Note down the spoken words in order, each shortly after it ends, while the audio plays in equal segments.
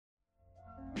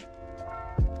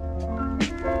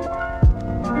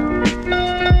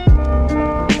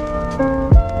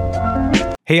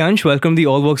Hey Ansh, welcome to the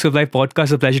All Walks of Life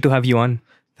podcast. A pleasure to have you on.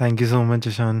 Thank you so much,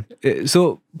 Ishan.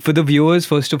 So, for the viewers,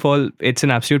 first of all, it's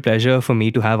an absolute pleasure for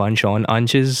me to have Ansh on.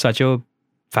 Ansh is such a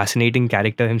fascinating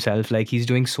character himself. Like he's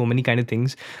doing so many kind of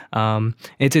things.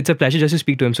 It's a pleasure just to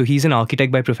speak to him. So he's an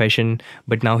architect by profession,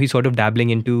 but now he's sort of dabbling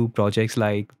into projects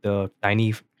like the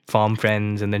Tiny Farm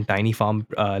Friends and then Tiny Farm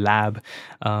Lab,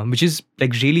 which is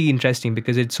like really interesting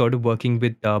because it's sort of working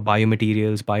with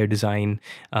biomaterials, biodesign,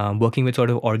 working with sort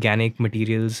of organic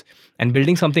materials and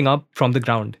building something up from the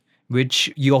ground,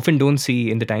 which you often don't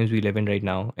see in the times we live in right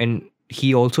now. And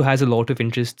he also has a lot of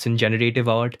interests in generative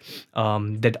art,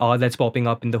 that's popping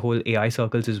up in the whole AI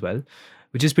circles as well,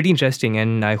 which is pretty interesting.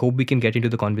 And I hope we can get into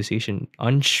the conversation.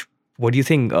 Ansh, what do you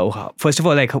think? First of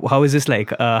all, like, how is this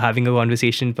like having a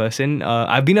conversation in person?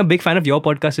 I've been a big fan of your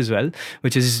podcast as well,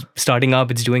 which is starting up.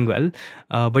 It's doing well.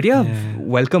 But yeah, Yeah.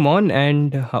 welcome on.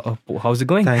 And how's it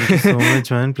going? Thank you so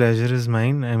much, man. Pleasure is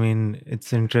mine. I mean,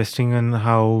 it's interesting on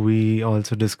how we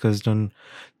also discussed on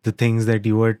the things that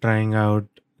you are trying out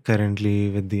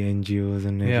currently with the NGOs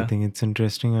and Yeah. everything. It's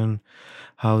interesting on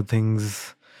how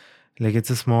things like it's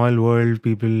a small world.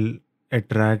 People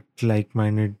attract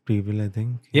like-minded people, I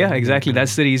think. Yeah, exactly.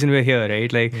 That's the reason we're here,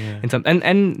 right? Like, Yeah.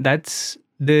 and that's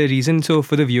the reason. So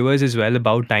for the viewers as well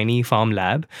about Tiny Farm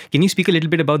Lab, can you speak a little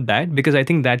bit about that? Because I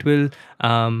think that will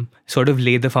sort of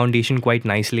lay the foundation quite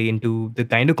nicely into the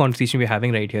kind of conversation we're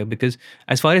having right here. Because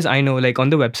as far as I know, like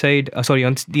on the website,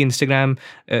 on the Instagram,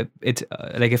 it's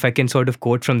like if I can sort of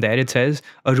quote from there, it says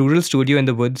a rural studio in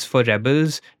the woods for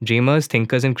rebels, dreamers,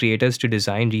 thinkers, and creators to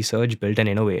design, research, build, and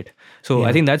innovate. So I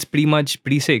Yeah. think that's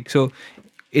pretty sick. So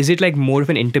is it like more of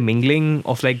an intermingling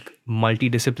of like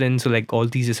multi-disciplines, so like all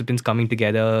these disciplines coming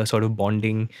together, sort of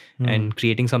bonding and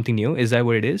creating something new? Is that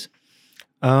what it is?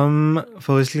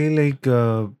 Firstly,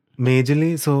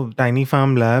 majorly, so Tiny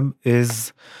Farm Lab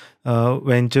is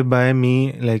venture by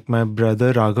me, like my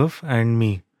brother Raghav and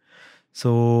me.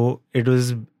 So it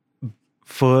was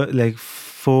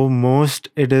for most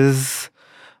it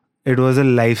was a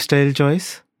lifestyle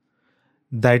choice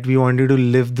that we wanted to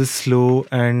live this slow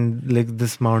and like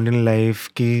this mountain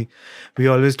life. Ki we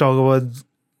always talk about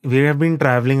we have been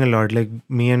traveling a lot. Like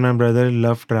me and my brother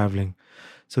love traveling.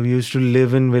 So we used to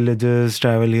live in villages,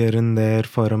 travel here and there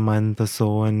for a month or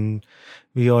so, and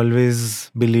we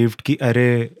always believed ki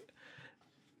arre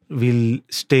we'll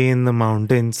stay in the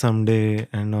mountains someday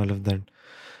and all of that.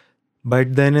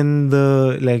 But then in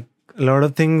the like a lot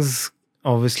of things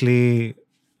obviously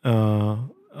uh,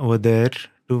 were there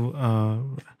to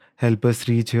help us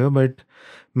reach here, but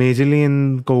majorly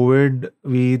in COVID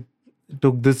we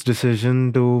took this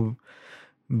decision to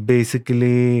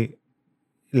basically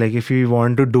like if we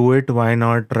want to do it, why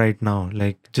not right now,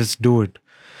 like just do it.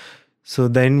 So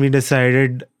then we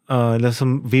decided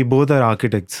we both are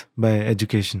architects by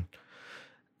education,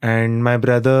 and my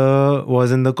brother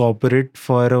was in the corporate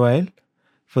for a while.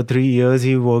 For 3 years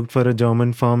he worked for a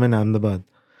German firm in Ahmedabad,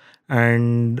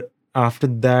 and after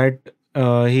that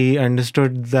he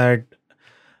understood that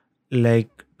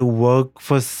like to work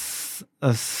for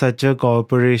such a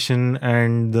corporation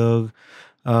and the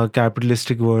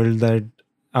capitalistic world that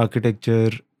architecture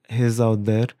is out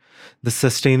there, the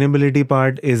sustainability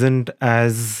part isn't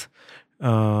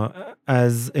uh,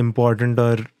 as important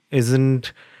or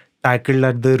isn't tackled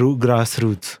at the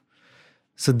grassroots.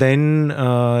 So then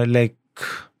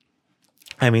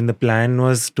I mean, the plan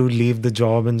was to leave the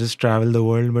job and just travel the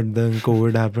world, but then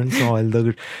COVID happened, so all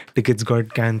the tickets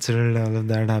got cancelled. All of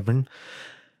that happened,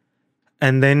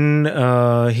 and then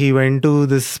he went to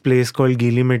this place called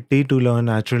Gili Mitti to learn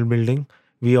natural building.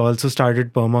 We also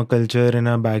started permaculture in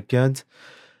our backyards.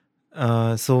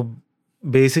 So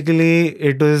basically,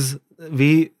 it was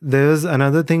we. There was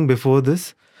another thing before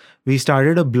this. We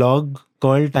started a blog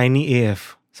called Tiny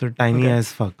AF, so tiny Okay.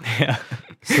 as fuck. Yeah.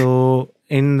 So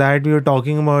in that we were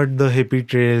talking about the hippie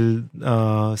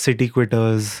trail, city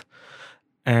quitters,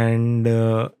 and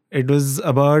it was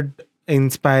about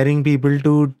inspiring people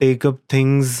to take up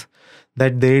things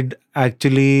that they'd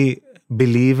actually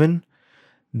believe in.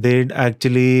 They'd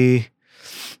actually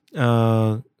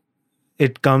uh,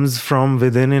 it comes from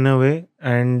within in a way,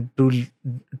 and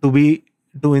to be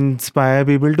to inspire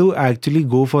people to actually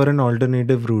go for an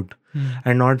alternative route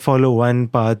and not follow one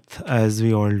path as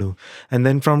we all do. And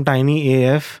then from Tiny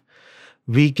AF,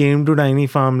 we came to Tiny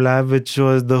Farm Lab, which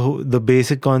was the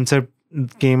basic concept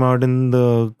came out in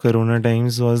the Corona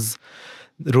times was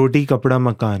roti kapda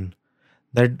makan.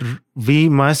 That we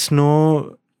must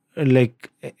know, like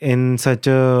in such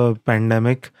a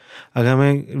pandemic,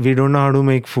 we don't know how to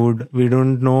make food. We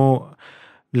don't know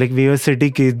like we were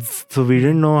city kids, so we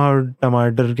didn't know how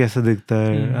tomato kaisa dikhta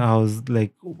hai, how's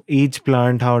like each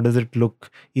plant, how does it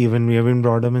look. Even we have been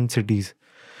brought up in cities,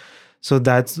 so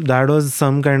that was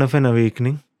some kind of an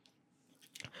awakening.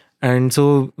 And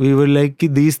so we were like, "Ki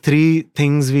these three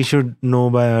things we should know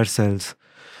by ourselves."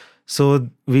 So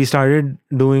we started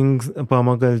doing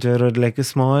permaculture, or like a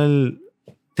small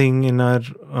thing in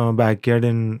our backyard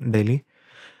in Delhi,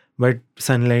 but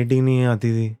sunlight ही नहीं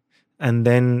आती थी. And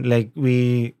then like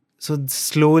so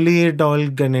slowly it all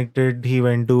connected. He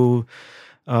went to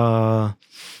uh,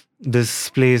 this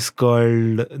place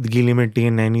called Gili Mitti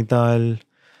in Nainital,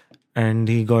 and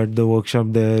he got the workshop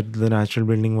there, the natural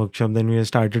building workshop. Then we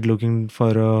started looking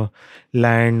for a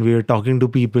land. We were talking to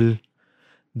people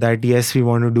that yes, we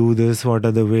want to do this. What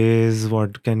are the ways?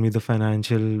 What can be the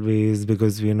financial ways?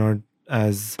 Because we're not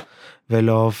as well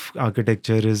off.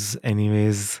 Architecture is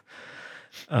anyways.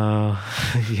 Uh,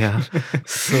 yeah.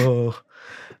 So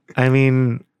I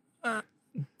mean,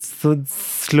 so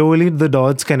slowly the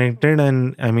dots connected,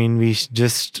 and I mean, we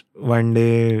just one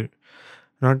day,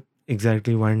 not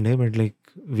exactly one day, but like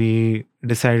we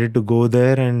decided to go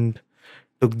there and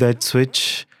took that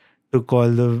switch, took all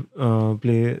the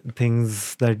play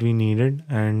things that we needed.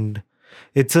 And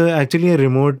it's actually a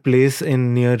remote place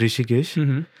in near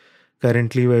Rishikesh,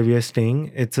 currently where we are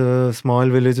staying. It's a small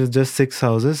village with just 6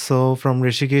 houses. So from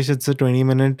Rishikesh, it's 20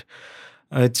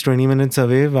 minutes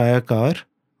away via car,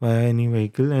 via any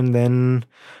vehicle. And then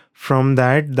from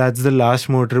that's the last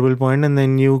motorable point. And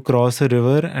then you cross a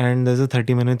river and there's a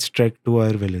 30 minutes trek to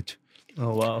our village.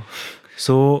 Oh, wow.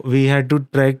 So we had to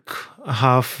trek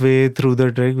halfway through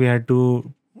the trek. We had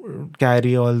to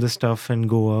carry all the stuff and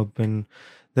go up. And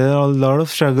there are a lot of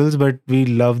struggles, but we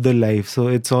love the life. So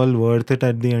it's all worth it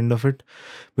at the end of it,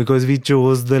 because we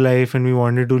chose the life and we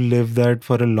wanted to live that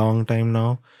for a long time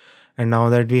now. And now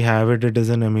that we have it, it is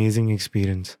an amazing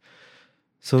experience.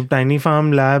 So Tiny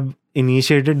Farm Lab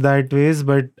initiated that ways,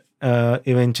 but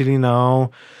eventually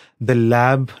now the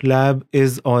lab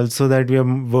is also that we are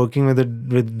working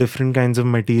with different kinds of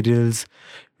materials.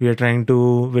 We are trying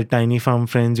to, with Tiny Farm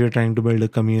Friends, we are trying to build a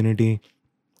community.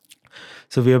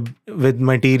 So we are with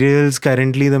materials.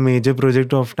 Currently, the major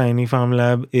project of Tiny Farm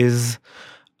Lab is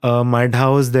a mud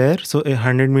house there. So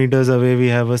 100 meters away, we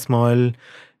have a small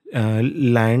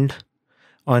land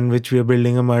on which we are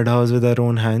building a mud house with our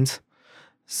own hands.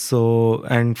 So,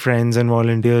 and friends and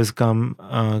volunteers come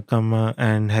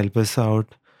and help us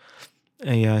out.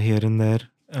 Yeah, here and there.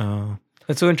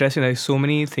 That's so interesting. There's so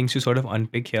many things to sort of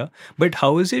unpick here. But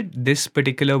how is it this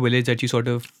particular village that you sort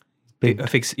of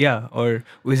fix? Yeah, or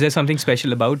was there something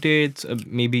special about it?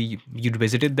 Maybe you'd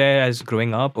visited there as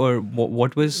growing up, or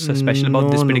what was so special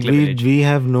about this particular village? We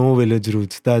have no village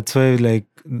roots. That's why, like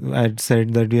I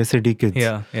said, that we are city kids.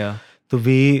 Yeah, yeah. So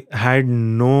we had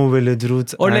no village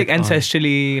roots. Or like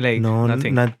ancestrally, like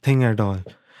nothing at all.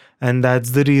 And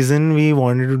that's the reason we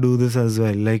wanted to do this as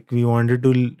well. Like we wanted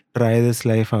to try this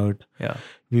life out. Yeah.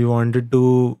 We wanted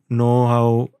to know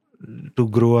how to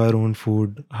grow our own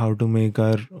food, how to make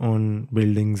our own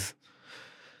buildings.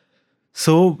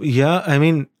 So yeah, I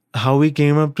mean, how we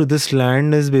came up to this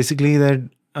land is basically that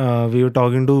we were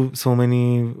talking to so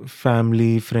many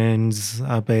family, friends,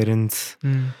 our parents.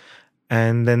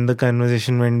 And then the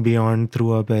conversation went beyond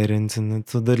through our parents. And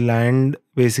so the land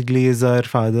basically is our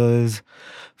father's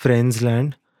friend's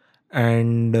land.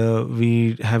 And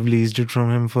we have leased it from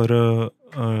him for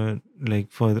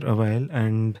for a while.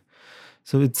 And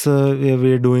so it's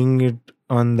we're doing it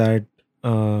on that.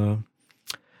 I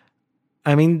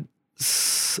mean,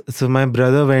 so my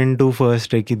brother went to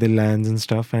first take the lands and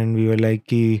stuff. And we were like,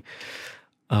 कि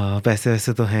पैसे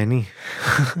वैसे तो है नहीं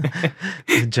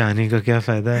जाने का क्या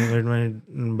फायदा है.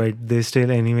 But they still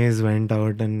anyways went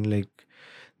out, and like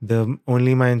the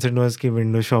only mindset was कि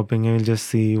window shopping and we'll just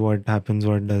see what happens,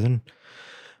 what doesn't.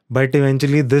 But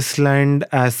eventually this land,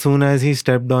 as soon as he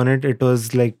stepped on it, it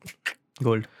was like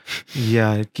gold.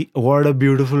 Yeah, what a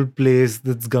beautiful place.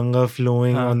 That's Ganga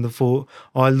flowing on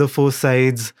all the four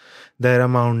sides. There are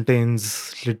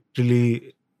mountains,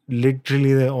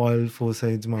 literally they're all four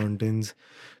sides mountains.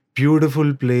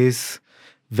 Beautiful place,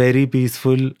 very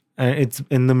peaceful, and it's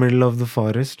in the middle of the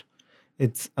forest.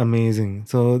 It's amazing.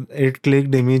 So it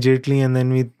clicked immediately, and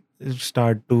then we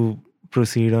start to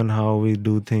proceed on how we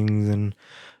do things and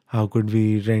how could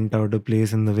we rent out a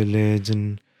place in the village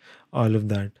and all of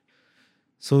that.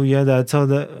 So yeah, that's how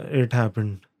it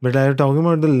happened. But I was talking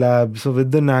about the lab. So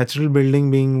with the natural building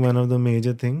being one of the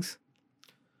major things,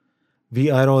 we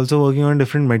are also working on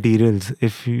different materials,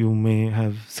 if you may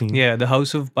have seen. Yeah, the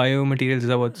House of Biomaterials,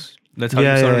 that's how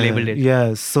you sort of labeled it.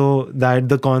 Yeah, so that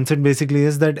the concept basically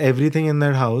is that everything in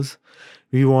that house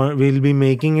we'll be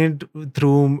making it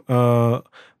through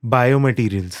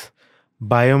biomaterials.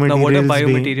 Now, what are Biomaterials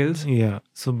being, biomaterials? yeah.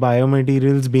 So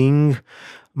biomaterials being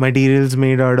materials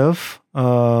made out of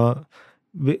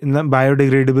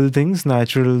biodegradable things,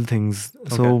 natural things.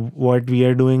 So Okay. what we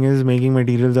are doing is making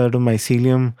materials out of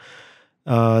mycelium,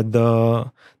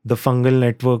 the fungal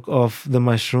network of the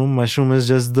mushroom. Mushroom is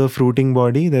just the fruiting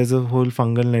body. There's a whole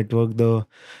fungal network, the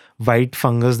white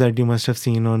fungus that you must have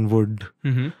seen on wood.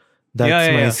 Mm-hmm. That's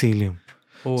Yeah. mycelium.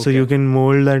 Oh, So okay. you can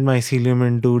mold that mycelium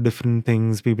into different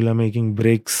things. People are making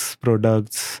bricks,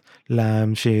 products,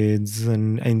 lampshades,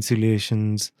 and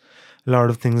insulations, a lot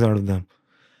of things out of them.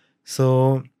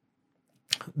 So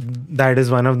that is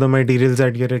one of the materials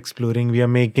that we are exploring. We are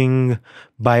making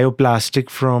bioplastic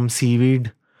from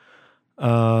seaweed.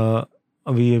 Uh,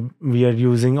 we are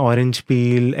using orange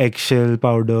peel, eggshell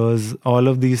powders, all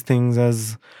of these things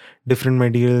as different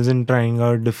materials and trying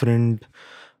out different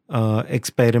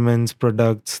experiments,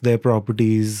 products, their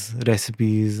properties,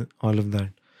 recipes, all of that.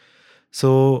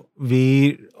 So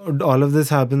we all of this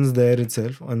happens there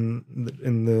itself in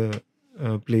the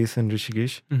place in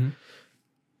Rishikesh. Mm-hmm.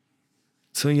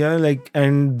 So yeah, like,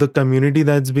 and the community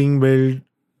that's being built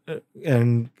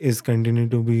and is continuing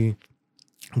to be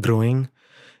growing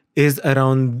is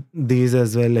around these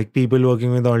as well, like people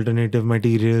working with alternative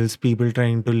materials, people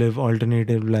trying to live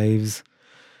alternative lives.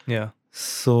 Yeah.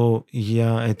 So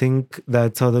yeah, I think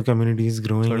that's how the community is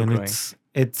growing, Sort of and growing.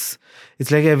 it's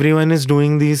like everyone is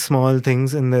doing these small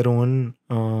things in their own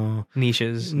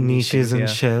Niches, niche niches things. and Yeah.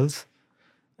 shells,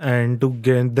 and to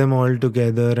get them all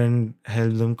together and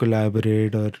help them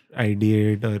collaborate or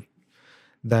ideate, or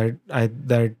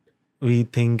that we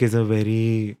think is a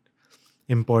very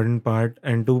important part,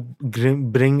 and to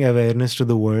bring awareness to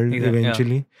the world Exactly. Yeah.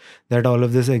 eventually, that all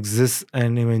of this exists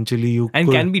and eventually you And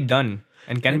could can be done.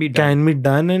 And can be done. can be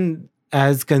done, and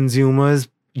as consumers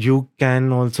you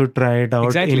can also try it out in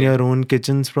Exactly. your own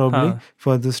kitchens probably Huh.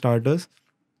 for the starters.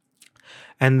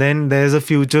 And then there's a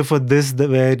future for this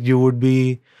where you would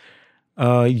be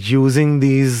using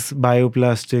these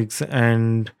bioplastics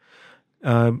and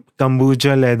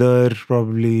kombucha leather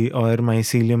probably, or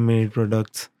mycelium made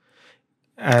products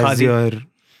as Khadi. your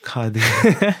khadi.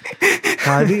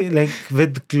 Khadi, like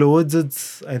with clothes,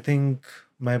 it's, I think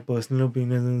my personal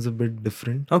opinion is a bit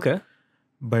different, Okay.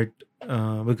 but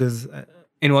because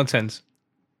In what sense?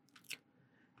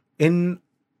 in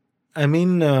I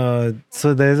mean,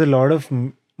 so there's a lot of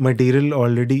material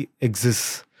already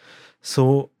exists.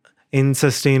 So in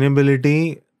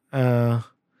sustainability,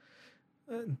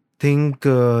 think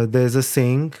there's a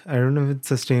saying. I don't know if it's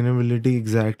sustainability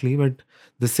exactly, but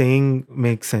the saying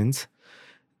makes sense.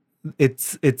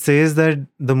 It says that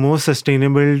the most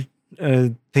sustainable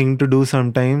thing to do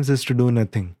sometimes is to do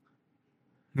nothing.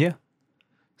 Yeah.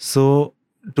 So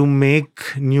to make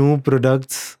new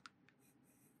products,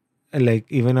 like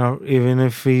even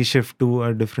if we shift to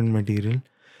a different material,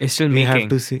 It's still we have making.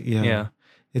 to see, Yeah.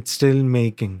 it's still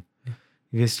making.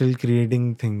 We're still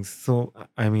creating things. So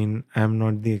I mean, I'm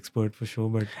not the expert for sure,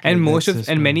 but And like, most that's of just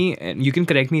and many, and you can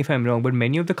correct me if I'm wrong, but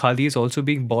many of the khadi is also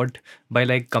being bought by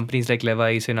like companies like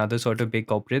Levi's and other sort of big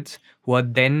corporates who are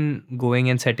then going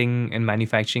and setting and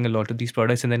manufacturing a lot of these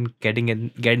products and then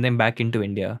getting them back into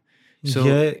India. So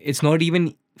yeah. it's not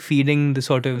even feeding the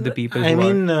sort of the people I who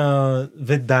are. mean,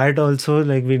 with that also,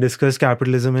 like we discussed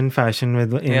capitalism in fashion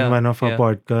in Yeah. one of our Yeah.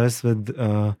 podcasts with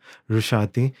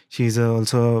Rushati. She's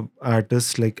also a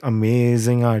artist, like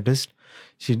amazing artist.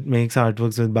 She makes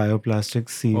artworks with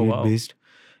bioplastics, Oh seaweed wow. based,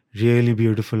 really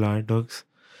beautiful artworks.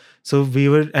 So we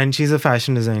were, and she's a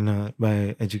fashion designer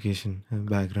by education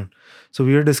background. So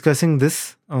we were discussing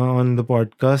this on the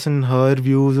podcast, and her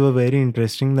views were very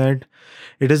interesting. That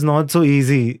it is not so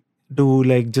easy to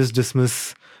like just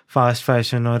dismiss fast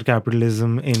fashion or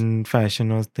capitalism in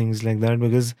fashion or things like that,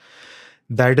 because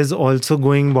that is also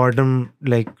going bottom,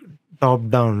 like top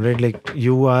down, right? Like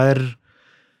you are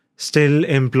still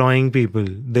employing people,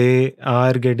 they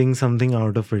are getting something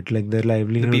out of it, like their The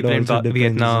livelihood people in also depends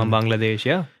Vietnam, on it. Bangladesh.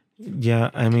 Yeah. Yeah,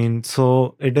 I mean,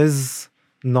 so it is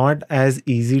not as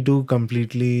easy to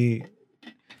completely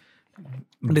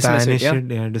Dismiss it. banish Yeah. it,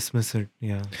 yeah, dismiss it,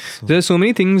 yeah. So There's so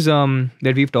many things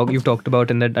that you've talked about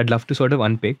and that I'd love to sort of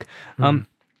unpick. mhm.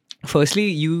 Firstly,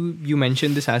 you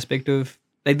mentioned this aspect of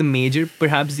like the major,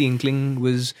 perhaps the inkling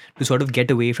was to sort of get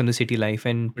away from the city life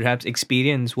and perhaps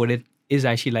experience what it is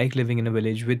actually like living in a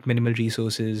village with minimal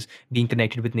resources, being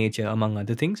connected with nature, among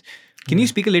other things. Can you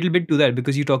Yeah. speak a little bit to that?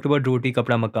 Because you talked about roti,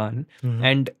 kapra, makan, Mhm.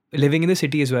 and living in the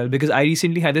city as well. Because I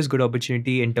recently had this good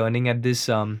opportunity interning at this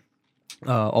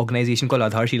organization called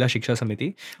Adharshila Shiksha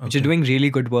Samiti, which is Okay. doing really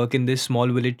good work in this small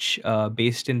village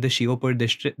based in the Shiopur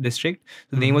district.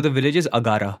 The name of the village is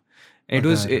Agara. It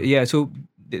was Agara. yeah. So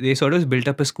they sort of built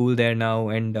up a school there now,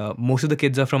 and most of the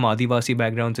kids are from Adivasi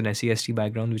backgrounds and SC/ST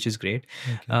backgrounds, which is great.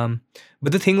 Okay.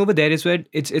 But the thing over there is where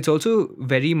it's also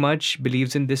very much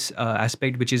believes in this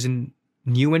aspect, which is in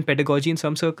new in pedagogy in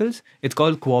some circles. It's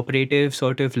called cooperative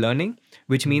sort of learning,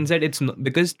 which means that it's not,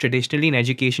 because traditionally in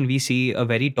education we see a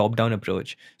very top down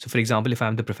approach. So for example, if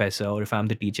I'm the professor or if I'm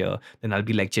the teacher, then I'll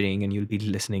be lecturing and you'll be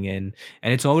listening in,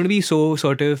 and it's not going to be so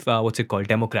sort of what's it called,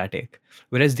 democratic.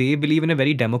 Whereas they believe in a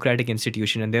very democratic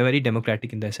institution, and they're very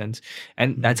democratic in their sense,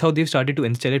 and that's how they've started to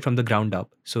instill it from the ground up.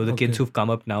 So the kids Okay. who've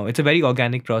come up now, it's a very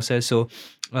organic process. So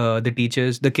the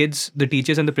teachers, the kids, the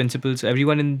teachers and the principals,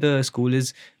 everyone in the school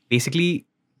is basically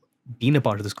been a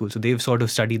part of the school. So they've sort of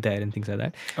studied there and things like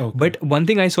that. Okay. But one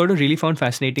thing I sort of really found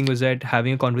fascinating was that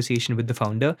having a conversation with the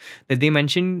founder, that they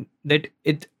mentioned that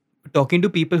it talking to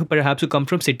people who perhaps who come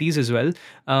from cities as well.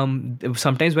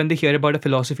 Sometimes when they hear about a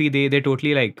philosophy, they're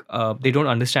totally like they don't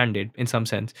understand it in some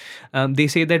sense. They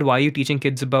say that why are you teaching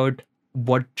kids about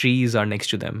what trees are next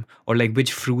to them, or like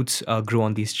which fruits grow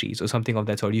on these trees or something of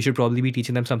that sort. You should probably be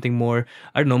teaching them something more,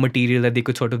 I don't know, material that they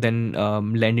could sort of then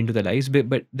lend into their lives.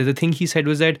 But the thing he said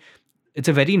was that it's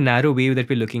a very narrow way that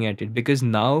we're looking at it, because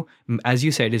now, as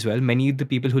you said as well, many of the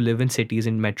people who live in cities,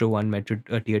 in metro 1, metro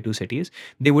tier 2 cities,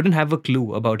 they wouldn't have a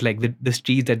clue about like the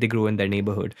trees that they grow in their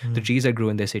neighborhood, the trees that grow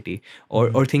in their city,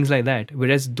 or things like that.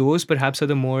 Whereas those perhaps are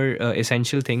the more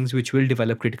essential things which will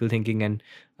develop critical thinking and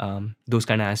those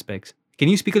kind of aspects. Can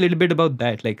you speak a little bit about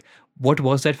that? Like, what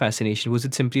was that fascination? Was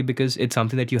it simply because it's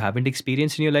something that you haven't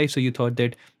experienced in your life, so you thought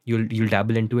that you'll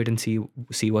dabble into it and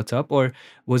see what's up, or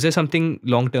was there something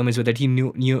long term as well that you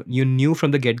knew from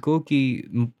the get go ki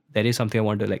there is something I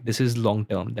want to, like, this is long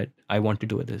term that I want to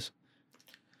do with this,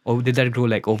 or did that grow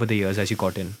like over the years as you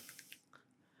got in?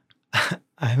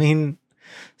 I mean,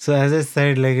 so as I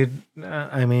said, like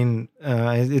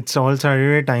it's all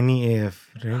started with Tiny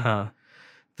AF, right? Huh.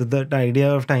 So the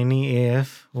idea of Tiny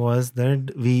AF was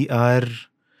that we are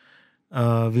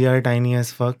tiny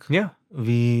as fuck. Yeah.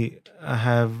 We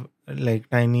have like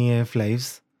tiny AF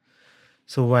lives.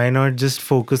 So why not just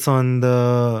focus on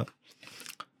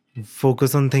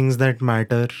things that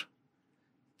matter,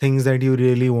 things that you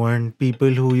really want, people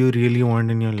who you really want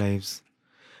in your lives,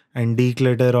 and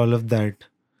declutter all of that.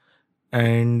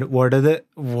 And what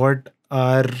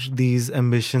are these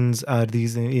ambitions? Are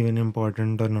these even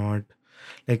important or not?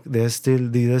 Like these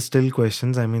are still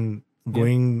questions. I mean,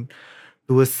 going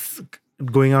to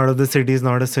going out of the city is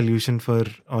not a solution for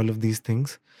all of these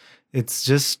things. It's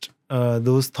just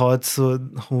those thoughts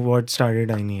what started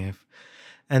INEF.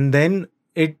 And then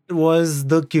it was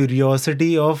the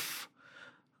curiosity of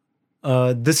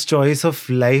this choice of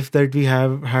life that we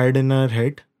have had in our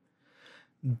head,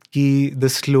 the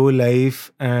slow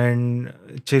life and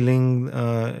chilling,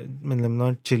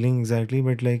 not chilling exactly,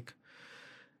 but like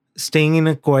staying in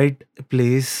a quiet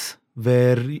place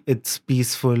where it's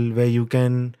peaceful, where you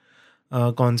can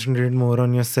concentrate more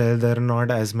on yourself. There are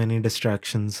not as many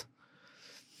distractions,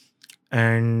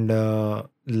 and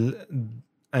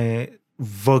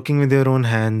working with your own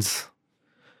hands,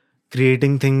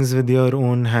 creating things with your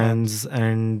own hands.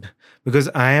 And because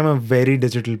I am a very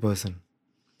digital person,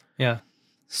 Yeah.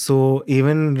 so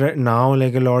even now,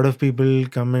 like a lot of people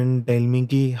come and tell me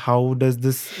ki, how does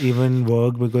this even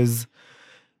work, because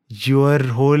your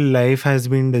whole life has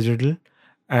been digital,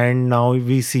 and now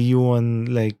we see you on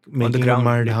like On the making a ground,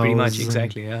 mud pretty much, house and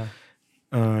exactly.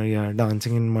 Yeah.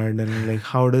 dancing in mud, and like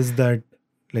how does that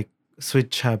like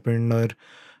switch happen? Or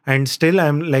and still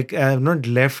I'm like, I have not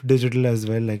left digital as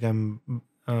well, like I'm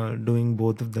doing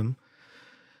both of them.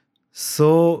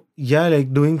 So yeah,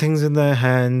 like doing things in the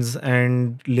hands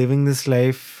and living this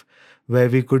life where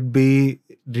we could be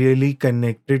really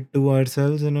connected to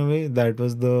ourselves in a way. That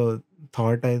was the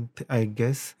thought, I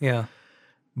guess. Yeah.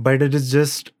 But it is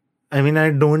just, I mean, I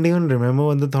don't even remember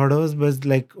what the thought was, but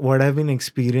like what I've been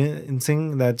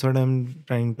experiencing, that's what I'm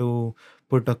trying to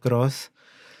put across.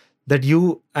 That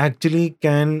you actually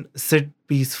can sit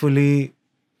peacefully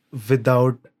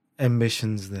without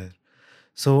ambitions there.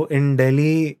 So in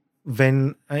Delhi,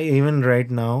 when I even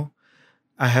right now,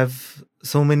 I have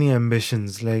so many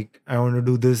ambitions. Like I want to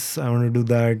do this, I want to do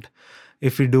that.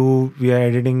 If we are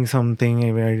editing something,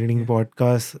 we're editing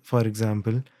podcasts, for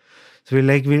example. So we'll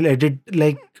edit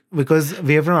like, because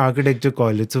we are from architecture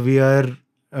college, so we are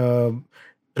uh,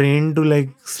 trained to like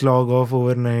slog off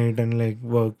overnight and like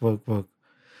work.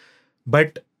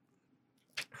 But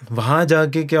वहां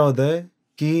जाके क्या होता है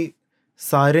कि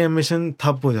सारे ambition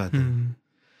ठप हो जाते हैं.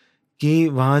 कि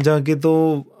वहां जाके तो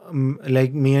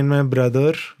like me and my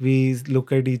brother, we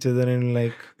look at each other and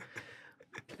like,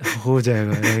 ho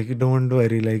jayega. Like, don't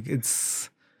worry. Like, it's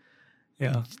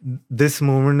Yeah. this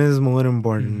moment is more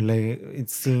important. Like,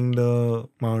 it's seeing the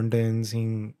mountains,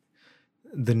 seeing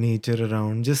the nature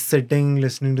around, just sitting,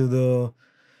 listening to the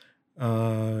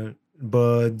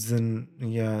birds, and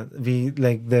yeah, we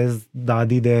like there's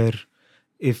Dadi there.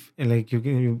 If like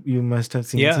you must have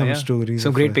seen Yeah, some yeah. stories Some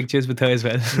of great her. pictures with her as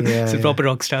well. Yeah, She's a yeah. proper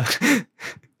rock star.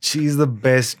 She's the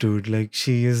best, dude. Like,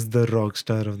 she is the rock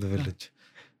star of the village.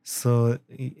 So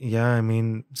yeah, I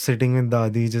mean, sitting with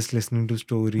Dadi, just listening to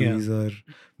stories or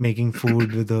making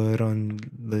food with her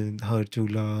on her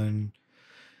chula, and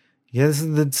yes,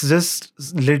 it's just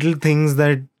little things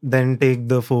that then take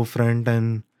the forefront,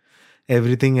 and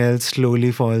everything else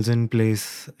slowly falls in place.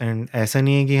 And ऐसा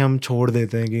नहीं है कि हम छोड़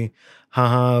देते हैं कि हाँ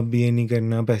हाँ अब ये नहीं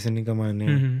करना, पैसे नहीं कमाने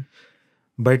हैं. Mhm.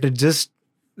 But it just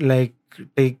like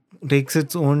takes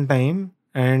its own time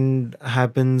and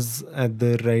happens at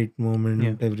the right moment.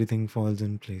 Yeah. Everything falls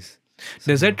in place.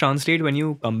 Does So, that translate when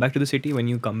you come back to the city, when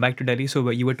you come back to Delhi? So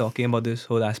you were talking about this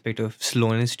whole aspect of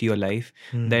slowness to your life,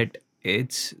 that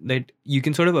it's that you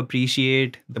can sort of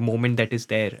appreciate the moment that is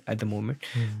there at the moment.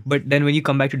 But then when you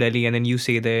come back to Delhi and then you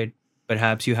say that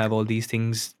perhaps you have all these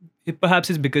things, perhaps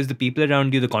it's because the people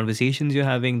around you, the conversations you're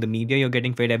having, the media you're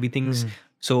getting fed, everything's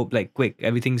so like quick,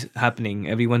 everything's happening,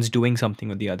 everyone's doing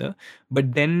something or the other.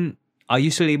 But then are you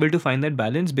still able to find that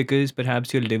balance, because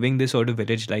perhaps you're living this sort of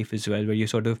village life as well, where you're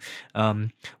sort of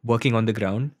working on the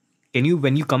ground? Can you,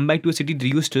 when you come back to a city, do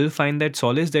you still find that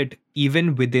solace, that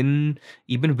even within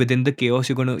the chaos,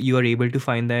 you are able to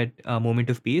find that moment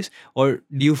of peace? Or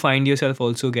do you find yourself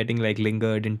also getting like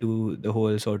lingered into the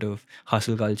whole sort of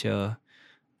hustle culture,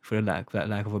 for a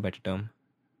lack of a better term?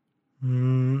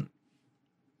 mm,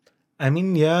 I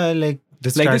mean, yeah, like Like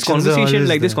this distractions are conversation, always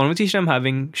like this there. conversation I'm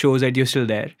having shows that you're still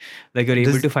there, like you're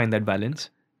able This- to find that balance.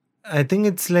 I think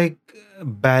it's like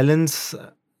balance.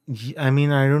 I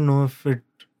mean, I don't know if it.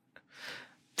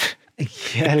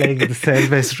 Yeah, like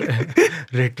the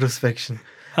retrospection.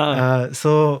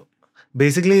 So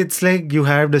basically, it's like you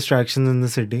have distractions in the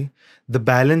city. The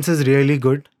balance is really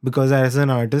good because as an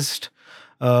artist,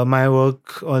 my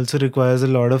work also requires a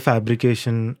lot of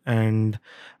fabrication, and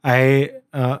I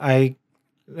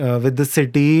with the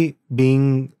city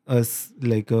being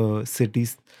like a city,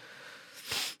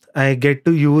 I get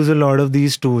to use a lot of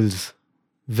these tools,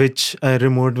 which a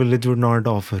remote village would not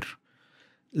offer.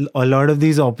 A lot of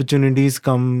these opportunities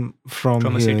come from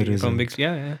From a here city, as from well. big,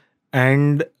 yeah.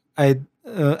 And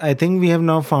I think we have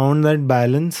now found that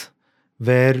balance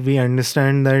where we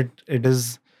understand that it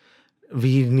is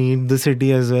we need the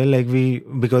city as well, like we,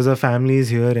 because our family is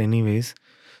here anyways,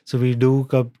 so we do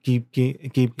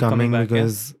keep coming back, yeah.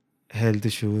 because health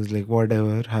issues, like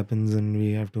whatever happens, and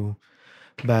we have to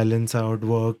balance out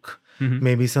work. Mhm.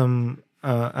 Maybe some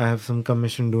I have some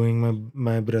commission doing,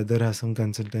 my brother has some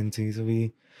consultancy, so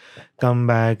we come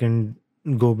back and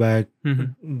go back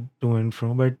Mhm. to and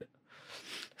fro. But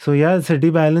so yeah, city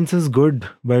balance is good,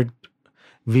 but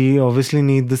we obviously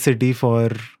need the city for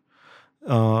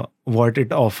what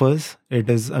it offers. It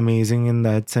is amazing in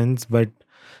that sense, but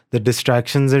the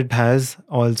distractions it has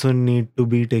also need to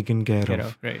be taken care Get of.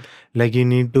 out, right. Like, you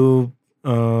need to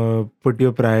put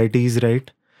your priorities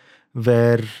right.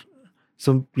 Where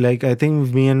so like I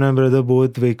think me and my brother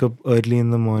both wake up early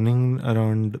in the morning.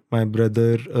 Around, my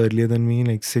brother earlier than me,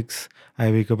 like 6.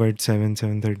 I wake up at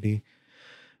 7:30.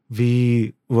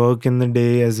 We work in the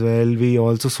day as well. We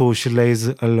also socialize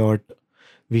a lot.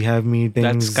 We have meetings.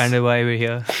 That's kind of why we're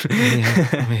here.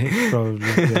 Yeah, probably,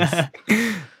 yes.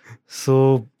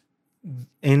 So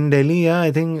in Delhi, yeah,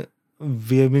 I think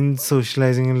we have been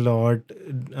socializing a lot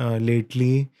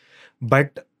lately,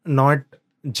 but not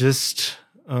just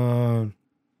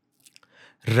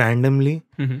randomly.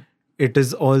 Mhm. It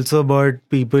is also about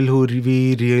people who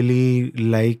we really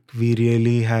like, we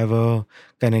really have a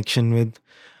connection with,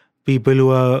 people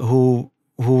who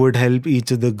would help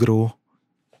each other grow.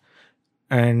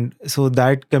 And so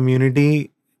that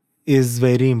community is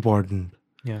very important.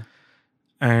 Yeah.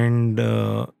 And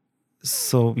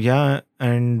so yeah,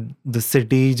 and the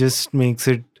city just makes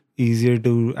it easier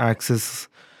to access.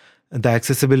 The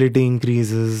accessibility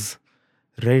increases,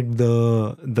 right?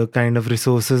 The kind of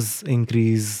resources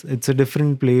increase. It's a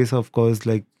different place, of course,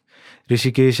 like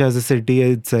Rishikesh as a city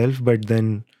itself, but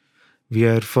then we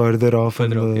are further off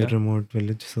in Further off, the yeah. remote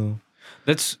village. So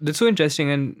That's so interesting.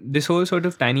 And this whole sort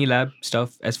of tiny lab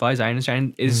stuff, as far as I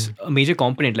understand, is a major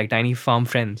component, like tiny farm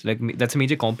friends. Like that's a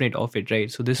major component of it,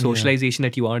 right? So this Yeah. socialization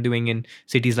that you are doing in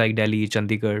cities like Delhi,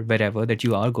 Chandigarh, wherever that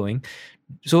you are going,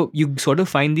 So you sort of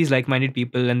find these like-minded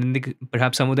people, and then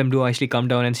perhaps some of them do actually come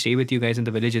down and stay with you guys in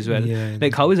the village as well. Yeah,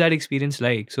 Like, how is that experience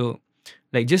like? So,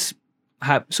 like, just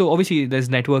have, so obviously there's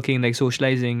networking, like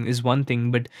socializing is one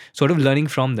thing, but sort of learning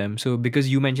from them. So because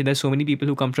you mentioned there's so many people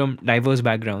who come from diverse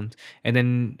backgrounds, and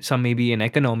then some may be in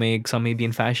economics, some may be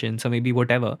in fashion, some may be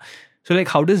whatever. So like,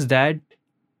 how does that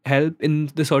help in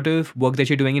the sort of work that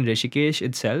you're doing in Rishikesh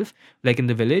itself, like in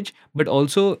the village, but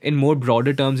also in more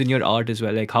broader terms in your art as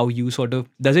well? Like, how you sort of,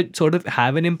 does it sort of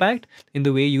have an impact in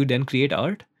the way you then create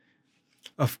art?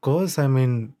 of course. I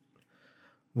mean,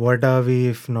 what are we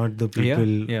if not the Yeah,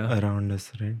 people yeah. around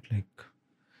us, right? Like,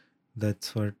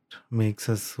 that's what makes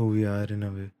us who we are in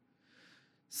a way.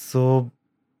 So,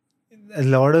 a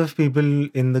lot of people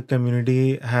in the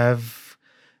community have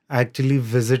actually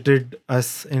visited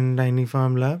us in Tiny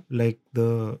Farm Lab, like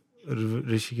the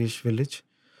Rishikesh village,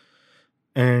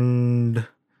 and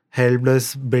helped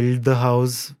us build the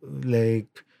house,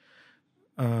 like,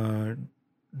 uh,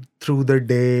 through the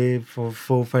day for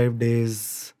 4 5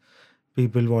 days.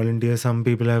 People volunteer. Some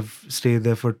people have stayed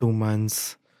there for 2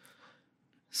 months.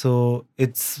 So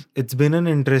it's been an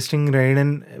interesting ride,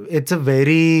 and it's a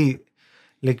very,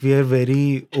 like, we are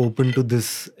very open to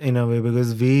this in a way,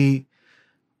 because we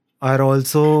are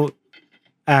also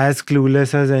as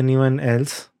clueless as anyone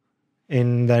else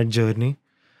in that journey.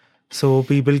 So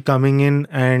people coming in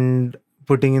and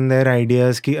putting in their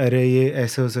ideas कि अरे ये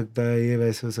ऐसे हो सकता है, ये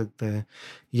वैसे हो सकता है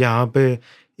यहाँ पे,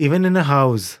 even in a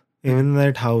house, even in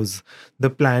that house, the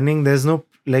planning, there's no,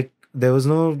 like, there was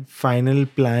no final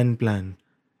plan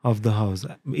of the house.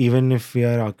 Even if we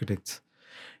are architects,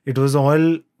 it was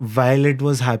all, while it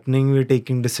was happening, we were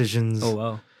taking decisions. Oh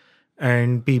wow.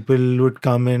 And people would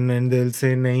come in and they'll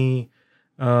say nahi,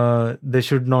 there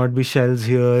should not be shelves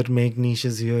here, make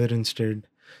niches here instead.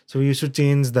 So we used to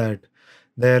change that.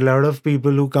 There are a lot of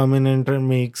people who come in and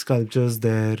make sculptures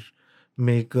there,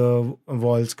 make a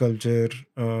wall sculpture,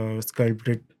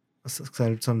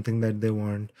 sculpt something that they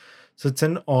want. So it's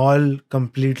an all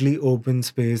completely open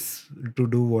space to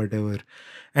do whatever.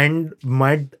 And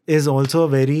mud is also a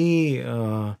very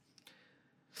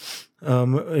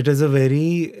it is a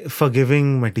very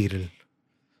forgiving material.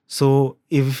 So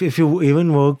if you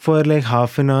even work for like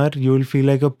half an hour, you will feel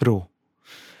like a pro.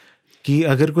 कि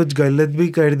अगर कुछ गलत भी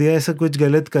कर दिया, ऐसा कुछ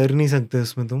गलत कर नहीं सकते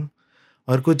उसमें तुम,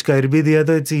 और कुछ कर भी दिया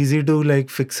तो it's easy to like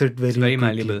fix it It's very very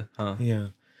quickly. malleable. Huh. Yeah,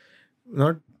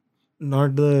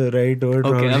 not the right word. Okay,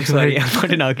 probably, I'm sorry. but- I'm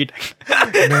not an architect.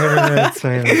 no, it's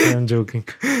fine. I'm joking.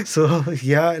 So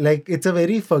yeah, like, it's a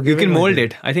very You forgiving. can mold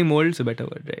material. it. I think mold is a better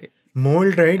word, right?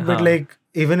 Mold, right? But Huh. like,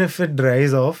 even if it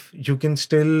dries off, you can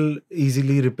still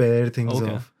easily repair things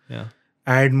Okay. off. Yeah.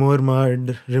 Add more mud,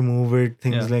 remove it,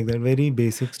 things Yeah. like that. Very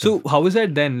basic stuff. So how is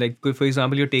that then? Like, for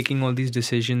example, you're taking all these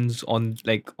decisions on,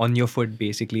 like, on your foot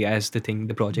basically as the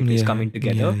project is coming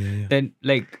together. Yeah. Then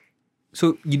like,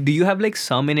 so do you have like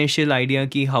some initial idea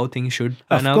ki how things should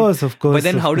pan out? Of course. But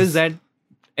then of how does course. that?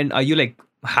 And are you like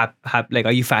like,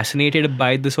 are you fascinated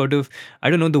by the sort of, I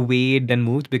don't know, the way it then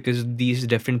moves, because these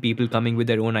different people coming with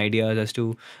their own ideas as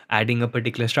to adding a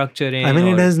particular structure in? I mean,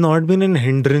 it or- has not been an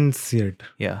hindrance yet.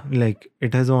 Yeah. Like,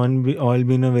 it has all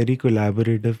been a very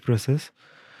collaborative process.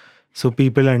 So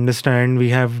people understand, we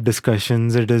have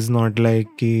discussions. It is not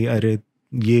like कि अरे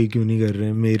ये क्यों नहीं कर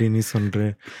रहे, मेरी नहीं सुन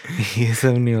रहे, ये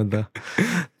सब नहीं होता.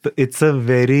 तो इट्स अ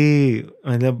वेरी,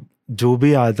 मतलब जो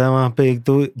भी आता है वहाँ पे, एक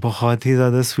तो बहुत ही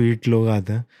ज़्यादा स्वीट लोग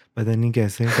आते हैं, पता नहीं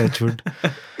कैसे, touchwood.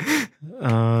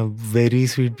 Very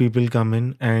sweet people come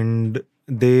in, and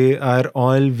they are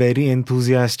all very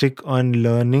enthusiastic on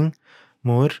learning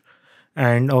more.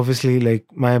 And obviously, like,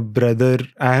 my brother,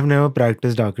 I have never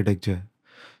practiced architecture,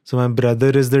 so my brother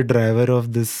is the driver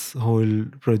of this whole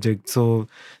project. So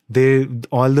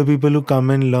all the people who come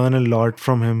in learn a lot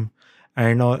from him,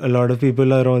 and a lot of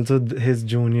people are also his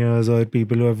juniors or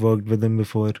people who have worked with him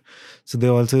before. So they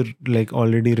also like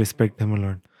already respect him a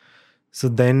lot. So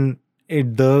then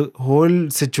the whole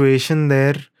situation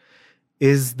there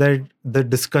is that the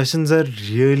discussions are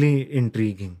really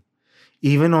intriguing,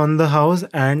 even on the house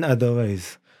and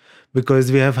otherwise,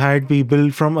 because we have had people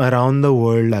from around the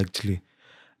world actually,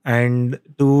 and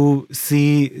to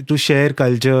share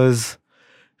cultures,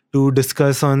 to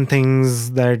discuss on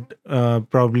things that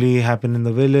probably happen in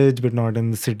the village but not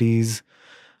in the cities.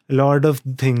 A lot of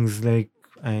things, like,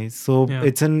 Yeah.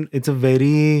 it's a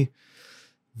very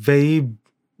very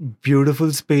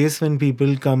beautiful space when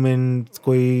people come in.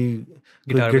 कोई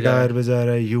Guitar guitar बजा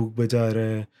रहा है, यूक बजा रहा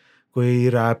है, कोई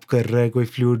rap कर रहा है, कोई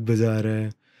फ्लूट बजा रहा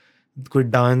है, कोई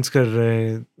डांस कर रहा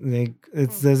है. Like,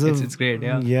 It's great,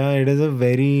 yeah. it is a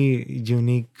very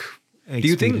unique Do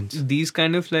you think experience. these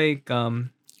kind of like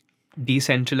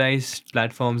decentralized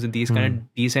platforms and these kind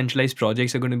of decentralized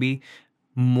projects are going to be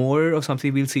more of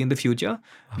something we'll see in the future,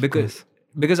 Of because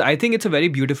course. I think it's a very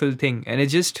beautiful thing, and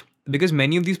it's just because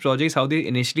many of these projects, how they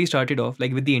initially started off,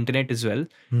 like with the internet as well,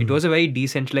 it was a very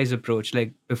decentralized approach,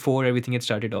 like before everything had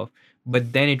started off.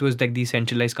 But then it was like these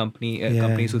centralized Yeah.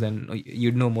 companies who then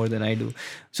you'd know more than I do.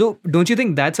 So don't you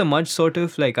think that's a much sort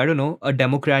of like, I don't know, a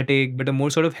democratic but a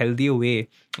more sort of healthier way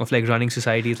of like running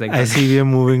societies like I that? see we are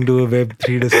moving to a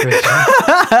Web3 discussion.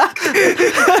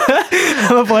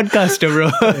 I'm a podcaster,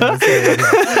 bro.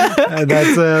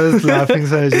 That's why I was laughing,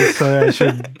 so I just thought I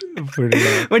should put it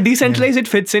out. But decentralized, it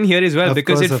fits in here as well, Of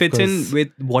because course, it of fits in course. with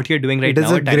what you're doing right It is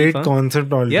now a at Tiny great Firm.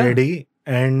 concept already,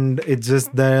 and it's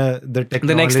just the technology.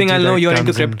 The next thing I'll know, that you're into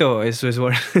comes in. crypto, is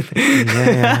what.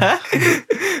 Yeah.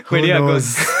 But Who yeah,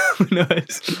 knows? Who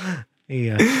knows?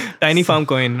 Yeah. Tiny Farm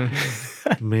coin.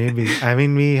 Maybe. I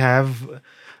mean, we have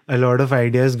a lot of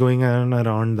ideas going on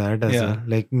around that as Yeah. well.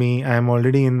 Like me, I'm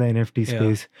already in the NFT Yeah.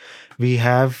 space. We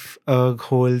have a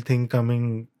whole thing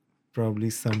coming probably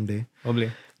someday.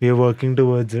 Probably. We are working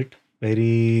towards it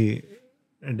very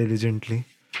diligently.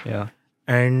 Yeah.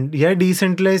 And yeah,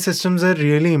 decentralized systems are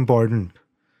really important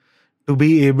to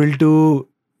be able to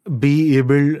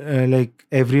like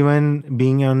everyone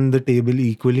being on the table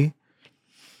equally.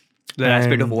 The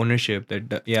aspect of And ownership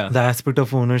yeah. the aspect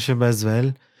of ownership as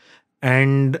well,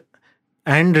 and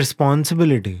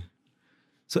responsibility.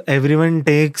 So everyone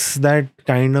takes that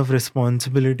kind of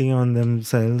responsibility on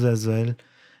themselves as well,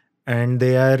 and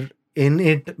they are in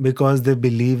it because they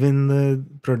believe in the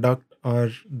product or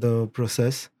the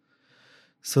process.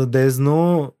 So there's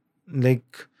no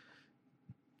like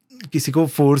किसी को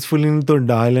forcefully तो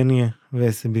डाला नहीं है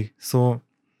वैसे भी. So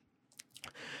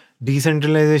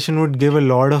decentralization would give a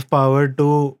lot of power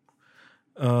to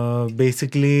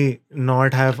basically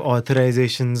not have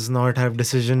authorizations, not have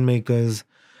decision makers,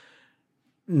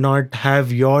 not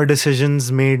have your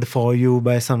decisions made for you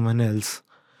by someone else.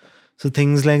 So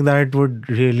things like that would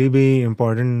really be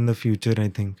important in the future, I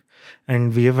think.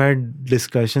 And we have had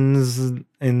discussions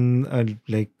in uh,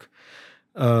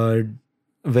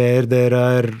 where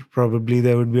there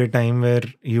would be a time where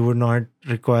you would not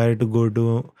require to go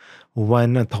to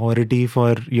one authority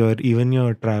for even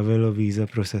your travel or visa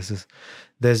processes.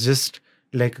 There's just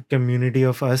like a community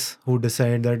of us who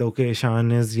decide that okay,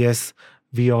 Ishan is, yes,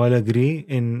 we all agree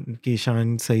in ki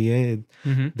Ishan sahi hai.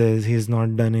 Mm-hmm. He's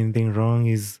not done anything wrong.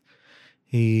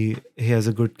 He has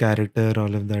a good character,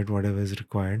 all of that, whatever is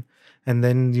required. And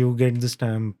then you get the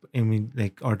stamp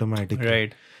like automatically.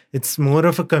 Right. It's more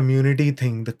of a community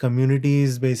thing. The community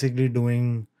is basically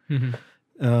doing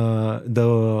Mm-hmm.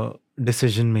 the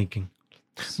decision making.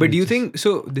 But do you think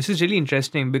so? This is really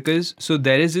interesting because so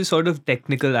there is this sort of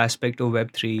technical aspect of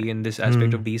Web3 and this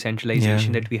aspect of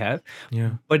decentralization Yeah. that we have. Yeah.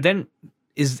 But then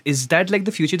is that like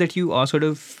the future that you are sort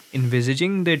of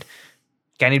envisaging, that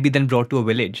can it be then brought to a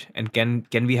village, and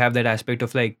can we have that aspect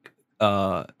of like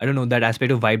I don't know, that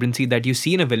aspect of vibrancy that you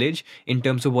see in a village in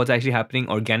terms of what's actually happening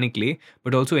organically,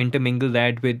 but also intermingle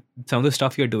that with some of the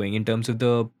stuff you're doing in terms of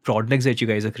the products that you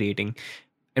guys are creating,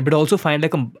 and but also find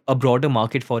like a broader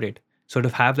market for it, sort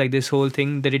of have like this whole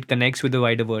thing that it connects with the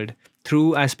wider world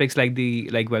through aspects like the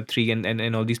like Web3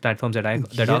 and all these platforms that are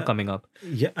Yeah. coming up.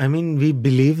 Yeah. I mean, we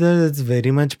believe that it's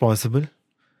very much possible,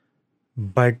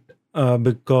 but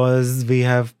because we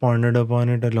have pondered upon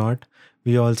it a lot,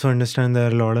 we also understand there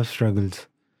are a lot of struggles.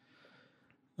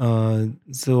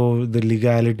 So the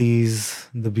legalities,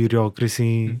 the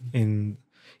bureaucracy in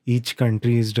each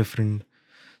country is different.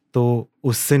 तो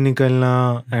उससे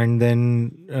निकलना, and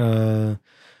then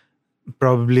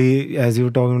probably as you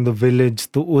were talking the village,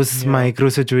 तो उस Yeah. micro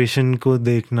situation को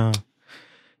देखना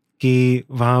कि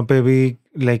वहाँ पे भी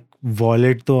like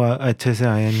wallet तो अच्छे से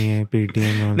आया नहीं है,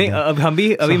 पेटीएम और नहीं, अब हम भी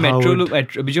अभी how मेट्रो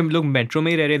would- अभी जो हम लोग मेट्रो में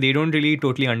ही रह रहे हैं, they don't really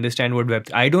totally understand what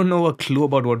Web. I don't know a clue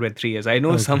about what Web3 is. I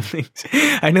know some things.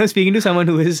 I know, speaking to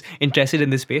someone who is interested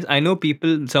in this space, I know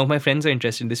people, some of my friends are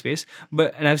interested in this space,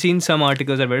 and I've seen some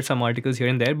articles, I've read some articles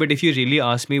here and there, but if you really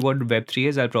ask me what Web3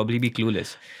 is, I'll probably be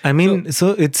clueless. I mean,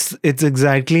 so it's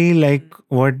exactly like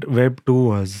what Web 2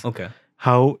 was. Okay.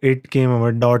 How it came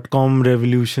about, .com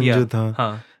revolution Yeah. जो था,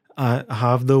 हाँ.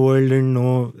 half the world didn't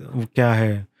know क्या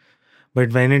है.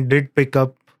 But when it did pick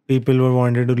up, people were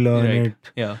wanted to learn Right. it.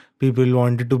 Yeah. People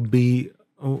wanted to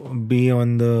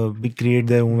create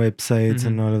their own websites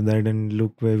and all of that, and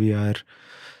look where we are.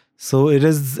 So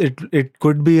it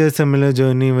could be a similar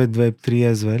journey with Web3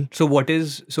 as well. So what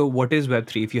is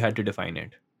Web3 if you had to define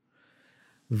it?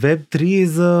 Web3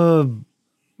 is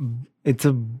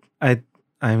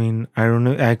I mean, I don't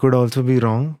know, I could also be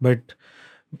wrong, but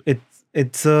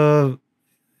it's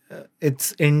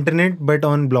it's internet but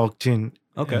on blockchain.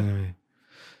 Okay. Anyway.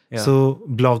 Yeah. So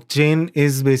blockchain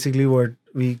is basically what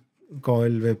we call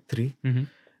Web3, Mm-hmm.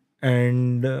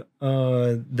 and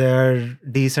there are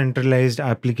decentralized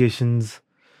applications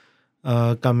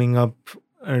coming up,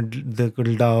 the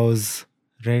DAOs,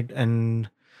 right? And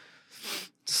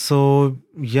so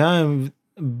yeah,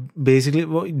 basically,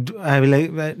 I will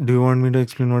like. Do you want me to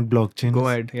explain what blockchain Go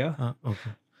is? ahead. Yeah.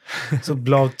 Okay. So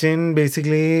blockchain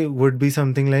basically would be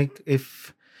something like,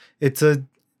 if it's a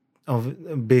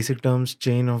of basic terms,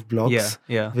 chain of blocks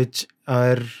Yeah. which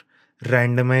are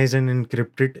randomized and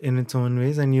encrypted in its own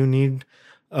ways, and you need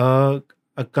a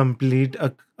a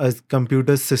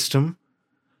computer system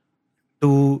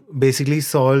to basically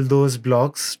solve those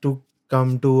blocks to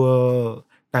come to a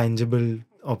tangible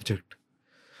object.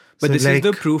 But So this is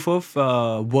the like, proof of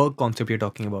work concept you're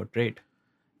talking about, right?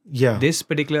 yeah, This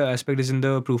particular aspect is in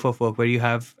the proof of work, where you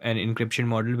have an encryption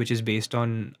model which is based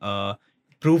on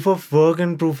proof of work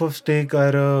and proof of stake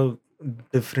are a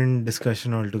different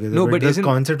discussion altogether. no, But but the isn't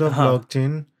concept of huh?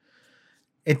 blockchain,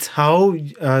 it's how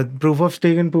proof of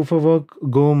stake and proof of work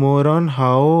go more on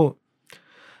how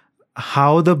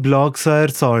the blocks are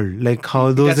solved, like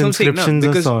how those That's what I'm saying. No, inscriptions are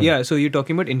because solved. yeah, so you're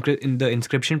talking about in the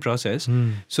inscription process.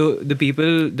 Hmm. So the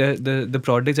people, the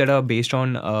projects that are based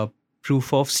on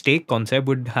proof of stake concept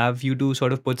would have you to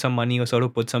sort of put some money or sort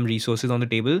of put some resources on the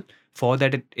table for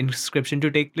that inscription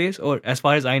to take place. Or as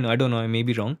far as I know, I don't know, I may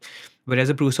be wrong. Whereas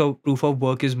a proof of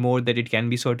work is more that it can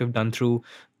be sort of done through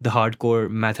the hardcore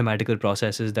mathematical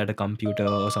processes that a computer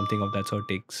or something of that sort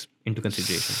takes into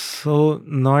consideration. So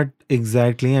not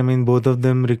exactly. I mean, both of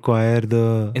them require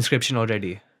Inscription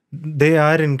already. they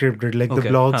are encrypted. Like the Okay.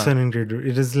 blocks हाँ. are encrypted.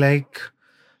 It is like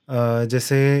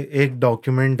जैसे एक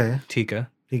document है, ठीक है.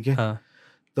 ठीक है, हाँ.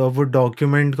 तो अब वो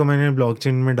डॉक्यूमेंट को मैंने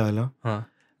ब्लॉकचेन में डाला, हाँ.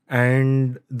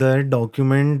 and the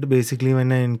document basically,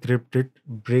 when I encrypt it,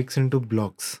 breaks into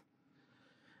blocks,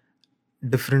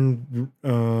 different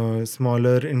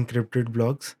smaller encrypted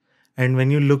blocks, and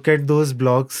when you look at those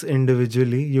blocks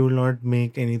individually, you will not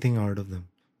make anything out of them.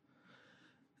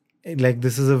 Like,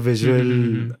 this is a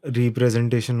visual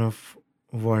representation of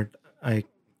what I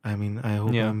mean, I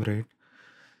hope Yeah. I'm right.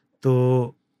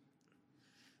 So,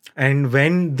 and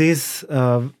when this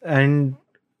and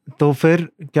तो फिर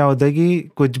क्या होता है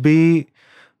कि कुछ भी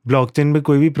blockchain पे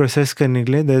कोई भी प्रोसेस करने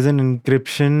के लिए there is an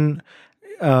encryption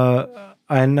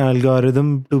N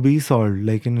algorithm to be solve,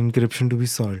 like an encryption to be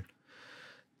solve.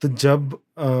 तो जब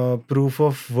प्रूफ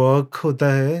ऑफ वर्क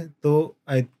होता है तो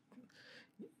I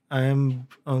am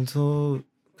also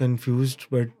confused,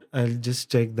 but I just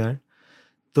check that.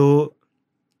 तो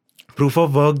प्रूफ ऑफ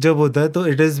वर्क जब होता है तो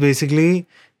इट इज़ बेसिकली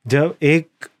जब एक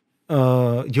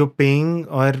यू पेइंग,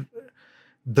 और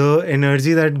the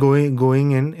energy that going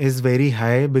in is very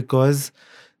high, because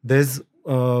there's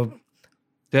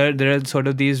There are sort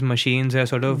of these machines that are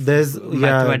sort of there's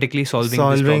mathematically solving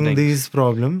this problem. these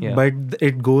problem, Yeah. but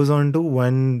it goes on to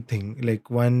one thing,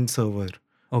 like one server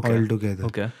Okay. altogether.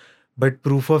 Okay. But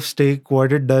proof of stake,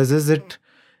 what it does is it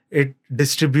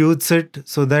distributes it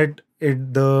so that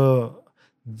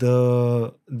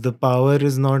the power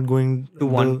is not going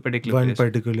To one particular place.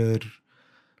 particular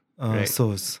Right.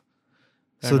 source.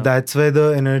 Fair So enough. that's why the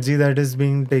energy that is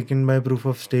being taken by proof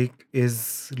of stake is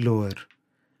lower.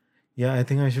 Yeah, I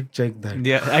think I should check that.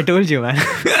 Yeah, I told you, man.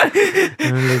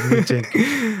 Let me check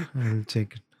it. I'll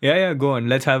check it. Yeah. Go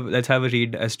on. Let's have a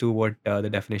read as to what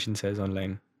the definition says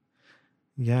online.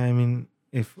 Yeah, I mean,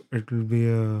 if it will be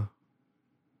a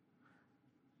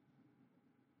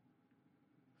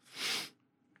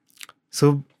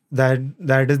so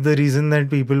that is the reason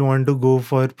that people want to go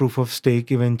for proof of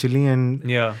stake eventually, and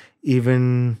Yeah. even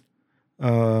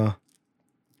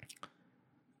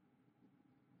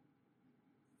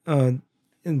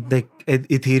like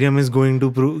Ethereum is going to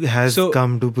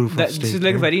come to proof of stake. This is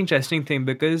like a right? very interesting thing,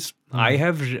 because I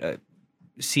have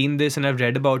seen this and I've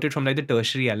read about it from like the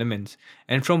tertiary elements.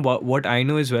 And from what I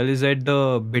know as well is that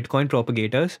the Bitcoin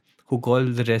propagators, who call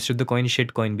the rest of the coin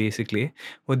shitcoin basically,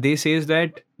 what they say is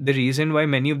that the reason why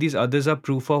many of these others are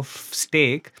proof of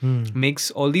stake makes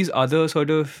all these other sort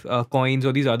of coins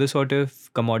or these other sort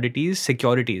of commodities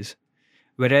securities.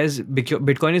 Whereas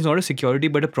Bitcoin is not a security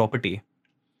but a property.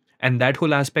 And that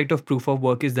whole aspect of proof of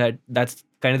work is that's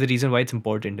kind of the reason why it's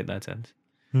important in that sense.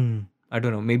 I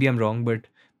don't know, maybe I'm wrong, but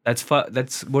that's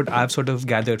what I've sort of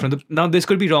gathered from the. Now this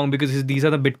could be wrong because these are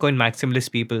the Bitcoin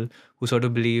maximalist people who sort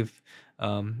of believe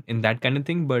in that kind of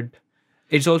thing. But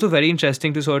it's also very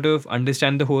interesting to sort of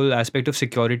understand the whole aspect of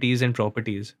securities and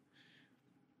properties.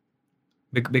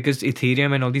 Because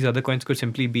Ethereum and all these other coins could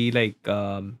simply be like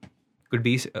could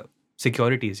be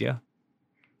securities, yeah.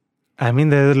 I mean,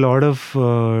 there are a lot of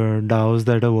DAOs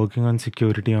that are working on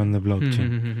security on the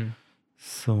blockchain.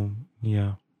 So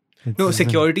yeah, No,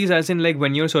 securities as in like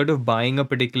when you're sort of buying a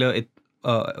particular,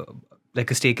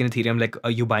 like a stake in Ethereum, like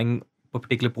you buying a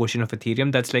particular portion of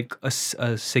Ethereum, that's like a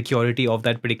security of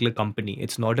that particular company.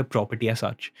 It's not a property as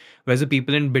such. Whereas the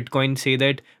people in Bitcoin say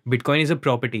that Bitcoin is a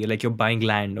property, like you're buying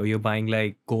land or you're buying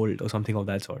like gold or something of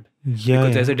that sort. yeah,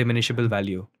 Because there's yeah. a diminishable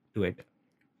value to it.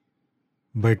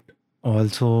 But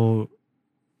also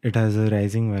it has a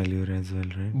rising value as well,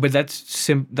 right? But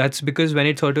that's because when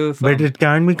it sort of But it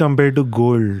can't be compared to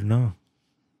gold, no?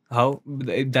 how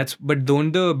that's but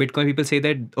don't the Bitcoin people say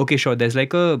that okay sure there's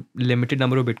like a limited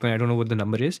number of Bitcoin, I don't know what the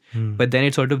number is, but then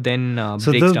it sort of then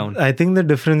So breaks down. I think the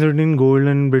difference between gold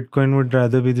and Bitcoin would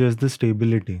rather be just the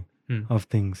stability of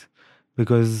things,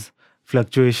 because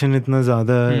fluctuation itna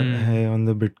zyada hai on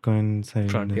the Bitcoin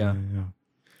side. Front, yeah.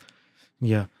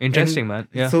 Yeah. Interesting, man.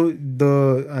 Yeah. So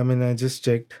I just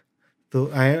checked. So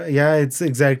it's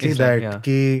exactly It's like, that. yeah.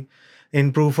 Ki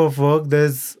in proof of work,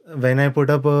 there's when I put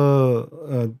up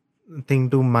a thing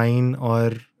to mine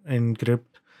or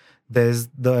encrypt, there's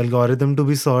the algorithm to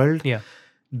be solved. Yeah.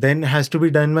 Then has to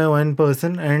be done by one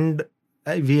person, and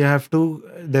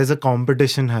there's a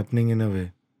competition happening in a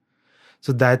way.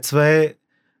 So that's why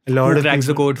a lot Who of cracks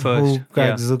the people code first? who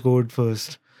cracks the code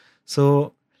first.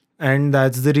 So, and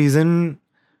that's the reason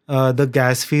the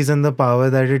gas fees and the power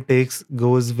that it takes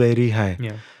goes very high.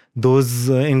 Yeah. Those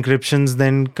encryptions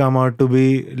then come out to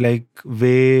be like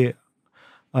way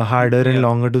harder and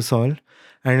longer to solve.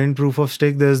 And in proof of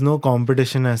stake, there's no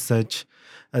competition as such.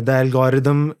 The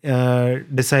algorithm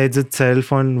decides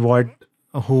itself on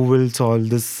who will solve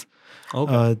this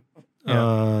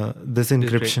this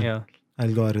encryption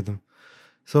algorithm.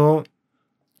 So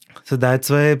that's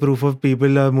why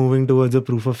people are moving towards a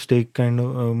proof of stake kind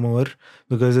of more,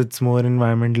 because it's more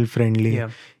environmental friendly. Yeah.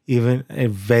 Even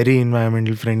very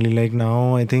environmental friendly. Like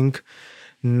now, I think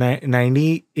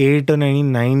 98 or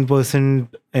 99%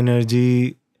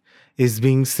 energy is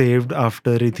being saved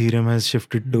after Ethereum has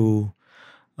shifted to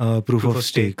proof of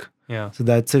stake. Yeah. So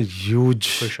that's a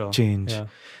huge change. Yeah.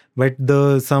 But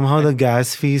somehow the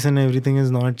gas fees and everything is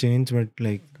not changed, but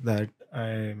like that,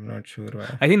 I'm not sure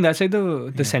why. I think that's like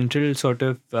the central sort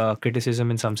of criticism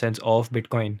in some sense of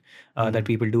Bitcoin that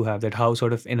people do have, that how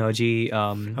sort of energy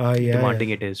demanding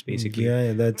it is basically.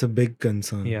 Yeah, that's a big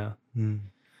concern. Yeah.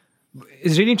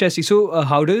 It's really interesting. So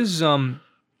how does the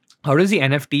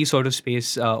NFT sort of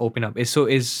space open up?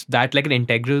 Is that like an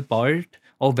integral part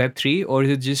of Web3, or is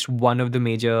it just one of the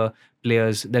major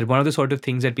players, that one of the sort of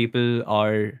things that people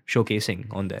are showcasing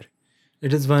on there?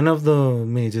 It is one of the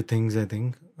major things, I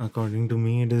think. According to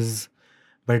me, it is,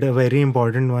 but a very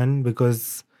important one,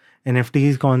 because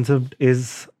NFT's concept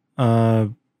is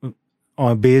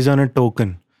based on a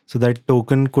token. So that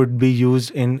token could be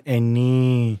used in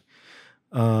any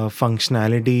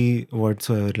functionality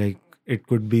whatsoever. Like it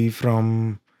could be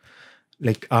from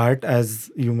like art,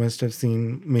 as you must have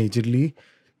seen majorly,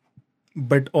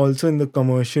 but also in the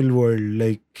commercial world,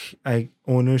 like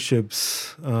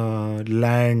ownerships,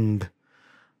 land,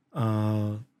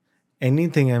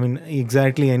 anything. I mean,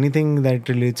 exactly anything that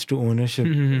relates to ownership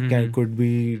could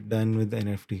be done with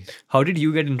NFTs. How did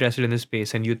you get interested in this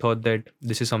space, and you thought that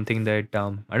this is something that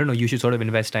I don't know, you should sort of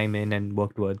invest time in and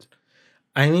work towards?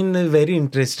 I mean, very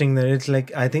interesting that it's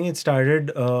like, I think it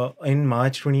started in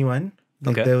March 21.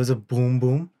 Like there was a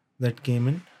boom that came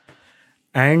in,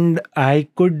 and I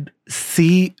could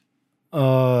see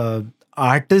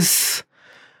artists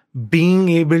being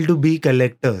able to be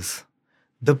collectors.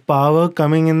 The power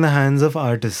coming in the hands of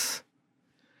artists.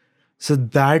 So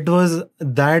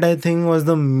that I think was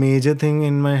the major thing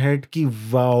in my head. Ki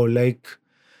wow, like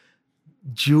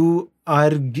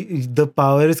the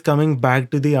power is coming back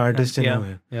to the artist in a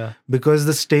way. Yeah. Because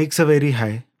the stakes are very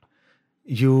high.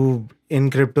 In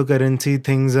cryptocurrency,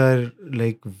 things are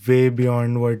like way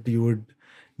beyond what you would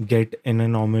get in a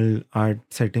normal art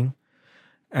setting.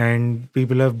 And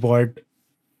people have bought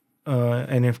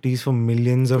NFTs for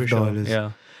millions of dollars.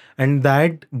 Yeah. And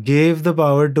that gave the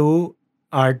power to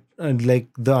art, like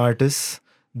the artists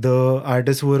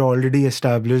who were already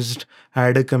established,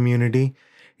 had a community.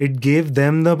 It gave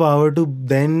them the power to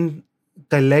then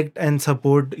collect and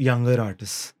support younger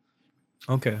artists.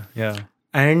 Okay. Yeah.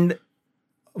 And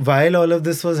while all of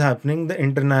this was happening, the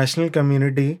international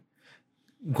community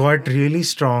got really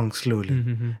strong slowly.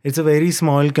 It's a very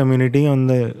small community on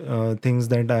the things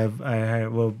that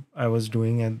I was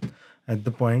doing at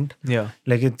the point. Yeah.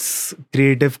 Like it's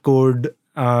creative code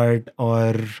art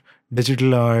or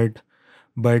digital art,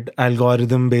 but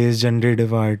algorithm based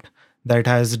generative art that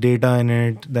has data in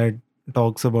it, that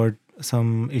talks about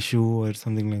some issue or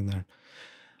something like that.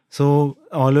 So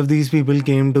all of these people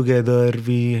came together.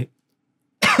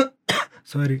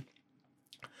 Sorry,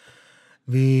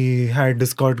 we had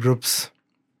Discord groups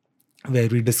where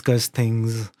we discussed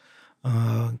things.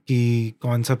 कि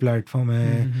कौन सा platform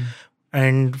है, Mhm.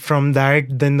 and from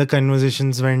that then the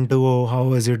conversations went to, oh, how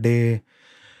was your day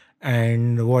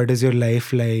and what is your life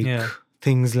like, Yeah.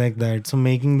 things like that. So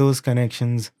making those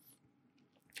connections,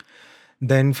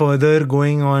 then further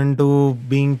going on to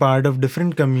being part of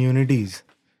different communities.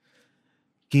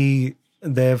 Ki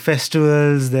there are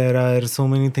festivals, there are so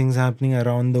many things happening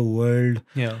around the world,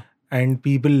 Yeah. and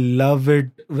people love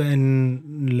it when,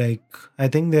 like, I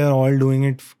think they are all doing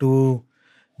it to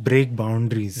break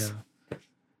boundaries. Yeah.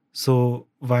 So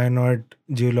why not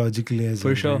geologically as For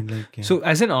well? sure. Right? Like, yeah. So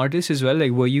as an artist as well,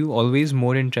 like were you always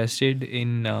more interested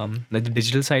in like the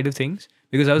digital side of things?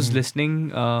 Because I was listening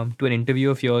to an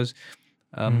interview of yours.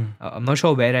 I'm not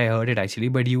sure where I heard it actually,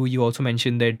 but you also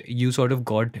mentioned that you sort of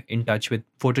got in touch with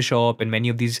Photoshop and many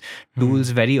of these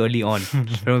tools very early on,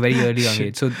 from a very early young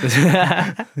age. So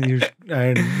You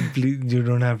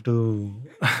don't have to.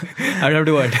 I don't have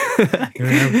to what? You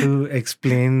don't have to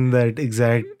explain that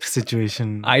exact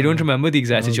situation. I don't remember the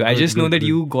exact situation. I good, just know good, that good.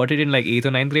 you got it in like 8th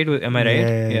or 9th grade. Am I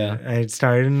right? Yeah. I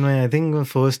started in I think the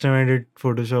first time I did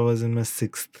Photoshop was in my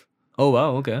 6th. Oh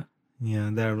wow. Okay. Yeah,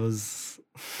 that was.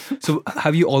 So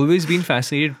have you always been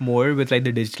fascinated more with like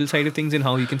the digital side of things and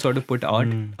how you can sort of put art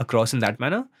across in that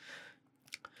manner?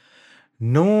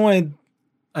 No,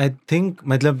 I think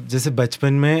मतलब जैसे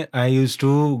बचपन में I used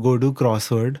to go to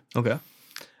crossword. Okay.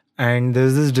 And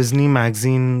there's this Disney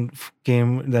magazine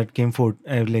that came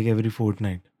like every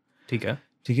fortnight. ठीक है.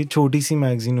 ठीक है, छोटी सी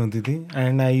magazine होती थी,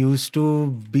 and I used to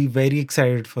be very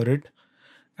excited for it,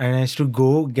 and I used to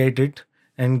go get it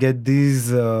and get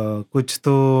these कुछ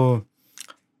तो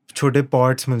छोटे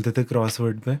pots मिलते थे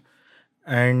crossword पे,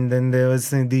 and then there was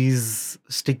these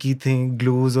sticky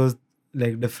glues or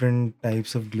like different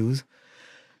types of glues.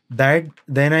 That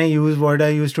then what I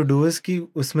used to do is कि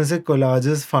उसमें से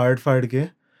collages फाड़ के,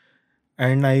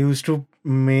 and I used to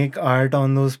make art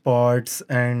on those pots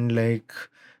and like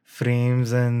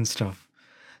frames and stuff.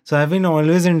 So I've been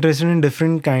always interested in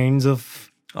different kinds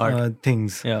of Art.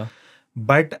 things. Yeah.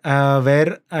 But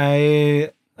where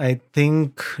I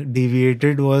think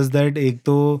deviated was that एक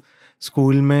तो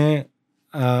school में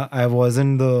I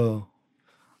wasn't the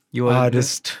You were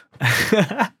artist.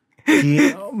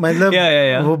 कि मतलब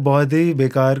Yeah. वो बहुत ही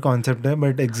बेकार concept है,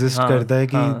 but exist करता है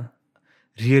कि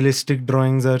realistic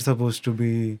drawings are supposed to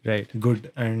be right. good,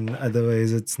 and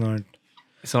otherwise it's not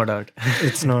art.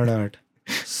 it's not art.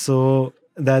 So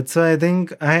that's why I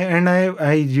think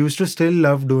I used to still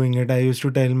love doing it. I used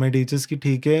to tell my teachers ki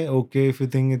theek hai, okay, if you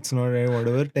think it's not right,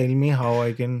 whatever, tell me how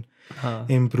I can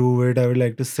improve it. I would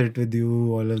like to sit with you,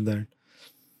 all of that.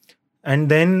 And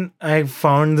then I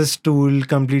found this tool,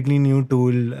 completely new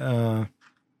tool,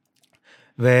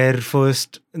 where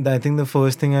I think the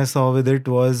first thing I saw with it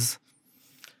was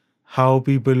how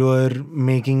people were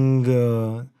making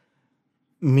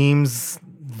memes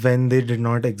when they did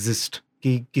not exist.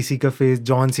 कि किसी का face,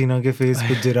 John Cena के face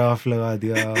पे giraffe लगा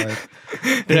दिया और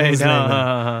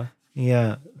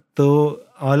yeah, तो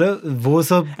all of वो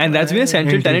सब, and that's been a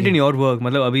central tenet in your work.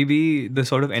 मतलब अभी भी the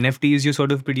sort of NFTs you're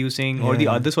sort of producing or the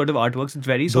other sort of artworks, it's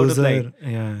very sort of like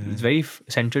it's very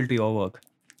central to your work.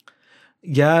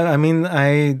 Yeah, I mean,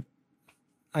 I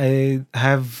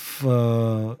have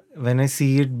when I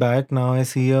see it back now, I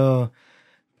see a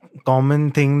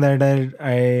common thing that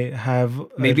I have.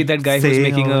 Maybe that guy who's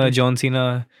making a John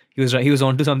Cena, he was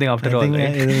onto something after all,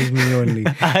 right? It was me only.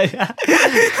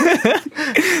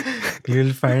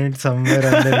 You'll find it somewhere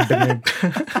on the internet.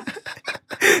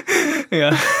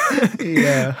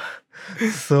 Yeah.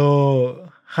 So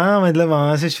हाँ, मतलब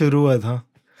वहाँ से शुरू हुआ था.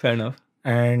 Fair enough.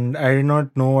 And I did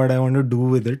not know what I want to do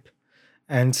with it.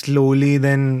 And slowly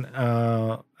then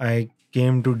I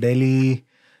came to Delhi,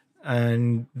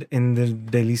 and in the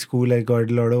Delhi school I got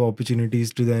a lot of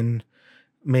opportunities to then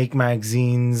make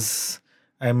magazines.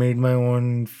 I made my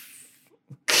own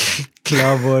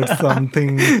club or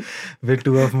something with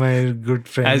two of my good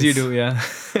friends. As you do, yeah.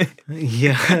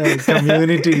 Yeah,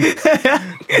 community.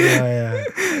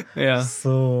 Yeah.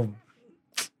 So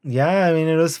yeah, I mean,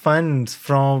 it was fun.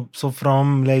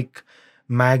 From like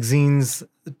magazines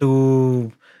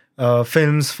to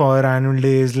films for annual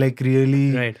days, like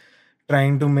really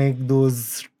trying to make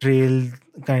those trail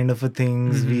kind of a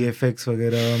things, VFX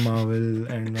वगैरह, Marvel,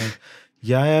 and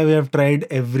yeah, we have tried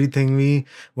everything.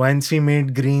 Once we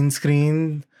made green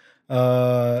screen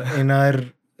in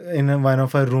one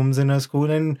of our rooms in our school,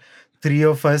 and three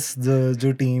of us,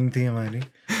 जो team थी हमारी,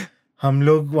 हम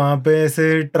लोग वहाँ पे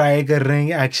ऐसे try कर रहे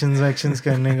हैं एक्शंस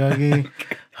करने का कि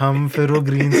हम फिर वो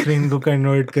ग्रीन स्क्रीन को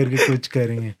कन्वर्ट करके कुछ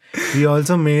करेंगे. We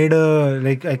also made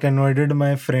like I converted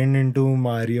my friend into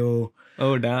Mario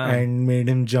Oh damn. and made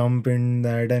him jump in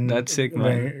that, and That's sick,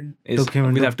 man. took him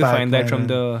We'll into have to find that from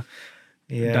Pac-Man.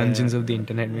 the dungeons of the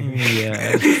internet, maybe.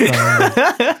 Yeah,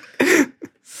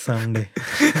 someday.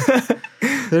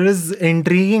 So it was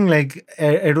intriguing. Like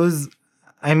it was.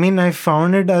 I mean, I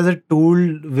found it as a tool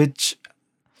which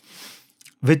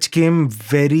came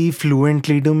very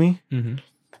fluently to me, Mhm.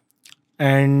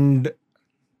 and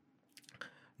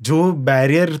जो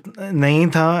barrier नहीं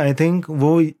था, I think वो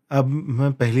अब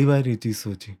मैं पहली बार ये चीज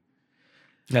सोची.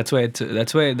 That's why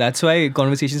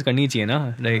conversations करनी चाहिए ना,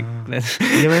 like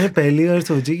ये मैंने पहली बार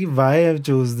सोची कि why I've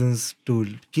chose this tool,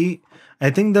 कि I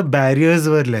think the barriers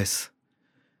were less.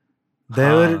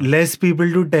 There were less people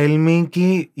to tell me कि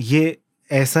ये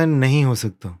ऐसा नहीं हो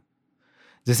सकता.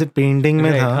 जैसे पेंटिंग में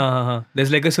right, था. हाँ.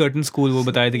 There's like a certain school वो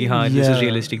बताए थे कि हाँ this is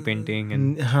realistic painting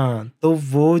and हाँ, तो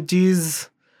वो चीज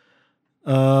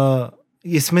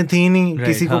इसमें थी नहीं. Right,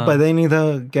 किसी को हाँ. पता ही नहीं था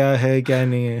क्या है क्या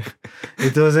नहीं है.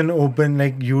 It was an open,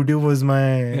 like YouTube was my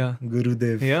Yeah.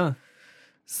 Gurudev. Yeah.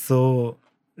 So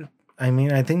I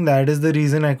mean, I think that is the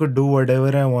reason I could do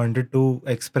whatever I wanted to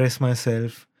express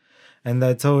myself, and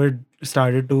that's how it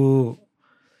started to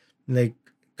like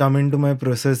come into my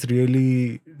process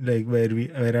really, like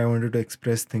where I wanted to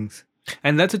express things.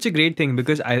 And that's such a great thing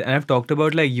because I've talked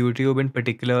about like YouTube in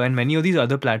particular and many of these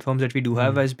other platforms that we do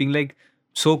have as being like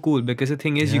so cool because the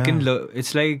thing is you can Yeah.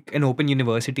 it's like an open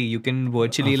university. You can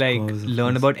virtually Of like course, of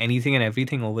learn course. about anything and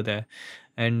everything over there.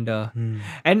 And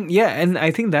yeah, and I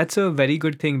think that's a very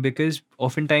good thing because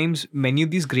oftentimes many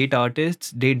of these great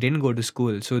artists, they didn't go to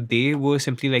school, so they were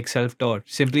simply like self-taught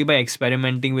simply by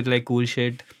experimenting with like cool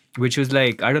shit, which was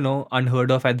like, I don't know,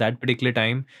 unheard of at that particular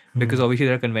time because obviously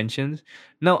there are conventions.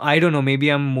 Now I don't know, maybe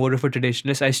I'm more of a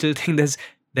traditionalist. I still think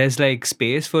there's like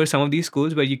space for some of these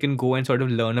schools where you can go and sort of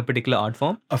learn a particular art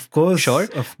form. Of course, Sure,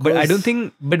 of but I don't course.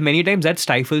 think, but many times that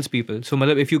stifles people. So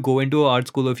matlab, if you go into an art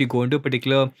school or if you go into a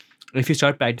particular, if you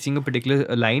start practicing a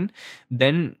particular line,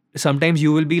 then sometimes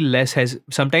you will be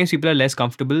sometimes people are less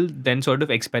comfortable than sort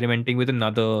of experimenting with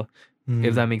another,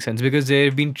 if that makes sense, because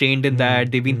they've been trained in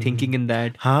that, they've been thinking in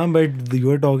that. Huh, but you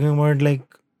were talking about like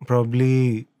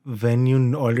probably when you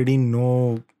already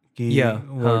know ki Yeah,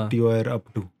 what you are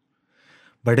up to.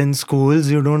 But in schools,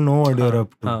 you don't know what you're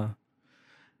up to.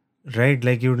 Right?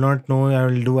 Like you do not know I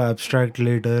will do abstract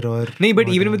later or. No, but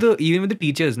even whatever. with the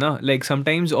teachers, na, like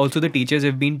sometimes also the teachers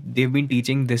they've been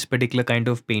teaching this particular kind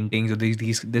of paintings or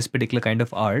this particular kind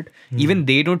of art. Even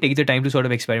they don't take the time to sort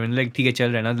of experiment. Like, ठीक है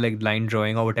चल रहा है ना, like line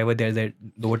drawing or whatever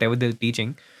whatever they're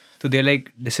teaching. So they're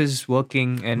like, this is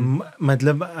working and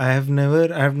मतलब I have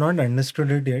not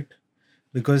understood it yet,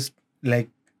 because like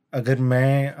अगर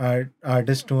मैं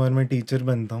artist हूँ और मैं टीचर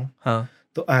बनता हूँ, हाँ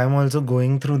तो I am also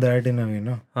going through that in a way,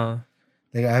 no? हाँ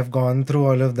Like I have gone through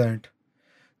all of that.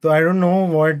 So I don't know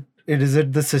what it is.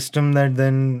 It the system that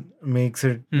then makes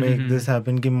this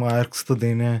happen कि marks तो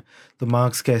देने हैं, तो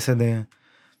marks कैसे दें?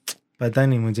 पता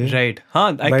नहीं मुझे. right.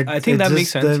 हाँ, I think that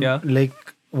makes sense. Yeah. Like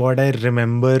what I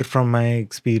remember from my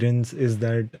experience is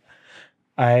that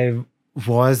I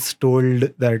was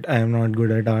told that I am not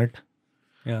good at art,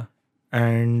 Yeah.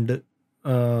 and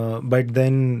but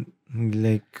then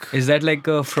like Is that like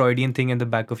a Freudian thing in the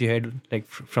back of your head, like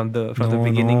from the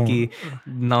beginning? No. Ki,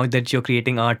 now that you're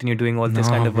creating art and you're doing all this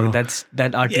No, kind of work, bro.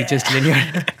 that art teacher still in your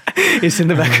it's in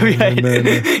the back of your head. No.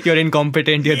 You're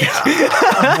incompetent. You're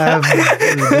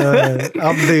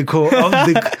अब देखो अब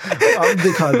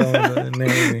दिखाता हूँ.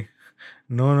 नहीं.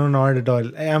 No, not at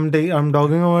all. I'm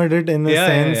talking about it in a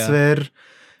sense where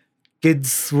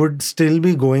kids would still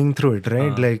be going through it,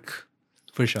 right? Like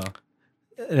for sure.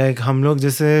 Like हम लोग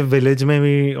जैसे village में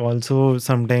भी also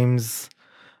sometimes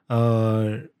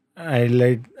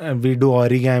we do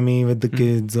origami with the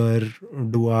kids or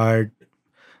do art,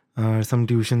 some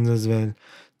tuitions as well.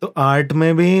 So art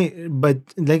में भी, but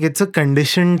like it's a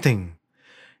conditioned thing.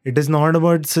 It is not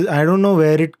about, I don't know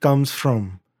where it comes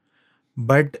from,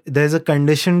 but there's a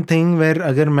conditioned thing where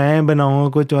अगर मैं बनाऊँगा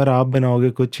कुछ और आप बनाओगे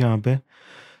कुछ यहाँ पे,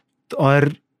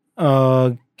 और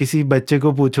किसी बच्चे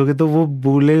को पूछोगे तो वो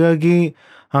बोलेगा कि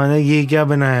हाँ ना ये क्या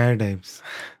बनाया है टाइप्स,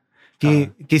 कि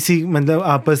किसी मतलब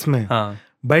आपस में.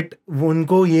 बट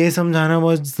उनको ये समझाना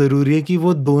बहुत ज़रूरी है कि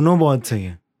वो दोनों बहुत सही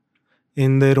हैं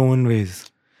in their own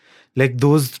ways. Like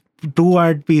those two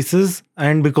art pieces,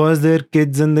 and because they're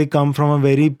kids and they come from a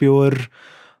very pure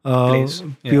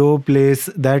place,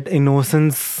 that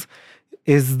innocence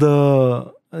is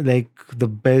the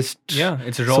best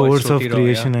it's raw, source of totally raw,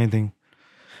 creation, I think.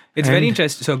 It's very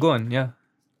interesting. So go on. Yeah.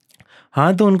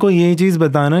 हाँ, तो उनको ये चीज़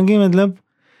बताना कि मतलब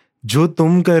जो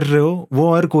तुम कर रहे हो वो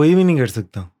और कोई भी नहीं कर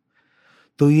सकता।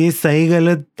 तो ये सही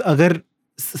गलत अगर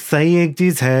सही एक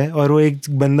चीज़ है और वो एक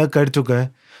बंदा कर चुका है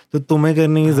तो तुम्हें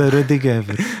करने की ज़रूरत ही क्या है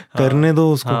फिर? करने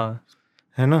दो उसको,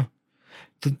 है ना?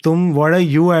 तो तुम what are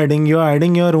you adding? You're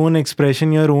adding your own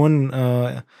expression, your own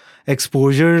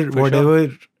exposure, For whatever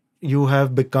you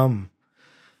have become.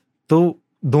 तो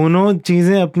दोनों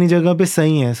चीज़ें अपनी जगह पे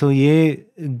सही हैं. सो ये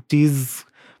चीज़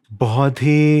बहुत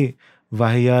ही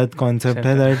वाहियात कॉन्सेप्ट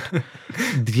है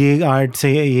दैट ये आर्ट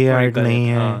से ये आर्ट नहीं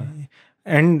है.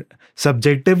 And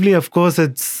subjectively of course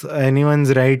it's anyone's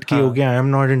right ki okay I am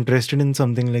not interested in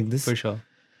something like this, For sure.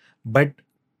 but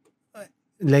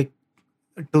like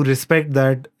to respect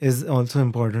that is also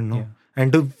important, no?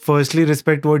 And to firstly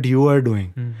respect what you are doing.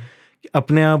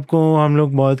 अपने आप को हम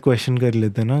लोग बहुत question कर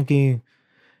लेते हैं ना कि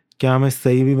क्या मैं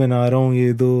सही भी बना रहा हूँ,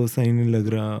 ये तो सही नहीं लग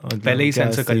रहा, पहले ही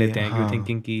सेंसर कर लेते हैं, you're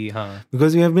thinking कि हाँ,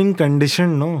 because we have been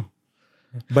conditioned, no?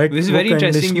 But this is very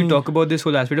interesting you talk about this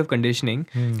whole aspect of conditioning.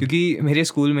 क्योंकि मेरे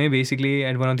स्कूल में basically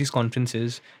at one of these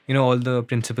conferences, you know, all the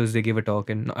principals they gave a talk,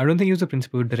 and I don't think he was the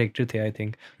principal, director थे I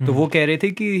think. तो वो कह रहे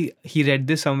थे कि he read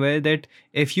this somewhere that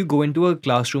if you go into a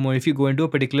classroom or if you go into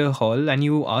a particular hall and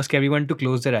you ask everyone to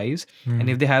close their eyes,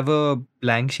 and if they have a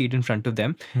blank sheet in front of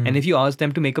them, and if you ask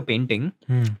them to make a painting,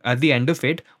 at the end of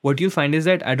it, what you'll find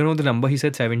is that, I don't know the number, he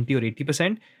said 70 or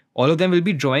 80%, all of them will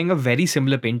be drawing a very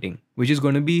similar painting, which is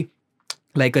going to be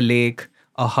like a lake,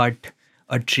 a hut,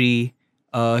 a tree,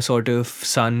 a sort of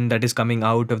sun that is coming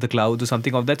out of the clouds or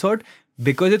something of that sort,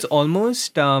 because it's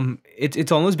almost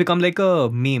it's almost become like a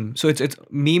meme. So it's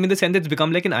meme in the sense that it's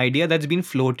become like an idea that's been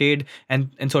floated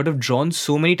and sort of drawn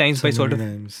so many times by sort of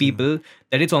people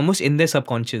that it's almost in their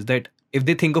subconscious that if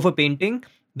they think of a painting,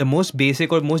 the most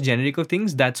basic or most generic of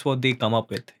things, that's what they come up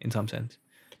with in some sense.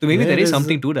 So maybe there is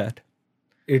something to that.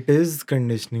 It is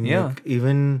conditioning. Like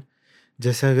even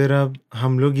जैसे अगर आप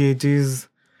हम लोग ये चीज़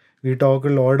we talk a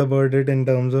lot about it in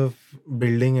terms of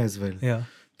building as well.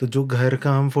 तो जो घर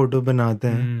का हम फोटो बनाते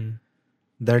हैं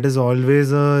that is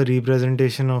always a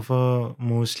representation of a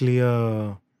mostly a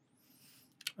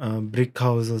brick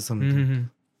house or something.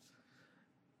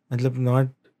 मतलब not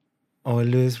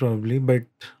always probably, but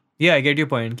yeah, I get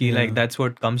your point ki like that's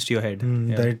what comes to your head.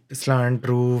 That slant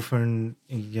roof and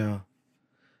it's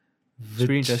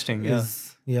pretty interesting.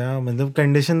 मतलब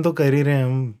condition तो कर ही रहे हैं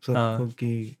हम सबको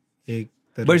कि एक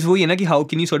तरह. But वो ये ना कि how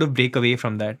can you sort of break away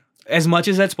from that as much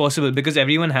as that's possible, because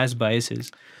everyone has biases,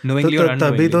 knowingly or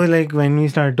unknowingly. तभी तो like when we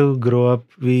start to grow up,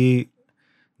 we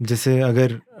जैसे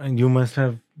अगर you must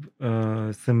have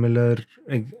similar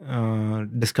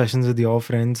discussions with your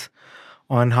friends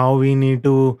on how we need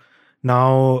to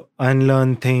now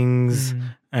unlearn things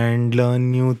and learn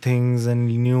new things and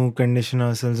new condition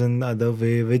ourselves in the other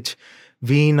way, which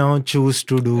we now choose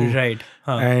to do. Right.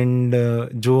 And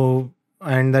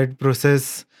and that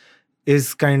process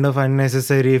is kind of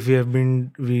unnecessary if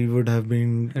we would have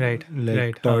been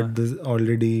taught this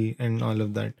already and all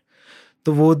of that.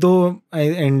 तो वो तो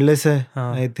endless है,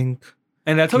 I think.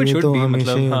 And that's how it should तो be.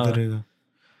 हमेशा ही होता रहेगा.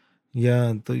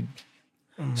 Yeah, तो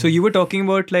so you were talking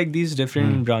about like these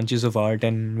different branches of art,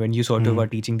 and when you sort of are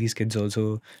teaching these kids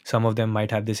also, some of them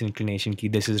might have this inclination ki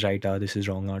this is right art, this is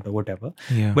wrong art, or whatever.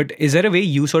 But is there a way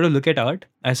you sort of look at art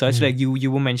as such? Like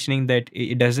you were mentioning that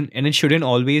it doesn't, and it shouldn't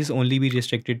always only be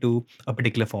restricted to a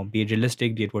particular form, be it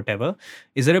realistic, be it whatever.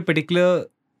 Is there a particular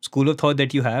school of thought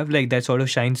that you have like that sort of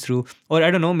shines through, or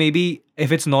I don't know, maybe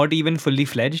if it's not even fully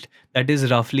fledged, that is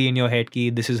roughly in your head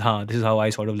ki this is how I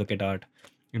sort of look at art?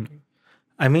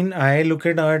 I mean, I look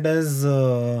at art as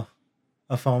a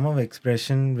form of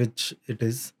expression, which it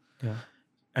is,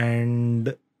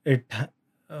 and it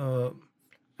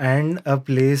and a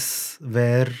place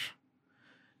where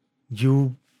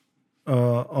you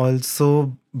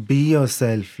also be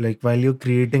yourself. Like while you're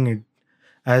creating it,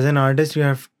 as an artist, you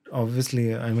have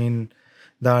obviously. I mean,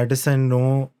 the artists I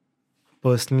know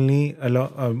personally,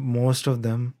 most of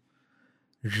them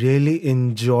really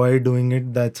enjoy doing it.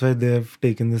 That's why they've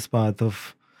taken this path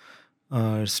of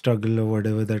struggle or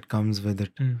whatever that comes with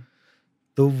it.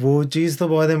 तो वो चीज़ तो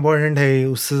बहुत important है,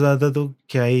 उससे ज़्यादा तो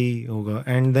क्या ही होगा.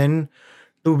 And then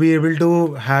to be able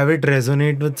to have it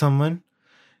resonate with someone,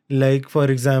 like for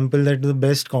example, that the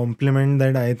best compliment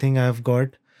that I think I've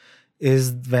got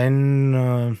is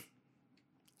when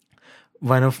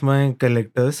one of my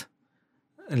collectors,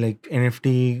 like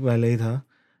NFT वाला ही था,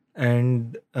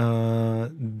 and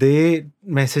they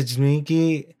messaged me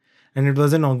ki, and it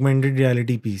was an augmented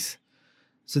reality piece.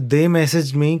 So they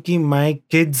messaged me ki my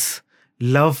kids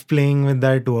love playing with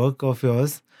that work of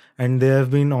yours, and they have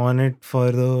been on it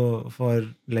for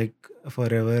like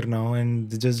forever now, and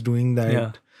they're just doing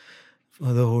that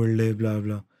the whole day, blah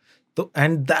blah. So,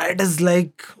 and that is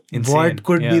like Insane. what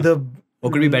could be Yeah. the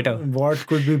What could be better? What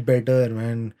could be better,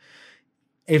 man?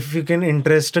 If you can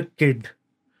interest a kid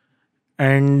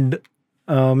and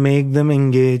make them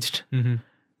engaged, Mhm.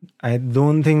 I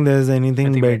don't think there's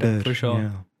anything Nothing better, better. for sure.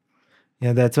 Yeah.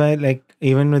 Yeah, that's why, like,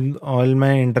 even with all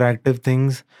my interactive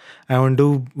things, I want to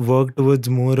work towards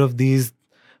more of these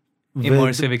with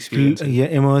Immersive experiences.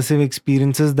 immersive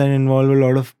experiences that involve a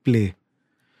lot of play.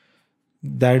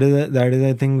 That is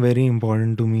I think very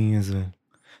important to me as well.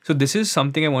 So this is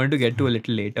something I wanted to get to a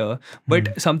little later,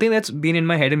 but something that's been in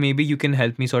my head, and maybe you can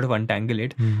help me sort of untangle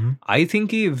it. Mm-hmm. I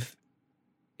think if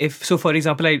so, for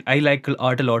example, I like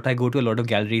art a lot. I go to a lot of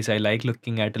galleries. I like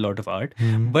looking at a lot of art.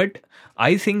 Mm-hmm. But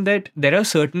I think that there are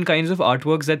certain kinds of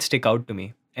artworks that stick out to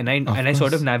me, and I sort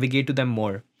of course. navigate to them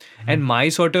more. And my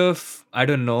sort of, I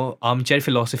don't know, armchair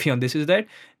philosophy on this is that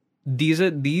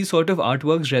these sort of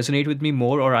artworks resonate with me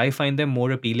more, or I find them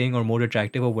more appealing or more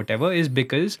attractive or whatever, is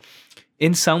because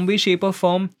in some way, shape, or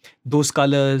form, those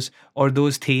colors or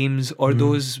those themes or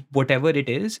those whatever it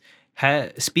is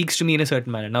speaks to me in a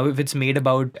certain manner. Now, if it's made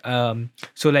about,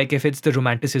 so like if it's the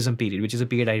Romanticism period, which is a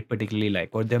period I particularly like,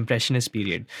 or the Impressionist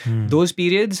period, those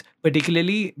periods,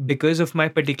 particularly because of my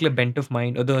particular bent of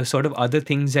mind or the sort of other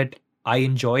things that I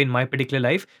enjoy in my particular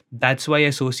life, that's why I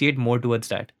associate more towards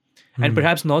that. And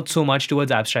perhaps not so much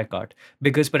towards abstract art,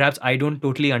 because perhaps I don't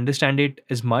totally understand it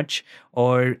as much,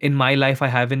 or in my life I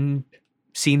haven't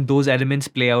seen those elements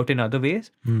play out in other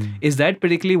ways. Is that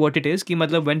particularly what it is? Ki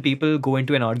matlab when people go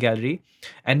into an art gallery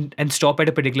and stop at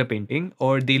a particular painting,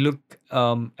 or they look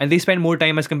and they spend more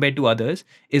time as compared to others,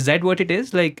 is that what it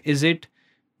is? Like, is it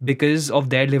because of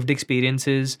their lived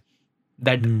experiences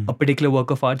that a particular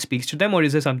work of art speaks to them, or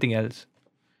is there something else?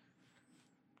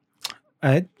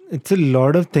 It's a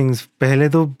lot of things. पहले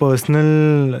तो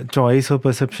personal choice or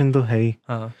perception तो है ही,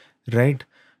 हाँ. right?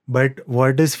 But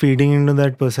what is feeding into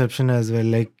that perception as well?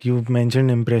 Like you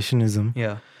mentioned impressionism.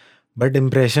 Yeah. But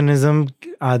impressionism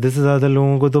आधे से ज़्यादा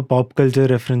लोगों को तो pop culture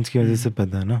reference की वजह से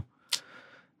पता है ना,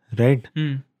 right?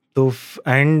 तो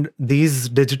and these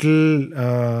digital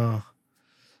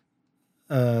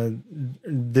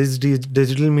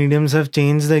mediums have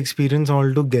changed the experience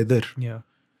altogether. Yeah.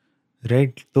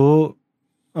 Right? तो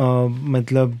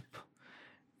मतलब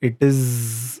it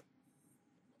is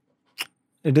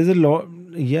a lot,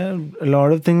 yeah, a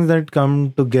lot of things that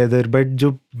come together. But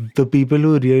the people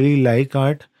who really like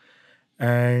art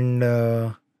and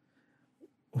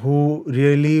who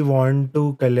really want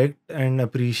to collect and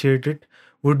appreciate it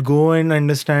would go and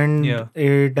understand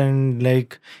it, and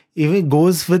like even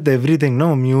goes with everything,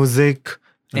 no, music,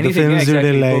 Anything, the films you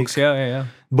exactly. like, Books, yeah.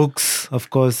 books, of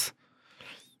course.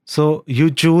 So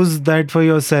you choose that for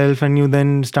yourself, and you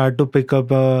then start to pick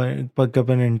up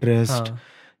an interest.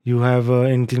 You have an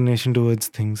inclination towards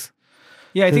things.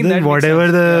 Yeah, I So think then that makes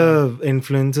whatever sense. the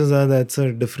influences are, that's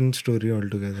a different story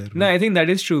altogether. No, I think that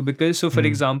is true, because so for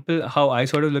example, how I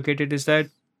sort of look at it is that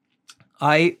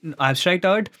abstract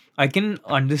art, I can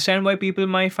understand why people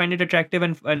might find it attractive,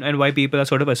 and why people are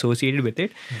sort of associated with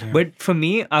it. Yeah. But for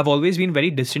me, I've always been very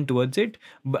distant towards it.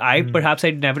 Perhaps I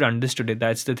never understood it.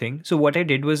 That's the thing. So what I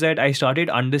did was that I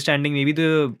started understanding maybe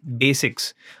the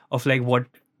basics of like what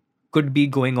could be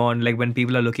going on, like when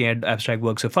people are looking at abstract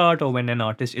works of art, or when an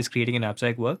artist is creating an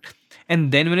abstract work.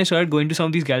 And then when I started going to some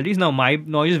of these galleries, now my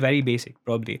knowledge is very basic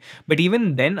probably, but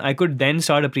even then I could then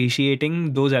start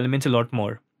appreciating those elements a lot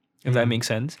more, if that makes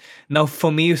sense. Now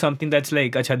for me, something that's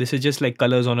like, acha, this is just like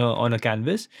colors on a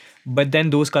canvas, but then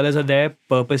those colors are there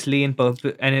purposely and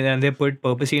they're put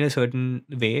purposely in a certain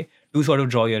way to sort of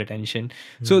draw your attention.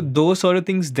 So those sort of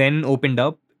things then opened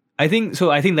up. I think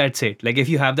that's it. Like if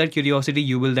you have that curiosity,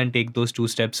 you will then take those two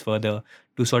steps further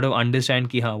to sort of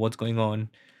understand ki, what's going on.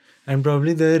 And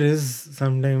probably there is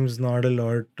sometimes not a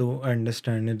lot to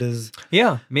understand. It is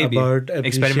maybe about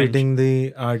appreciating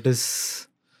the artist's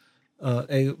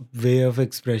a way of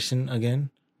expression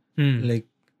again. Like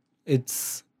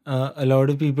it's a lot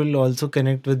of people also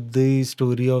connect with the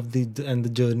story of the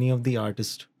journey of the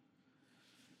artist.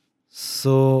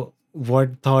 So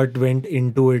what thought went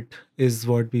into it is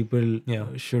what people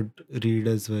should read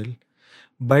as well.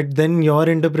 But then your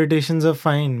interpretations are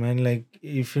fine, man. Like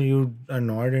if you are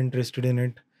not interested in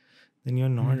it, then you're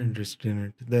not interested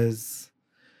in it.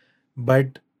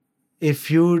 But if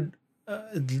you,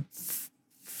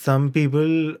 some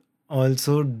people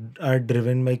also are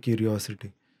driven by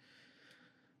curiosity.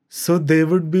 So they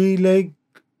would be like,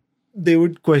 they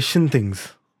would question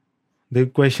things. They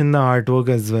question the artwork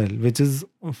as well, which is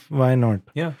why not?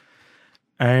 Yeah.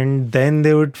 And then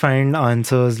they would find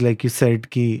answers, like you said,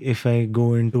 ki if I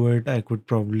go into it, I could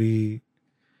probably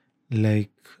like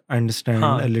understand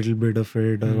Huh. a little bit of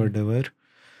it or Hmm. whatever.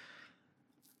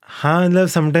 हाँ,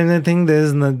 sometimes I think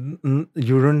there's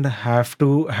you don't have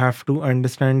to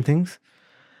understand things.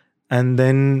 And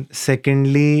then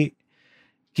secondly,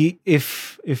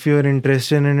 if you're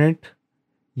interested in it,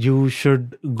 you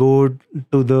should go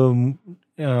to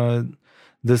uh,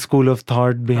 the school of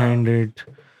thought behind it,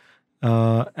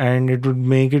 and it would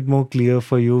make it more clear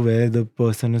for you where the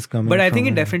person is coming But from. I think it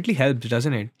and- definitely helps,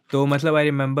 doesn't it? So, matlab, I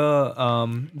remember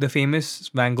the famous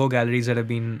Van Gogh galleries that have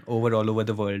been all over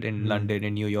the world, in London,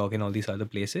 in New York, and all these other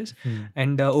places.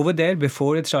 And over there,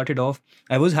 before it started off,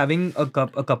 I was having a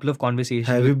couple of conversations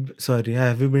Have with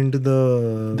have you been to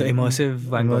the immersive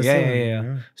Van Gogh. Yeah.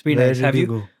 immersive? It's pretty Where nice. did Have you you?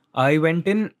 go? I went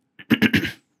in.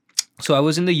 So I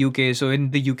was in the UK. So in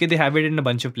the UK, they have it in a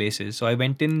bunch of places. So I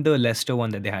went in the Leicester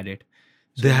one that they had it.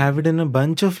 So, They have it in a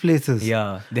bunch of places.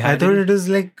 Yeah, they I had thought it. it was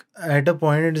like at a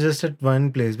point it's just at one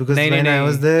place, because Nahin, when I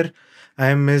was nahin. there,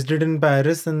 I missed it in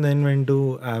Paris and then went to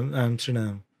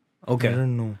Amsterdam. I Okay.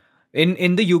 don't know.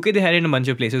 In the UK, they had it in a bunch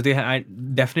of places. They had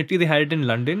it in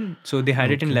London. So they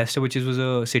had it in Okay. Leicester, which was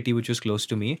a city which was close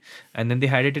to me, and then they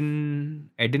had it in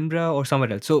Edinburgh or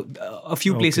somewhere else. So a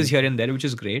few places Okay. here and there, which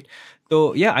is great.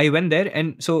 So yeah, I went there,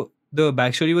 and so the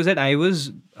backstory was that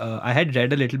I had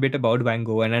read a little bit about Van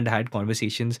Gogh and I'd had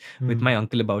conversations with my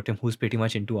uncle about him, who's pretty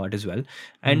much into art as well.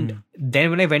 And then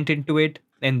when I went into it,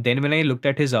 and then when I looked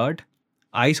at his art,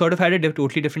 I sort of had a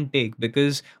totally different take,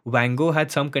 because Van Gogh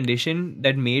had some condition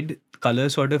that made color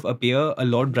sort of appear a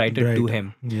lot brighter to Brighter.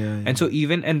 him. Yeah. And so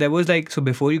and there was like, so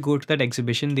before you go to that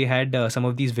exhibition, they had some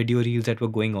of these video reels that were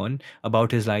going on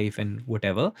about his life and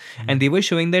whatever. And they were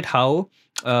showing that how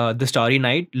the Starry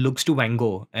Night looks to Van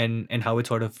Gogh, and how it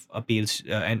sort of appeals,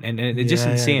 and it's just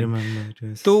I insane. remember.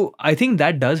 Yes. So I think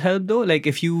that does help though. Like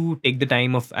if you take the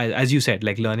time of, as you said,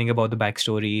 like learning about the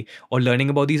backstory or learning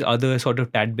about these other sort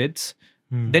of tad bits,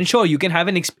 then sure you can have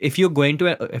if you're going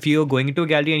into a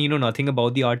gallery and you know nothing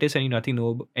about the artist, and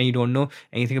you don't know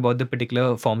anything about the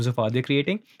particular forms of art they're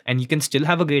creating, and you can still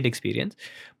have a great experience.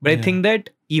 But I Yeah. think that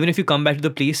even if you come back to the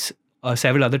place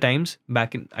several other times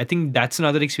I think that's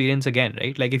another experience again,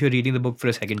 right? Like if you're reading the book for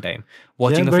a second time,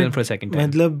 watching a but film for a second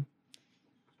time. matlab,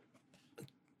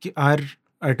 our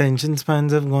attention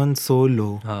spans have gone so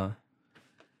low हाँ.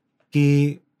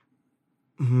 कि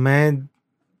मैं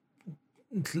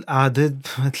आधे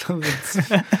मतलब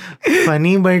it's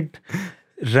funny, but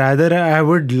rather I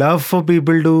would love for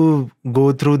people to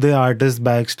go through the artist's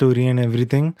backstory and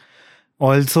everything.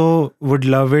 Also would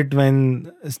love it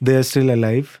when they're still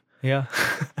alive, Yeah.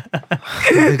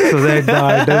 so that the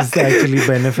artist actually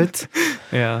benefits.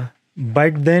 Yeah.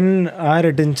 But then our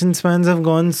attention spans have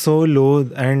gone so low,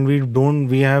 and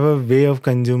we have a way of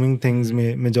consuming things,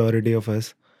 majority of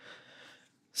us.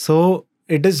 So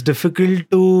it is difficult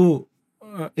to,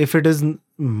 if it is,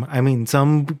 I mean,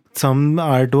 some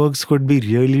artworks could be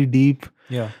really deep.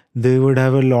 Yeah. They would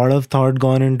have a lot of thought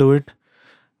gone into it,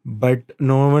 but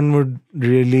no one would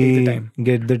really time.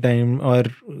 get the time, or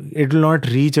it will not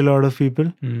reach a lot of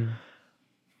people.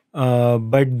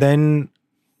 But then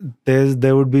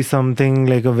there would be something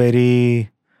like a very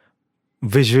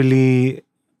visually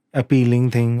appealing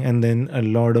thing, and then a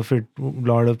lot of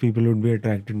people would be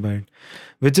attracted by it,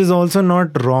 which is also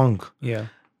not wrong. Yeah.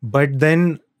 But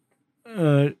then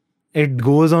it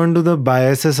goes on to the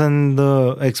biases and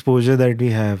the exposure that we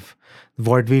have,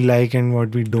 what we like and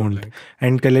what we don't like.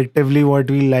 and collectively what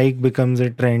we like becomes a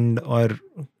trend, or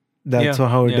that's Yeah,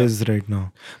 how it yeah. is right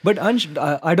now. But Ansh,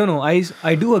 I don't know.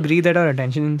 I do agree that our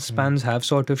attention spans have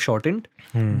sort of shortened.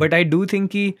 But I do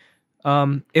think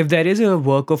if there is a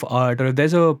work of art, or if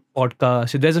there's a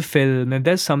podcast, if there's a film, if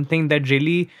there's something that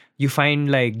really you find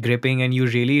like gripping and you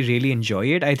really, really enjoy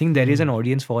it, I think there is an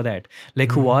audience for that.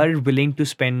 Like who are willing to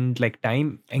spend like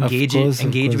time engage course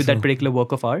with that so. particular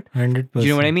work of art. 100%. Do you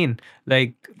know what I mean?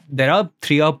 Like there are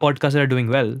 3-hour podcasts that are doing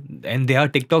well, and there are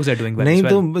TikToks that are doing well नहीं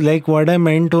as well. तो like what I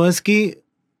meant was कि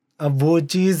अब वो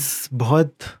चीज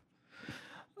बहुत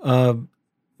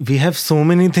we have so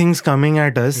many things coming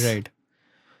at us, Right.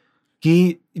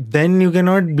 कि then you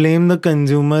cannot blame the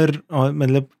consumer, or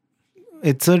मतलब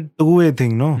it's a two-way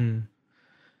thing, no?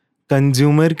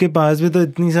 Consumer के पास भी तो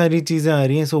इतनी सारी चीजें आ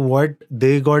रही हैं, so what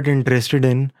they got interested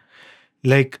in,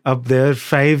 like up there are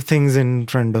 5 things in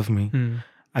front of me.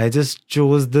 I just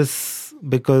chose this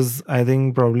because I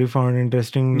think probably found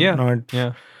interesting. Yeah. Not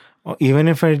Yeah. even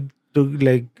if I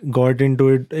got into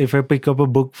it, if I pick up a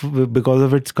book because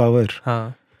of its cover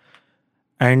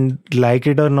and like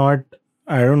it or not,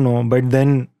 I don't know. But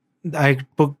then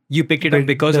You picked it up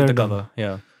because of the cover.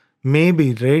 Yeah.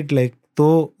 Maybe, right? Like,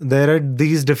 so there are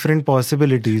these different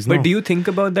possibilities. But no? do you think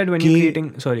about that when you're Ki-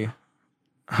 creating? Sorry.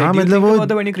 हाँ do you मतलब think वो about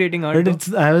that when you're creating art? but though?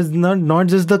 it's I was not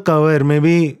just the cover,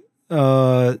 maybe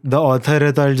the author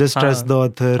है तो I'll just trust the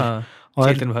author हाँ, or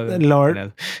Chetan Bhagat. lot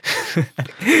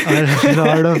a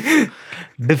lot of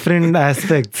different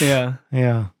aspects. Yeah.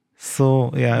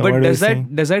 So yeah, But what are you saying?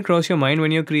 does that cross your mind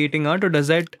when you're creating art, or does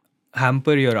that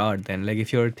hamper your art then? Like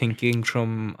if you're thinking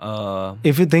from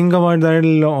If you think about that,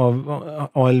 it'll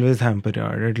always hamper your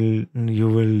art. You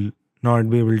will not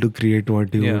be able to create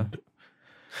what you Yeah. would,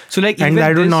 so like and even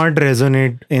that would this, not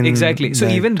resonate in exactly. So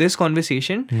that. even this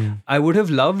conversation, I would have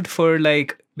loved for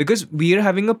like, because we are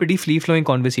having a pretty free flowing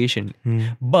conversation,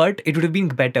 but it would have been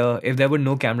better if there were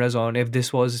no cameras on, if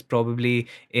this was probably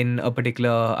in a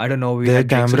particular, I don't know, we There are had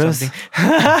drinks or cameras?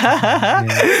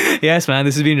 something. Yes, man,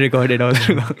 this is being recorded all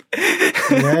through.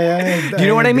 You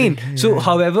know what I mean? So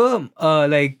however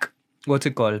like, what's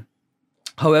it called,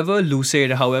 however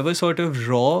lucid, however sort of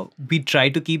raw we try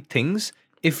to keep things,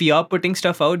 if we are putting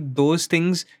stuff out, those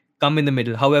things come in the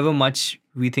middle, however much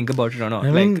we think about it or not. I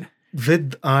like mean,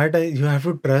 with art, you have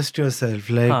to trust yourself.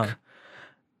 Like,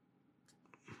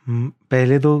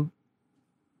 पहले तो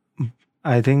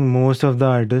I think most of the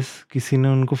artists किसी ने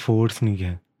उनको force नहीं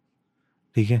किया,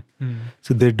 ठीक है?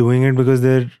 So they're doing it because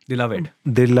they love it.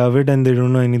 They love it and they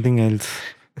don't know anything else,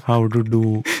 how to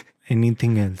do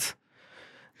anything else.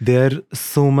 They're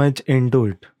so much into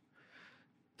it.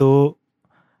 So,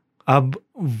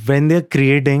 when they're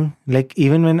creating, like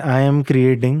even when I am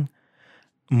creating,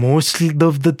 most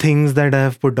of the things that I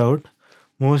have put out,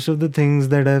 most of the things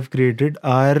that I have created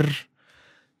are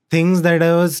things that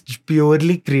I was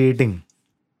purely creating.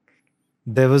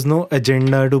 There was no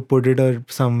agenda to put it or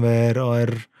somewhere or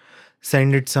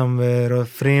send it somewhere or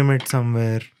frame it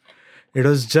somewhere. It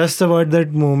was just about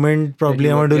that moment. Probably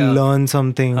I want to learn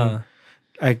something,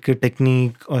 like a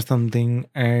technique or something,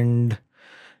 and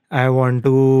I want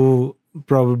to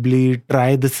probably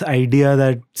try this idea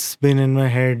that's been in my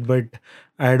head, but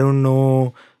I don't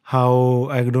know how.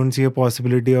 I don't see a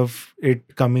possibility of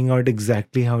it coming out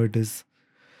exactly how it is.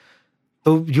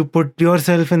 So you put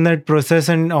yourself in that process,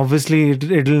 and obviously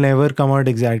it'll never come out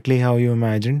exactly how you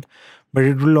imagined, but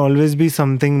it will always be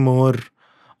something more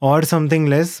or something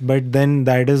less, but then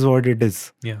that is what it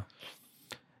is. Yeah.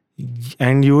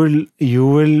 And you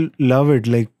will love it.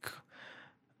 Like,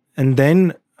 and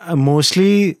then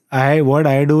mostly what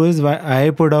I do is I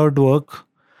put out work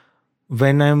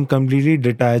when I'm completely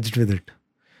detached with it.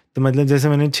 तो मतलब जैसे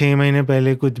मैंने 6 महीने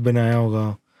पहले कुछ बनाया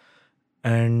होगा,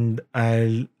 and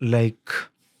I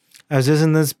was just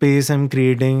in the space I'm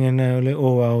creating, and I was like,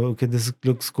 oh wow, okay, this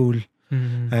looks cool.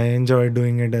 I enjoy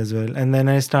doing it as well. And then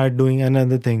I start doing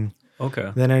another thing.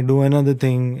 Okay. Then I do another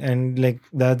thing, and like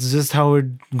that's just how it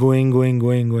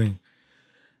going.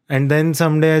 And then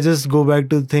someday I just go back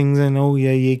to things and oh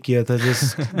yeah, ye kiya tha.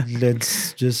 Just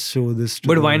let's just show this to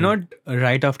But the why world. not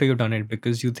right after you've done it?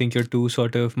 Because you think you're too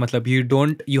sort of, matlab,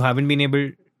 you haven't been able,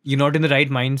 you're not in the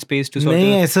right mind space to sort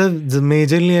नहीं of. ऐसा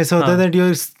majorly ऐसा होता है that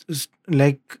you're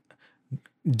like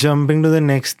jumping to the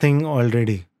next thing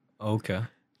already. Okay.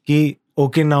 कि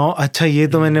okay now अच्छा ये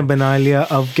तो मैंने बना लिया,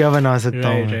 अब क्या बना सकता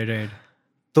हूँ मैं? Right.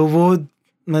 तो वो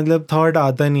मतलब thought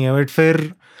आता नहीं है, but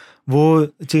फिर वो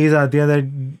चीज़ आती है that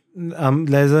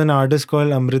there's an artist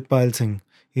called Amritpal Singh.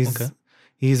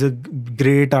 He's a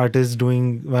great artist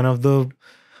doing one of the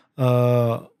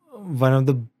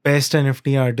best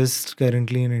NFT artists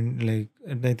currently in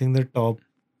I think the top.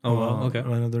 Oh wow. Okay.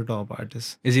 One of the top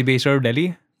artists. Is he based out of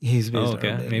Delhi? He's based out of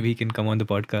okay. Delhi. Maybe he can come on the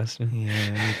podcast. Yeah,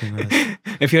 you can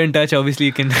ask. If you're in touch, obviously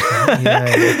you can. yeah,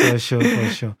 for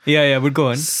sure. Yeah, but go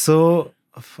on. So,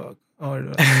 fuck.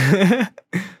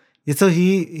 Yeah, so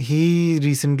he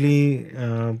recently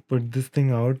put this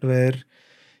thing out where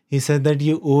he said that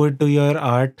you owe it to your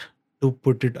art to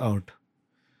put it out.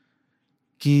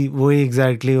 कि वो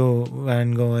exactly वो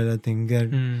van गो वाला thing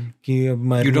कि अब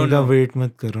मरने का wait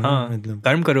मत करो ना, मतलब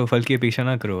कर्म करो, फल की अपेक्षा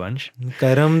ना करो अंश.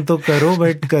 कर्म तो करो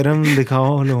बट कर्म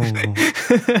दिखाओ लोगों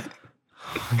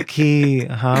को कि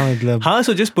हाँ मतलब हाँ,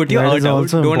 so just put your art out.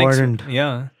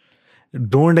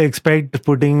 Don't expect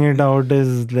putting it out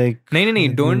is like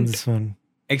नहीं don't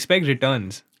expect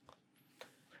returns.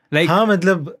 Like हाँ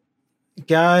मतलब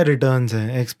क्या रिटर्न्स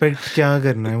है, एक्सपेक्ट क्या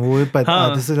करना है, वो पता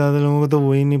आधे से ज्यादा लोगों को तो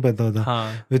वही नहीं पता होता.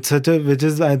 Which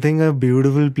is I think a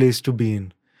beautiful place to be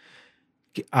in.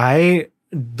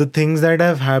 The things that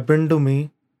have happened to me,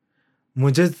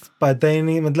 मुझे पता ही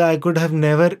नहीं, मतलब I could have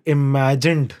never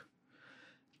imagined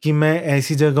कि मैं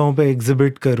ऐसी जगहों पे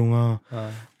एग्जिबिट करूँगा,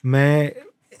 मैं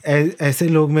ऐसे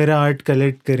लोग मेरा आर्ट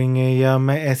कलेक्ट करेंगे, या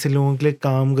मैं ऐसे लोगों के लिए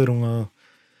काम करूँगा,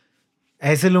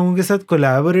 ऐसे लोगों के साथ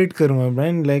कोलैबोरेट करूँगा.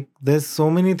 Brand like there so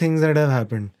many things that have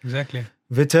happened. Exactly.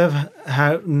 which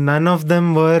have none of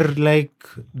them were like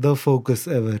the focus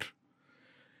ever.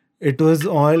 It was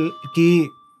all कि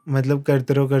मतलब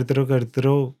करते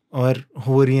रहो और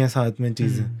हो रही हैं साथ में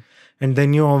चीजें. And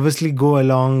then you obviously go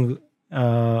along,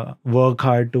 work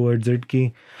hard towards it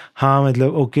कि हाँ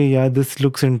मतलब okay, yeah, this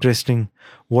looks interesting.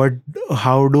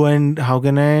 How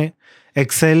can I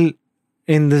excel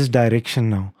in this direction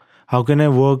now? How can I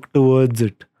work towards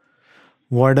it?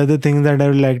 What are the things that I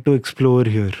would like to explore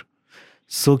here?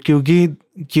 So क्योंकि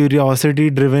curiosity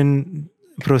driven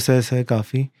process है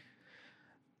काफी,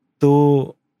 तो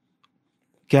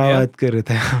क्या Yeah. बात कर रहे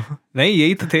थे हम? नहीं,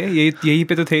 यही तो थे, यही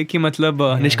पे तो थे कि मतलब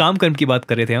निष्काम कर्म की बात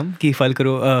कर रहे थे हम कि फल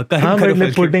करो, कर्म हाँ, करो but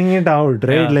like फल putting it out,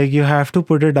 right? Yeah. Like you have to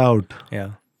put it out.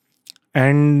 Yeah.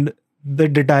 And the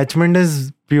detachment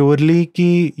is purely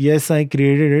कि yes, I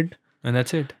created it And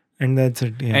that's it. and that's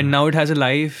it. Yeah. And now it has a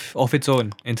life of its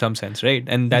own in some sense, right?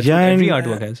 And that's Yeah, what every and,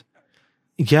 artwork has.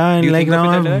 Yeah, and you like think of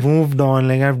now it I've like that? moved on.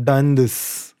 Like I've done this.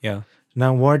 Yeah.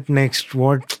 Now what next?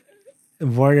 What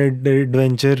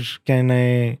adventure can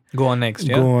I Go on next.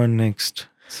 Yeah. go on next?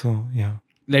 So yeah.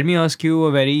 Let me ask you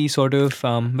a very sort of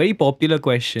very popular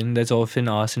question that's often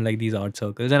asked in like these art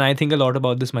circles, and I think a lot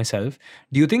about this myself.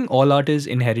 Do you think all art is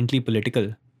inherently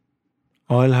political?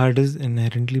 All art is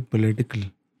inherently political.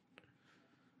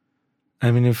 I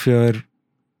mean, if your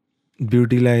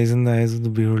beauty lies in the eyes of the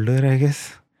beholder, I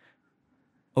guess.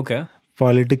 Okay.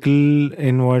 Political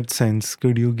in what sense?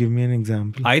 Could you give me an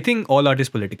example? I think all art is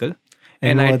political.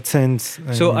 In and what sense?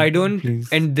 So I don't, please.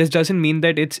 and this doesn't mean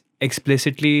that it's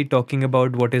explicitly talking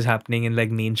about what is happening in like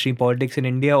mainstream politics in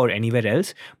India or anywhere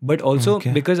else, but also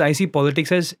Okay. because I see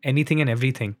politics as anything and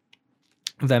everything,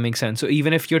 if that makes sense. So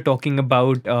even if you're talking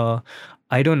about,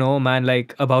 I don't know, man,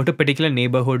 like about a particular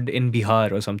neighborhood in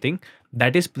Bihar or something,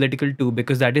 that is political too,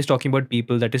 because that is talking about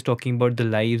people, that is talking about the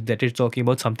lives, that is talking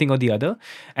about something or the other.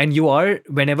 And you are,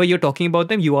 whenever you're talking about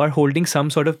them, you are holding some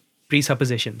sort of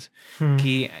presuppositions.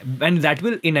 And that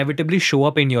will inevitably show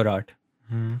up in your art.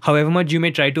 However much you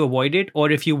may try to avoid it,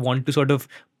 or if you want to sort of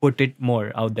put it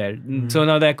more out there. So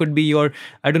now that could be your,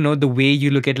 I don't know, the way you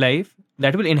look at life,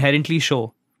 that will inherently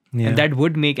show. Yeah. And that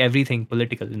would make everything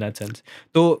political in that sense.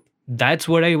 So that's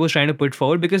what I was trying to put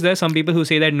forward, because there are some people who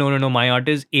say that no, my art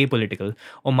is apolitical,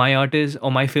 or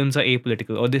my films are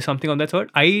apolitical, or there's something of that sort.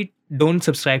 I don't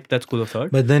subscribe to that school of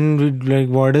thought. But then, like,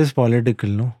 what is political?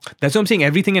 No. That's what I'm saying.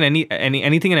 Everything and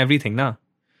anything and everything, nah.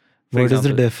 What is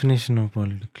the definition of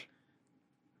political?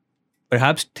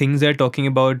 Perhaps things that are talking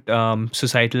about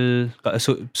societal,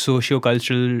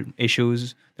 socio-cultural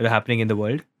issues that are happening in the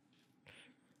world.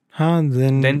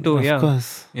 Then too, of yeah.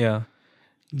 course. Yeah.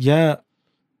 Yeah.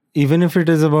 Even if it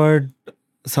is about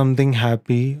something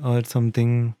happy or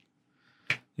something,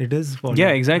 it is political. Yeah,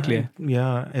 exactly.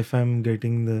 Yeah, if I'm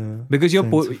getting the because you're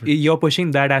sense of it. you're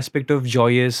pushing that aspect of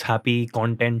joyous, happy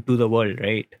content to the world,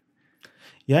 right?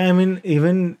 Yeah, I mean,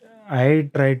 even I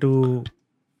try to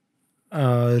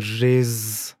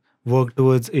work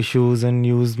towards issues and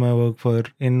use my work for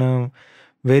in a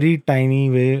very tiny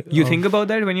way. You think about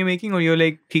that when you're making, or you're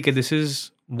like, okay, this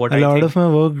is what a I think? lot of my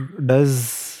work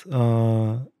does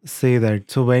say that.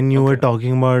 So when you were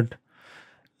talking about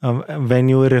when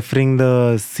you were referring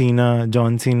the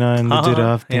John Cena and the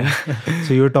giraffe thing,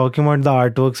 so you're talking about the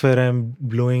artworks where I'm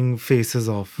blowing faces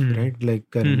off, right? Like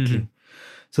currently.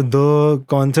 So the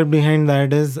concept behind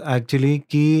that is actually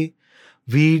कि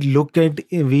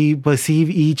we perceive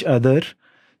each other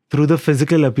through the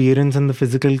physical appearance and the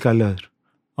physical color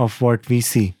of what we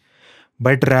see.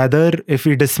 But rather, if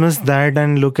we dismiss that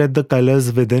and look at the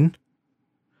colors within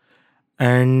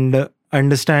and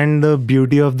understand the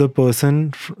beauty of the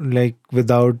person, like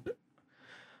without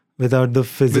the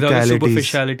physicalities, without the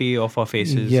superficiality of our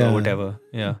faces or whatever.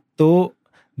 Yeah. So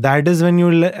that is when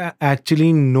you'll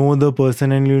actually know the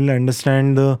person and you'll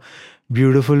understand the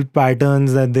beautiful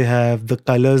patterns that they have, the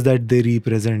colors that they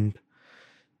represent.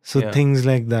 So things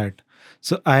like that.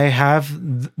 So I have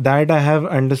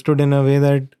understood in a way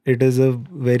that it is has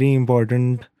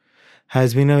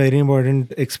been a very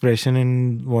important expression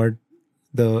in what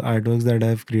the artworks that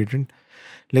I've created.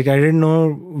 Like I didn't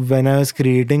know when I was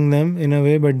creating them in a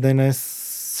way, but then I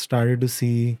started to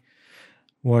see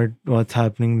what's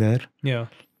happening there. Yeah.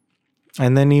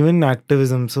 And then even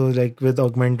activism. So like with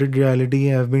augmented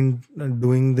reality, I've been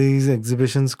doing these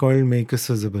exhibitions called Make Us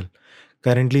Visible.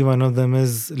 Currently, one of them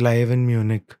is live in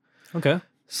Munich. Okay.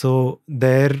 So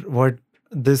there, what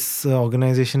this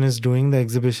organization is doing, the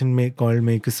exhibition called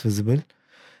Make Us Visible,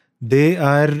 they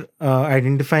are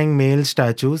identifying male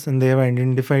statues, and they have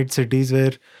identified cities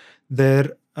where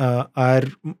there are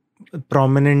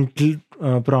prominent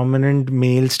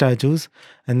male statues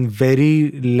and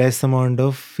very less amount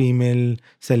of female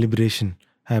celebration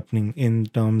happening in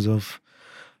terms of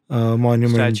Statues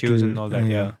monumental. and all that.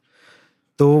 Yeah.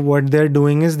 So what they're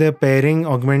doing is they're pairing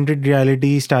augmented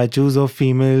reality statues of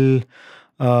female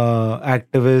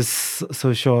activists,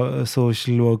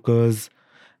 social workers,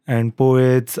 and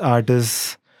poets,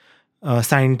 artists,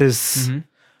 scientists Mm-hmm.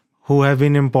 who have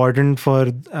been important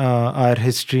for our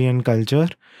history and culture.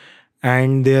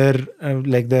 And they're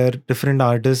different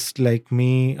artists like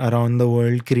me around the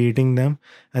world creating them,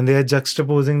 and they are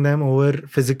juxtaposing them over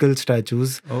physical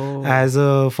statues Oh, as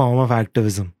a form of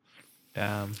activism.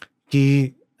 damn.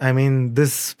 I mean,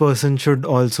 this person should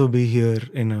also be here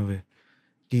in a way.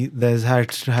 There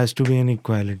has to be an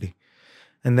equality.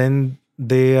 And then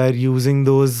they are using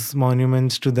those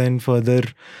monuments to then further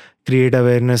create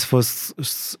awareness for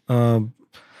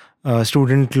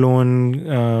student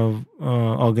loan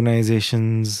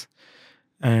organizations.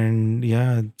 And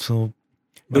yeah, so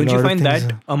a Don't you lot of find things.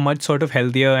 that a much sort of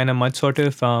healthier and a much sort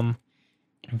of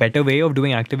better way of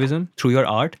doing activism through your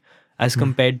art as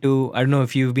compared to, I don't know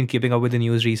if you've been keeping up with the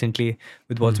news recently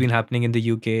with what's been happening in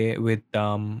the UK with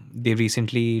they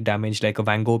recently damaged like a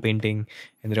Van Gogh painting,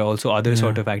 and there are also other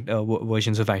sort of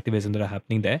versions of activism that are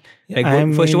happening there. Like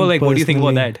I first of all, mean, like what do you think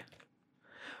about that?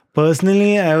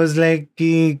 Personally, I was like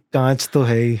कि कांच तो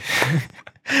है ही.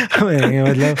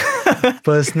 मतलब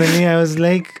personally, I was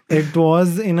like, it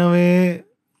was in a way,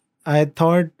 I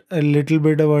thought a little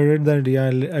bit about it that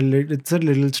it's a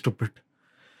little stupid.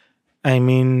 I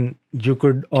mean, you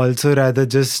could also rather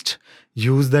just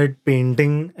use that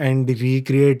painting and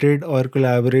recreate it or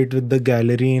collaborate with the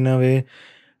gallery in a way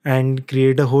and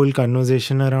create a whole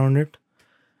conversation around it.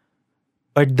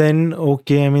 But then,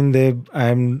 okay, I mean,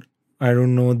 I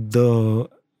don't know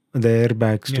their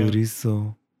backstories,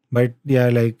 so. But yeah,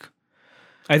 like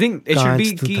I think it should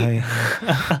be कांच तो कि था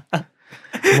ही.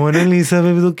 Mona Lisa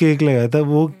पे भी तो cake लगाया था,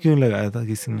 वो क्यों लगाया था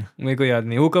किसी ने? मेरे को याद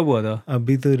नहीं वो कब हुआ था.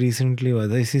 अभी तो रिसेंटली हुआ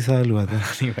था, इसी साल हुआ था.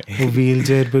 नहीं भाई. वो व्हील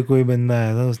चेयर पे कोई बंदा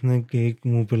आया था, उसने केक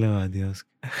मुंह पे लगा दिया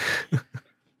उसके.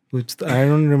 कुछ तो I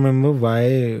don't remember why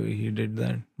he did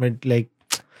that, but like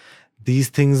these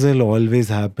things will always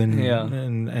happen. Yeah.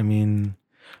 And I mean,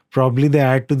 probably they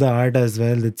add to the art as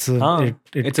well. It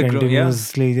it's a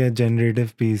continuously a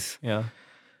generative piece. Yeah.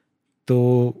 तो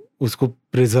उसको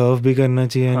preserve भी करना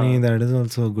चाहिए हाँ. नहीं? That is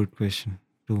also a good question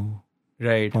to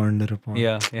Right. ponder upon.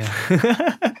 Yeah.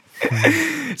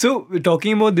 So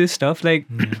talking about this stuff, like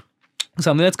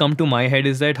something that's come to my head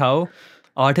is that how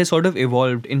art has sort of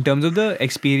evolved in terms of the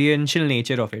experiential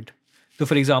nature of it. So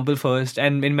for example, first,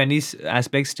 and in many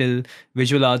aspects still,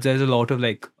 visual arts, there's a lot of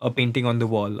like a painting on the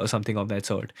wall or something of that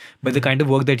sort. But the kind of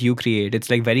work that you create, it's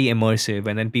like very immersive,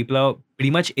 and then people are pretty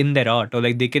much in their art, or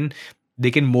like they can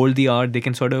mold the art, they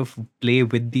can sort of play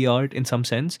with the art in some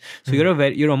sense. So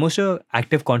you're almost a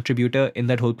active contributor in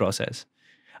that whole process.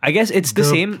 I guess it's the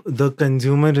same. The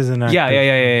consumer is an active.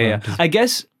 Yeah. I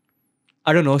guess,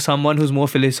 I don't know, someone who's more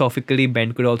philosophically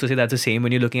bent could also say that's the same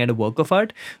when you're looking at a work of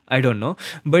art. I don't know.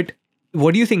 But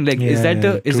what do you think? Like, is that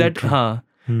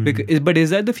but is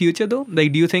that the future though?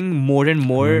 Like, do you think more and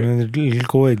more? It'll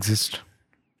coexist.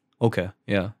 Okay,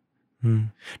 yeah.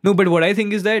 No, but what I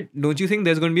think is that, don't you think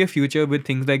there's going to be a future with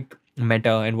things like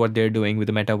Meta and what they're doing with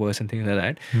the metaverse and things like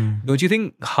that? Don't you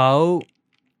think how,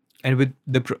 and with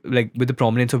with the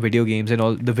prominence of video games and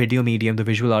all the video medium, the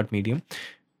visual art medium,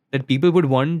 that people would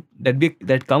want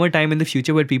that come a time in the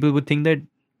future where people would think that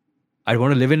I'd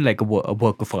want to live in like a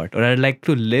work of art, or I'd like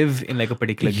to live in like a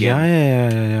particular game.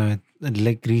 Yeah.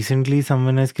 Like recently,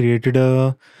 someone has created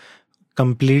a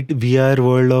complete VR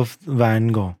world of Van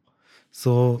Gogh.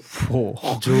 So,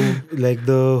 like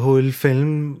the whole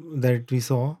film that we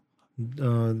saw,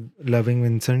 Loving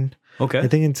Vincent. Okay. I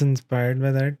think it's inspired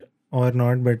by that or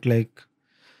not, but like,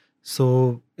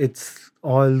 so it's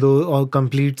all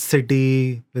complete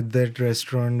city with that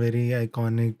restaurant, very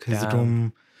iconic, his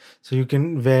room. So you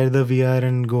can wear the VR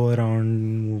and go around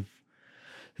and move.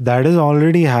 That is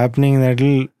already happening.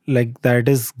 That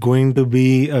is going to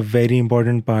be a very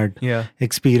important part. Yeah.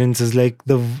 Experiences like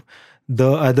the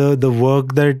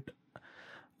work that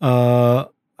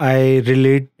I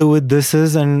relate to with this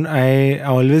is, and I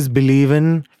always believe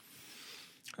in,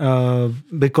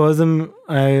 because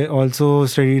I also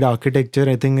studied architecture.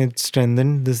 I think it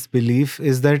strengthened this belief,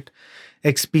 is that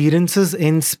experiences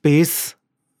in space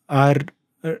are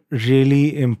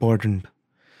really important.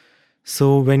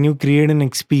 So when you create an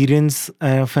experience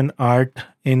of an art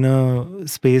in a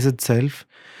space itself,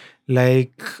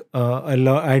 like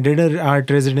I did an art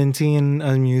residency in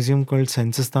a museum called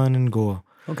Sensistan in Goa.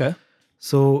 Okay.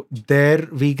 So there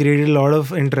we created a lot of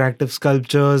interactive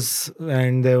sculptures,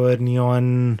 and there were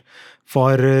neon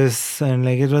forests, and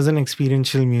like it was an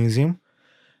experiential museum.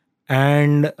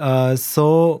 And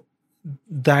so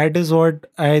that is what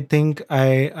I think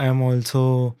I am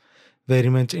also very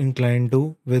much inclined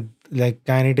to, with like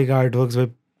kinetic artworks where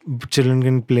children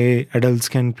can play, adults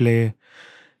can play,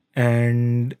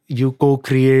 and you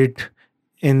co-create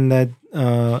in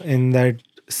that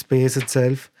space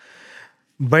itself.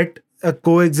 But a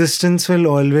coexistence will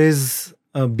always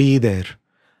be there,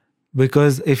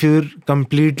 because if you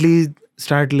completely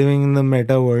start living in the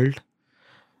meta world,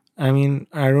 I mean,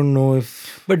 I don't know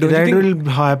if But don't you that think-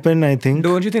 will happen. I think.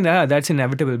 Don't you think that that's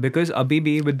inevitable? Because Abhi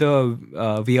B with the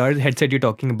VR headset you're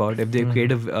talking about, if they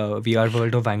create a VR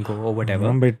world of Vanco or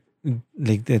whatever. But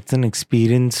like it's an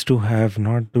experience to have,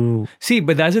 not to. See,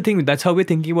 but that's the thing. That's how we're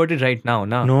thinking about it right now.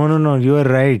 Nah. No. You are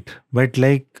right. But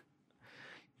like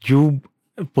you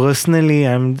personally,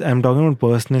 I'm talking about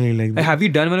personally. Like Have you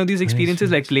done one of these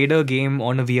experiences, like played a game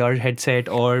on a VR headset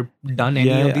or done any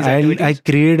of these activities? I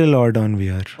create a lot on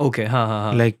VR. Okay,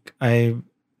 Like I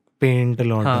paint a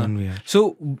lot on VR.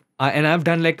 So, and I've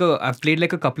done I've played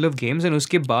like a couple of games, and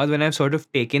uske baad when I've sort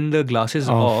of taken the glasses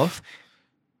off,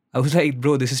 I was like,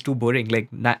 bro, this is too boring. Like,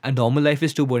 a normal life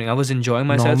is too boring. I was enjoying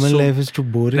myself. Normal life is too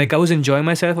boring. Like, I was enjoying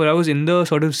myself, or I was in the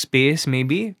sort of space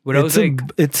maybe where I was like,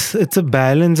 it's a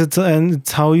balance. And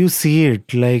it's how you see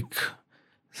it. Like,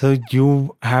 so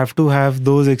you have to have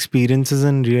those experiences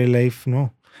in real life.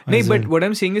 No. no, but what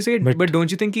I'm saying is that, but don't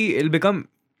you think it'll become,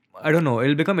 I don't know,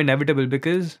 it'll become inevitable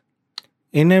because.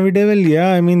 Inevitable,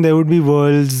 yeah. I mean, there would be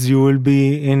worlds, you will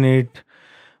be in it.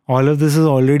 All of this is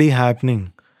already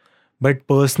happening. But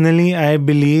personally, I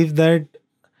believe that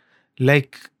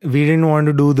like we didn't want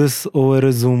to do this over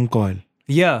a Zoom call.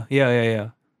 Yeah.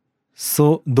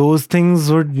 So those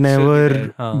things would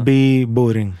never be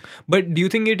boring. But do you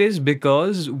think it is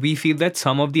because we feel that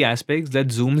some of the aspects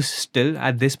that Zoom still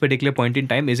at this particular point in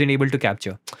time isn't able to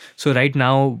capture? So right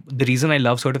now, the reason I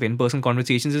love sort of in-person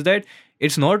conversations is that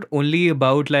it's not only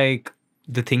about like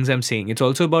the things I'm saying. It's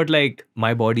also about like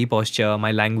my body posture,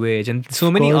 my language, and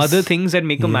so many other things that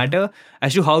make a matter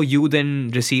as to how you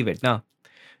then receive it. Now,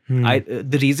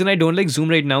 the reason I don't like Zoom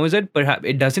right now is that perhaps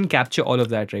it doesn't capture all of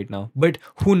that right now. But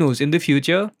who knows in the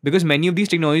future, because many of these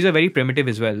technologies are very primitive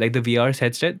as well. Like the VR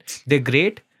headset, they're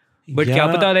great. But kya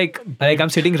pata, like I'm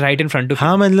sitting right in front of you.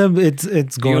 Matlab, it's You know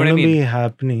what going I to mean? be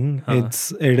happening.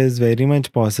 It is very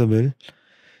much possible.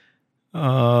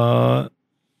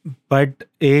 But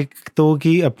एक तो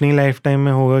कि अपनी life time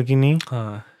में होगा कि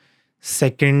नहीं.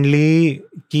 Secondly,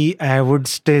 कि I would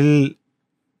still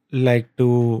like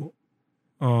to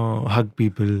hug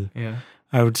people. Yeah.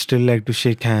 I would still like to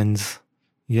shake hands.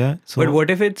 Yeah. So But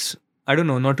what if it's, I don't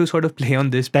know, not to sort of play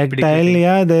on this particular tactile? thing.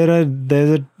 Yeah,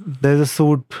 there's a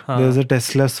suit. There's a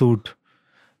Tesla suit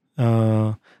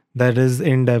that is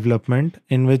in development,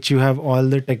 in which you have all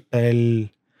the tactile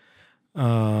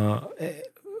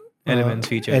Elements,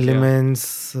 features,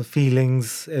 elements,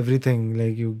 feelings, everything.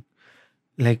 Like you,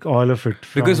 like all of it.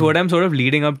 Because what I'm sort of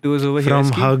leading up to is over here. From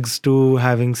is ki- hugs to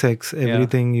having sex,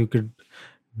 everything you could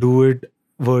do it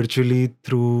virtually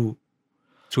through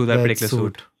that particular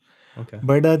suit. Okay.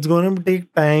 But that's gonna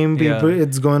take time, people. Yeah.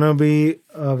 It's gonna be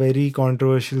a very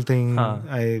controversial thing,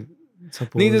 I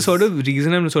suppose. The sort of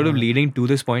reason I'm sort of leading to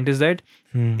this point is that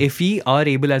if we are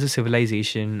able as a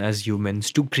civilization, as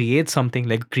humans, to create something,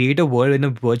 like create a world in a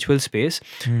virtual space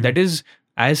that is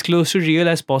as close to real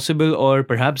as possible, or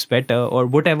perhaps better, or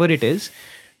whatever it is,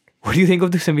 what do you think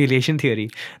of the simulation theory?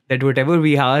 That whatever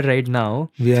we are right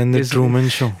now, we are in the Truman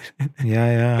Show.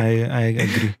 Yeah, I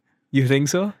agree. You think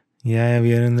so? Yeah,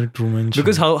 we are in the Truman Show.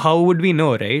 Because how would we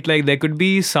know, right? Like there could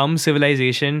be some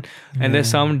civilization and there's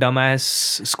some dumbass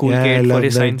school kid I for love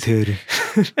his that science. theory.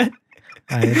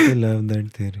 I actually love that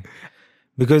theory.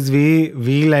 Because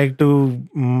we like to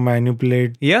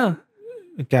manipulate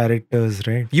characters,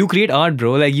 right? You create art,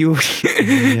 bro. Like you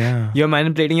Yeah. you're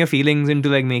manipulating your feelings into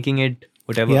like making it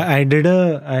whatever. Yeah,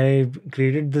 I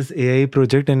created this AI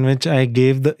project in which I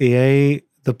gave the AI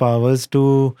the powers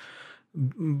to,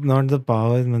 not the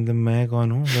powers, मतलब मैं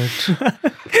कौन हूँ, but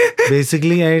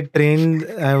basically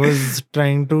I was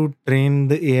trying to train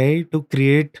the AI to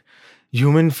create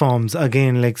human forms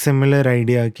again, like similar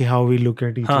idea कि how we look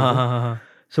at each other.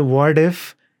 So what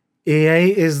if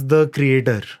AI is the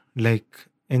creator, like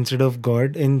instead of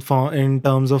God, in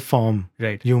terms of form,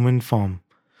 Right. human form?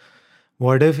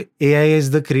 What if AI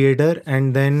is the creator,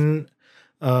 and then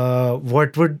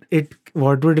what would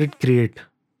it create?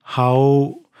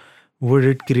 How would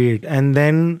it create? And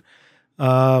then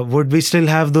would we still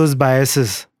have those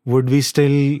biases? Would we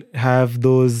still have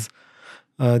those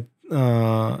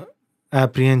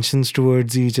apprehensions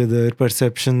towards each other,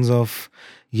 perceptions of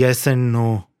yes and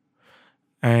no,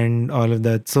 and all of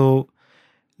that. So,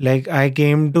 like, I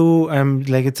came to, I'm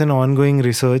like, it's an ongoing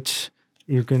research.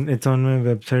 It's on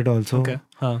my website also. Okay.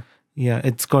 Yeah,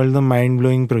 it's called the Mind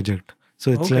Blowing Project.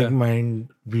 So it's Okay. like mind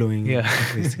blowing, Yeah.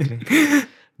 basically.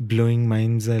 Blowing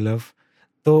minds, I love.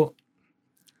 तो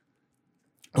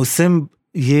उससे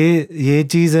ये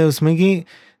चीज है उसमें कि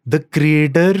the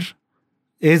creator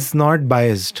is not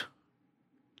biased,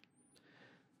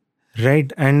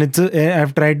 right? And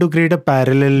I've tried to create a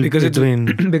parallel between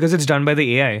because it's done by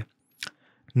the AI.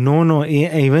 no,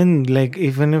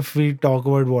 even if we talk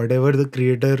about whatever the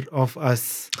creator of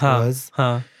us was,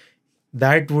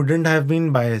 that wouldn't have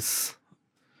been bias.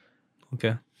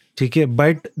 Okay. Okay,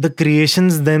 but the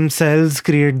creations themselves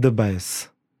create the bias.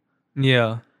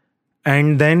 Yeah.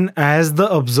 And then as the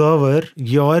observer,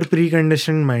 your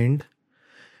preconditioned mind,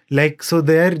 like, so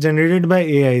they are generated by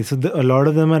AI. So a lot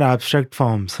of them are abstract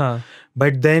forms.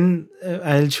 But then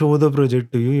I'll show the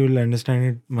project to you. You'll understand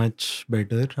it much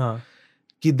better.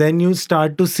 कि then you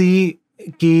start to see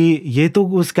कि ये तो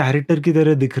उस character की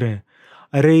तरह दिख रहे हैं.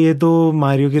 अरे ये तो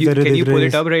मारियो की तरह दिख रहे हैं. Can you pull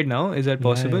it up right now? Is that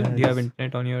possible? Yeah, Do you have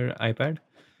internet on your iPad?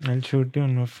 I'll show it to you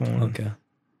on my phone. Okay.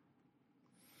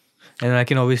 And I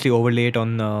can obviously overlay it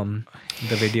on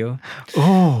the video.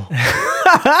 Oh.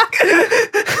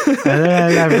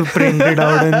 I'll have to print it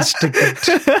out and stick it.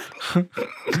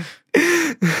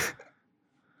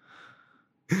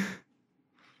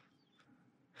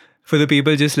 For the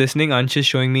people just listening, Ansh is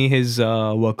showing me his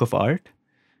work of art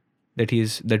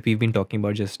that we've been talking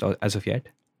about just as of yet.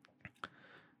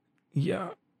 Yeah.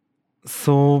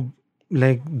 So,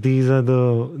 like, this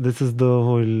is the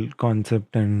whole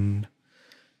concept. And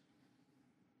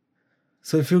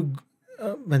so if you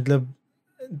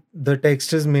the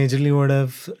text is majorly what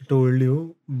I've told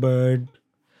you, but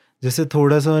जैसे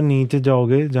थोड़ा सा नीचे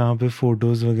जाओगे जहाँ पे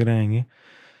photos वगैरह आएंगे,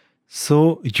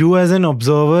 so you as an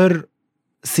observer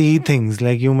see things,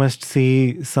 like you must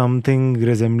see something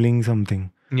resembling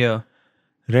something. Yeah.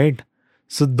 Right?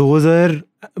 So those are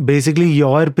basically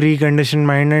your preconditioned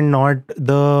mind and not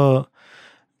the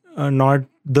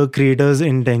creator's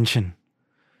intention.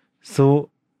 So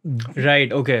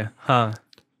right, okay.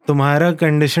 तुम्हारा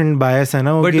conditioned bias है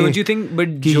ना, but don't you think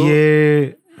कि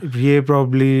ये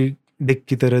probably dick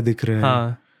की तरह दिख रहा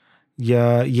है,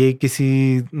 या ये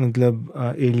किसी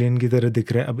मतलब एलियन की तरह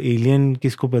दिख रहा है. अब एलियन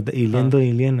किसको पता, एलियन तो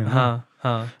एलियन है ना,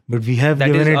 but we have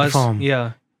given it form.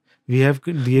 Yeah. We have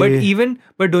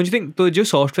but don't you think तो जो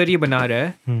software ये बना रहा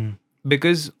है,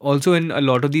 because also in a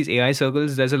lot of these AI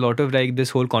circles there's a lot of like this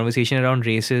whole conversation around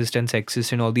racist and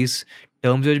sexist and all these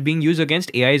terms are being used against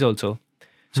AIs also.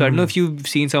 So I don't know if you've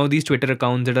seen some of these Twitter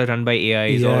accounts that are run by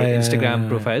AIs or Instagram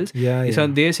profiles. So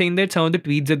they're saying that some of the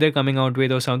tweets that they're coming out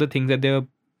with or some of the things that they're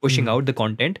pushing out, the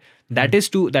content, that is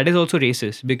also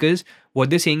racist, because what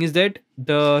they're saying is that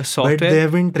the software... But they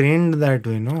have been trained that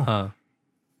way, no?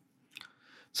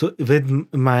 So with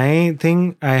my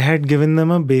thing, I had given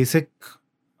them a basic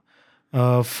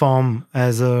form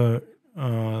as a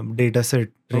data set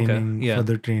training for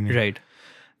the training. Right.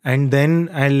 And then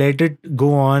I let it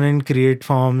go on and create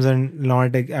forms, and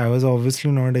I was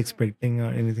obviously not expecting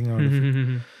anything out of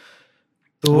it.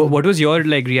 So what was your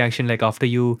like reaction like after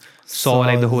you saw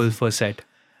like the whole first set?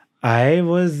 I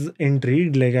was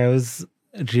intrigued. Like, I was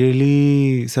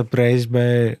really surprised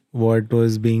by what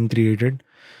was being created,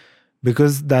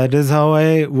 because that is how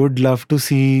I would love to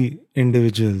see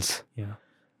individuals. Yeah.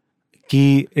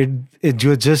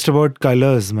 You're just about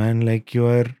colors, man. Like, you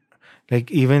are like,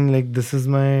 even like this is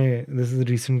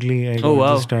recently I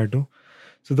got this tattoo.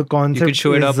 So the concept, you could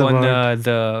show it up on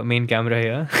the main camera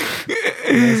here.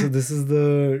 Yeah, so this is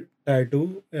the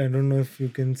tattoo. I don't know if you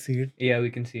can see it. Yeah, we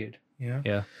can see it.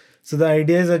 Yeah. So the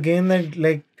idea is again that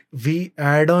like we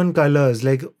add on colors.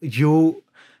 Like, you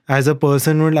as a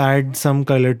person will add some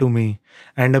color to me,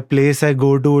 and a place I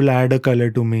go to will add a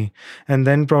color to me, and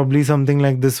then probably something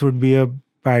like this would be a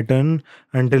pattern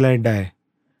until I die.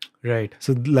 Right.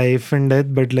 So life and death,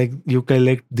 but like you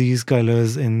collect these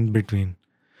colors in between.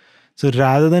 So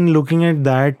rather than looking at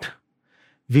that,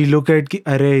 we look at कि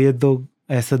अरे ये तो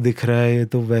ऐसा दिख रहा है, ये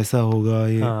तो वैसा होगा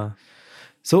ये.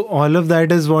 So all of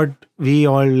that is what we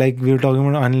all like. We were talking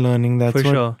about unlearning. That's for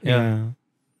what, sure. Yeah.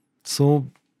 So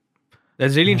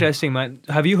that's really interesting, man.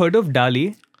 Have you heard of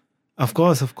DALL-E? Of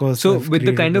course. So with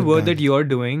the kind of work that you're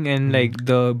doing and like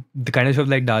the kind of stuff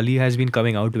like DALL-E has been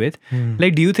coming out with,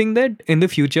 like, do you think that in the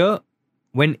future,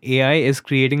 when AI is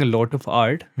creating a lot of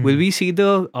art, will we see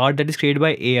the art that is created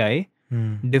by AI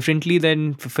differently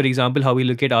than, for example, how we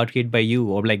look at art created by you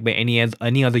or like by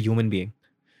any other human being?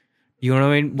 You know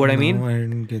what I mean? No, I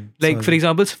didn't get. Like, for Sorry.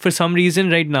 example, for some reason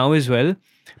right now as well,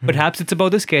 Hmm. perhaps it's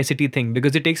about the scarcity thing,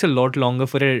 because it takes a lot longer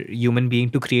for a human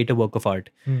being to create a work of art.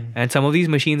 Hmm. And some of these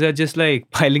machines are just like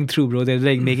piling through, bro. They're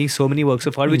like making so many works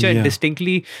of art which are Yeah.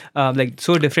 distinctly like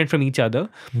so different from each other,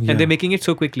 and Yeah. they're making it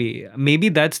so quickly.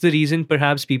 Maybe that's the reason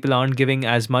perhaps people aren't giving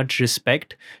as much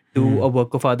respect to Hmm. a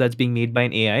work of art that's being made by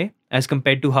an AI as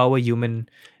compared to how a human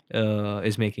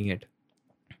is making it.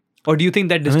 Or do you think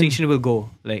that I mean, distinction will go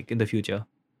like in the future?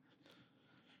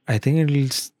 I think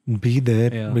it'll be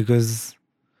there Yeah. because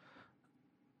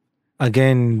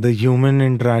again, the human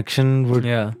interaction would,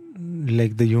 Yeah.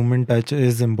 like the human touch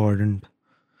is important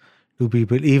to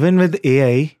people. Even with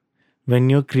AI, when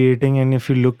you're creating, and if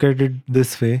you look at it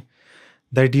this way,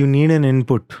 that you need an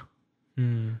input.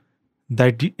 Hmm.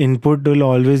 That input will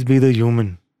always be the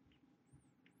human,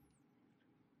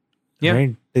 Yeah.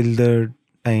 right? Till the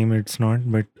time it's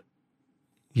not, but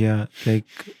yeah, like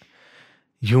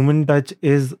human touch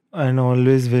is and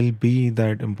always will be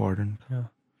that important. Yeah.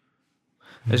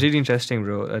 That's really interesting,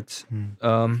 bro. That's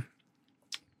Hmm.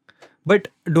 but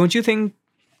don't you think,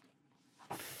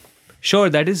 sure,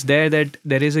 that is there, that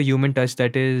there is a human touch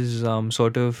that is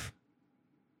sort of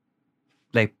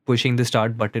like pushing the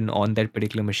start button on that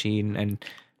particular machine, and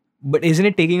but isn't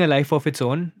it taking a life of its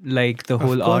own, like the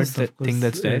whole art, that Of thing course,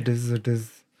 that's there? it is.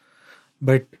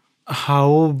 But how?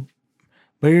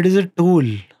 But it is a tool.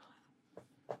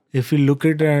 If you look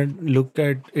at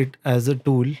it as a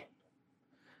tool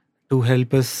to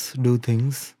help us do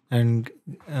things and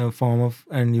a form of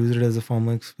and use it as a form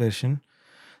of expression,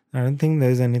 I don't think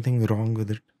there's anything wrong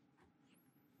with it.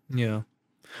 Yeah.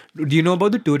 Do you know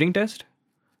about the Turing test?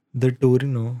 The tool,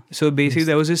 no. So basically, Yes.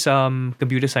 there was this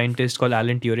computer scientist called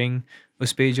Alan Turing.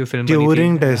 उस पे जो film बनी थी,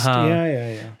 Turing test. हाँ.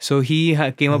 Yeah. So he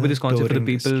came up with this concept for the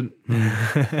Turing test. people.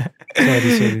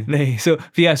 Sorry. Nahi, so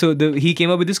yeah, so he came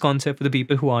up with this concept for the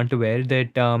people who aren't aware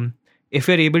that if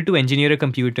you're able to engineer a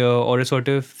computer or a sort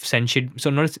of sentient, so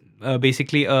not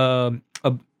basically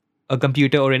a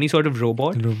computer or any sort of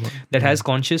robot Robot. that has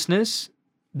consciousness,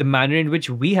 the manner in which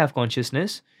we have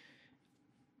consciousness,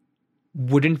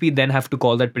 wouldn't we then have to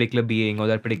call that particular being or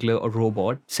that particular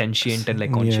robot sentient and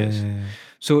like conscious? Yeah.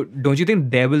 So don't you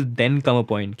think there will then come a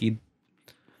point कि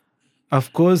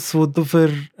Of course, वो तो फिर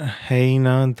है ही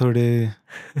ना थोड़े.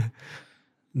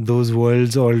 Those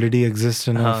worlds already exist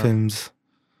in our हाँ. films.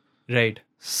 Right.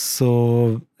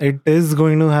 So it is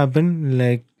going to happen.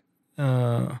 Like,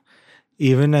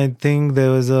 even I think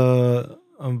there was a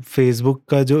Facebook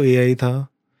का जो AI था,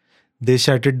 they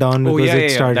shut it down Oh, because yeah, it yeah,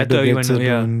 yeah. started That to even get so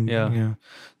yeah, doing. yeah.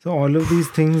 So all of these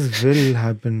things will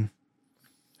happen.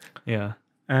 Yeah.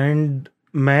 And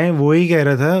मैं वही कह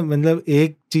रहा था, मतलब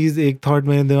एक थॉट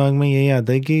मेरे दिमाग में यही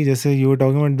आता है कि जैसे you were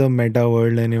talking about the meta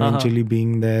world and eventually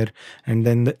being there and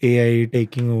then the AI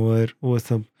taking over, वो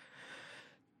सब.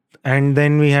 And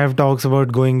then we have talks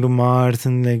about going to Mars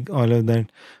and like all of that.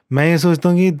 मैं ये सोचता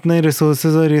हूँ कि इतने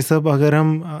resources और ये सब अगर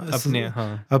हम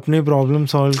अपने प्रॉब्लम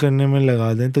सॉल्व करने में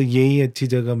लगा दें तो यही अच्छी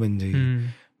जगह बन जाएगी.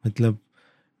 मतलब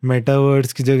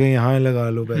मेटावर्स की जगह यहाँ लगा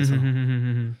लो पैसा.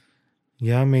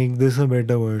 Yeah, make this a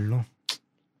better world, no?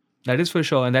 That is for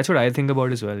sure, and that's what I think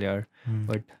about as well, yeah.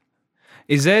 But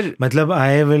is there? Matlab,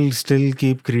 I will still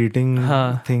keep creating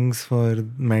हाँ. things for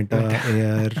Meta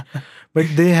AR,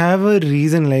 but they have a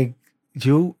reason. Like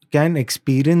you can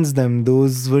experience them.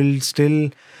 Those will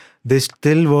they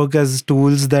still work as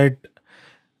tools that,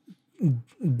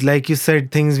 like you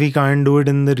said, things we can't do it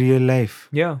in the real life.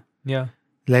 Yeah.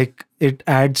 Like it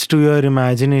adds to your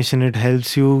imagination. It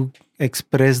helps you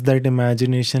express that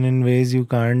imagination in ways you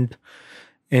can't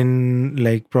in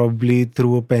like probably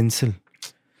through a pencil.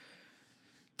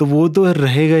 तो वो तो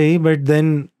रहेगा ही, but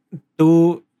then to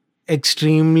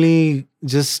extremely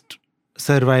just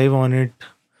survive on it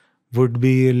would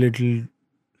be a little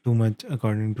too much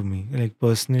according to me. Like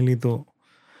personally though,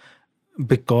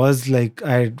 because like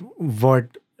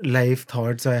what life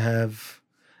thoughts I have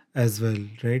as well,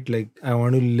 right? Like I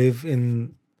want to live in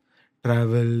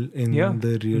travel in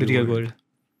the real world.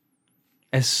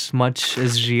 As much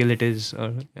as real it is, or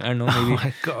I don't know, maybe Oh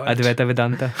my God. Advaita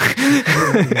Vedanta.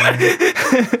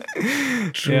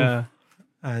 True. Yeah.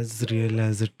 As real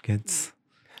as it gets.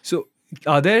 So,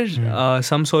 are there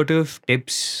some sort of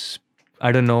tips?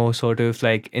 I don't know, sort of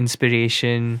like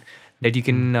inspiration that you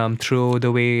can throw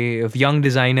the way of young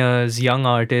designers, young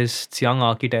artists, young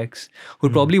architects who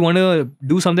probably want to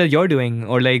do something that you're doing,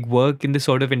 or like work in the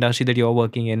sort of industry that you're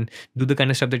working in, do the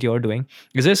kind of stuff that you're doing?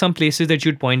 Is there some places that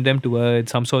you'd point them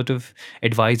towards, some sort of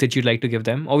advice that you'd like to give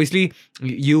them? Obviously,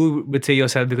 you would say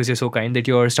yourself, because you're so kind, that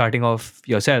you're starting off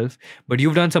yourself, but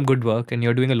you've done some good work and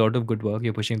you're doing a lot of good work.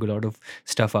 You're pushing a lot of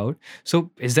stuff out.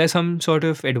 So, is there some sort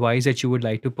of advice that you would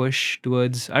like to push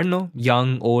towards, I don't know,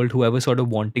 young, old, whoever sort of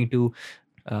wanting to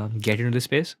get into the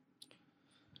space?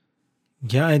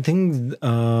 Yeah, I think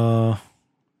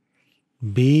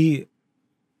be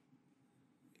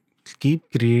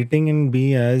keep creating and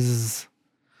be as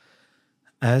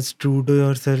true to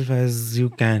yourself as you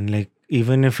can. Like,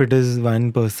 even if it is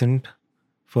 1%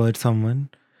 for someone,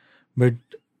 but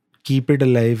keep it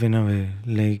alive in a way.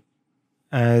 Like,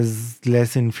 as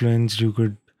less influence you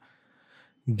could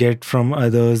get from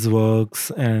others' works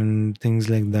and things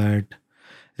like that.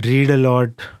 Read a lot.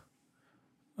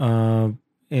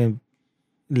 Eh,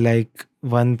 like,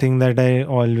 one thing that I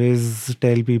always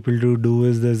tell people to do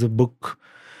is, there's a book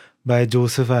by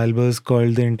Joseph Albers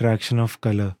called The Interaction of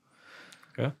Color.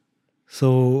 Okay.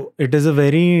 So it is a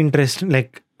very interesting,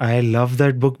 like, I love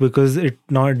that book because it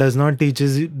does not teach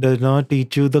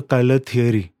you the color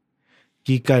theory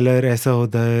कि colour ऐसा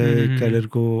होता है, colour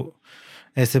को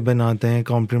ऐसे बनाते हैं,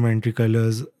 complementary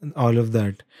colors, all of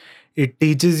that. It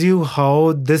teaches you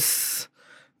how this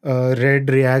red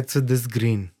reacts with this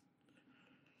green.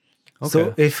 So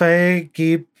Okay. if I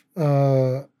keep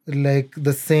like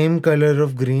the same color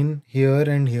of green here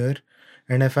and here,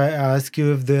 and if I ask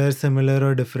you if they are similar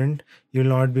or different,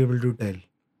 you'll not be able to tell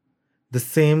the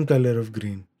same color of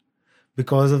green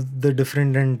because of the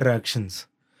different interactions.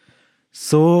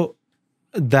 So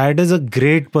that is a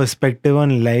great perspective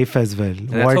on life as well.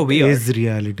 That's how we is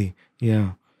reality?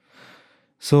 Yeah.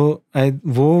 So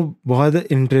वो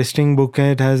बहुत interesting book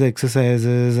है. It has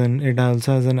exercises and it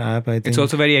also has an app, I think. It's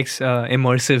also very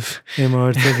immersive.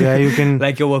 Immersive. Yeah, you can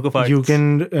like your work of art. you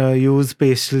can use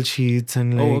pastel sheets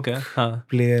and like okay.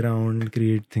 play around,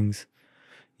 create things.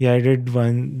 Yeah, I did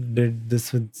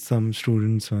this with some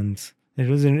students once. It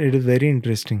is very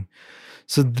interesting.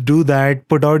 So do that,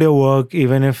 put out your work,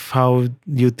 even if how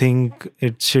you think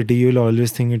it's shitty, you'll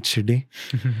always think it's shitty.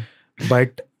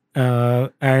 But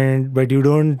you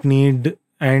don't need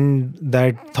and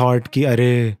that thought कि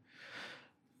अरे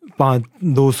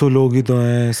 200 लोग ही तो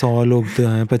हैं, 100 लोग तो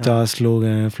हैं, 50 लोग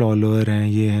हैं, follower हैं,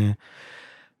 ये हैं.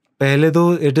 पहले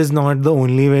तो it is not the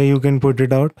only way you can put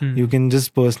it out. You can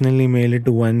just personally mail it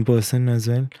to one person as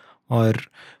well, or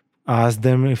ask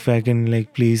them if I can,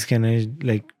 like, please can I,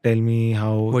 like, tell me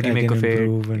how what do you I make can of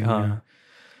improve it? and yeah,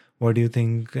 what do you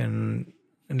think, and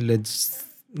let's.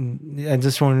 I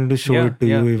just wanted to show it to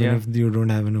you, even if you don't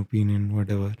have an opinion,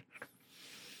 whatever.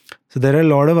 So there are a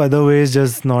lot of other ways,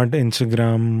 just not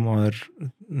Instagram or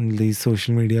these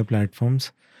social media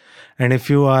platforms. And if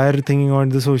you are thinking about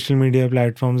the social media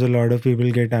platforms, a lot of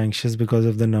people get anxious because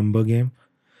of the number game.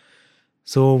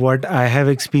 So what I have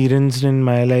experienced in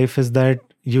my life is that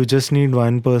you just need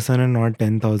one person and not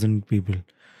 10,000 people.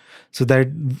 So that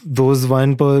those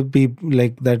one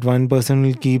person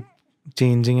will keep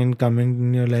changing and coming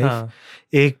in your life.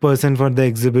 One person for the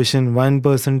exhibition, one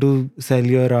person to sell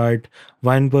your art,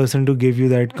 one person to give you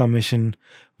that commission,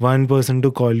 one person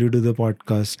to call you to the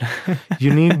podcast.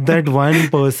 You need that one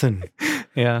person.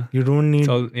 Yeah. You don't need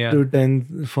to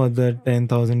 10 for the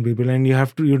 10,000 people, and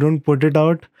you don't put it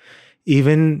out.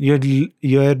 Even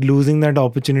you're losing that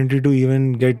opportunity to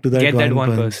even get to that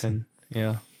one person.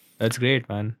 Yeah, that's great,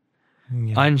 man.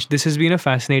 Yeah. Ansh, this has been a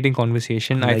fascinating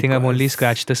conversation. I think I've only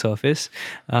scratched the surface,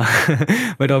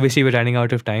 but obviously we're running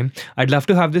out of time. I'd love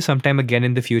to have this sometime again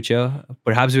in the future.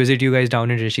 Perhaps visit you guys down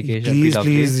in Rishikesh.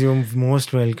 Please, you're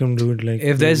most welcome, dude. Like,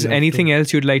 if there's anything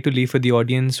else you'd like to leave for the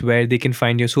audience, where they can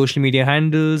find your social media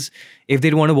handles, if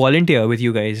they want to volunteer with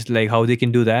you guys, like how they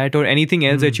can do that, or anything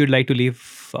else that you'd like to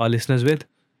leave our listeners with.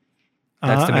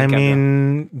 I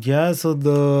mean, yeah. So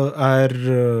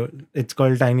it's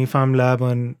called Tiny Farm Lab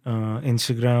on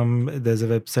Instagram. There's a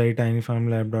website,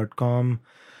 tinyfarmlab.com.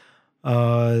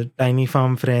 Tiny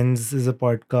Farm Friends is a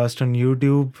podcast on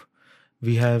YouTube.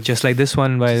 We have just like this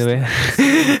one, by the way.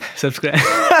 Subscribe.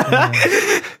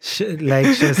 Like,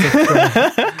 share,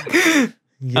 subscribe.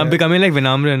 Yeah. I'm becoming like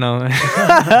Vinamra now.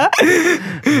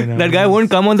 That guy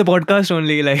won't come on the podcast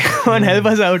only. Like, come on, help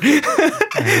us out.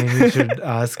 I mean, you should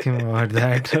ask him about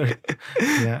that.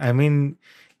 Yeah, I mean,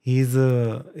 he's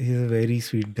a very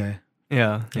sweet guy.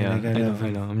 Yeah, I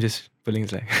know. I'm just pulling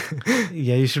his leg.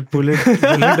 Yeah, you should pull it with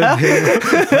him.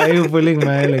 Why are you pulling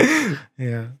my leg?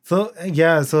 Yeah.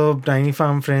 So Tiny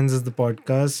Farm Friends is the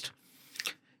podcast.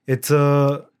 It's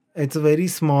a it's a very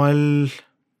small,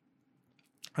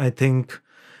 I think,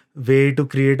 way to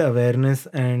create awareness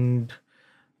and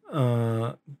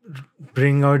uh,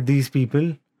 bring out these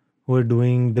people who are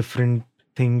doing different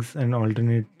things and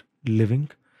alternate living.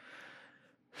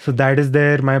 So that is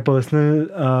there. My personal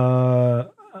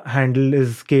handle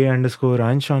is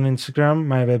k_Ansh on Instagram.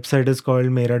 My website is called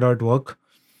mera.work,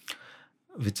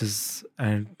 which is,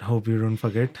 I hope you don't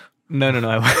forget. No,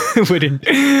 I wouldn't.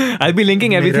 I'll be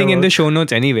linking everything in the show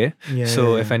notes anyway. Yeah,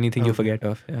 So yeah, if yeah. anything you Okay. forget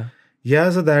of, yeah.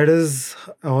 Yeah, so that is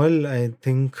all, I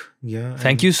think. Yeah.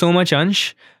 Thank you so much,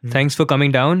 Ansh. Thanks for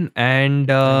coming down. And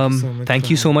Thank you so much thank for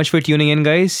you so having much for tuning in,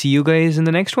 guys. See you guys in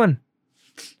the next one.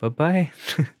 Bye bye.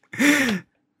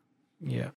 Yeah.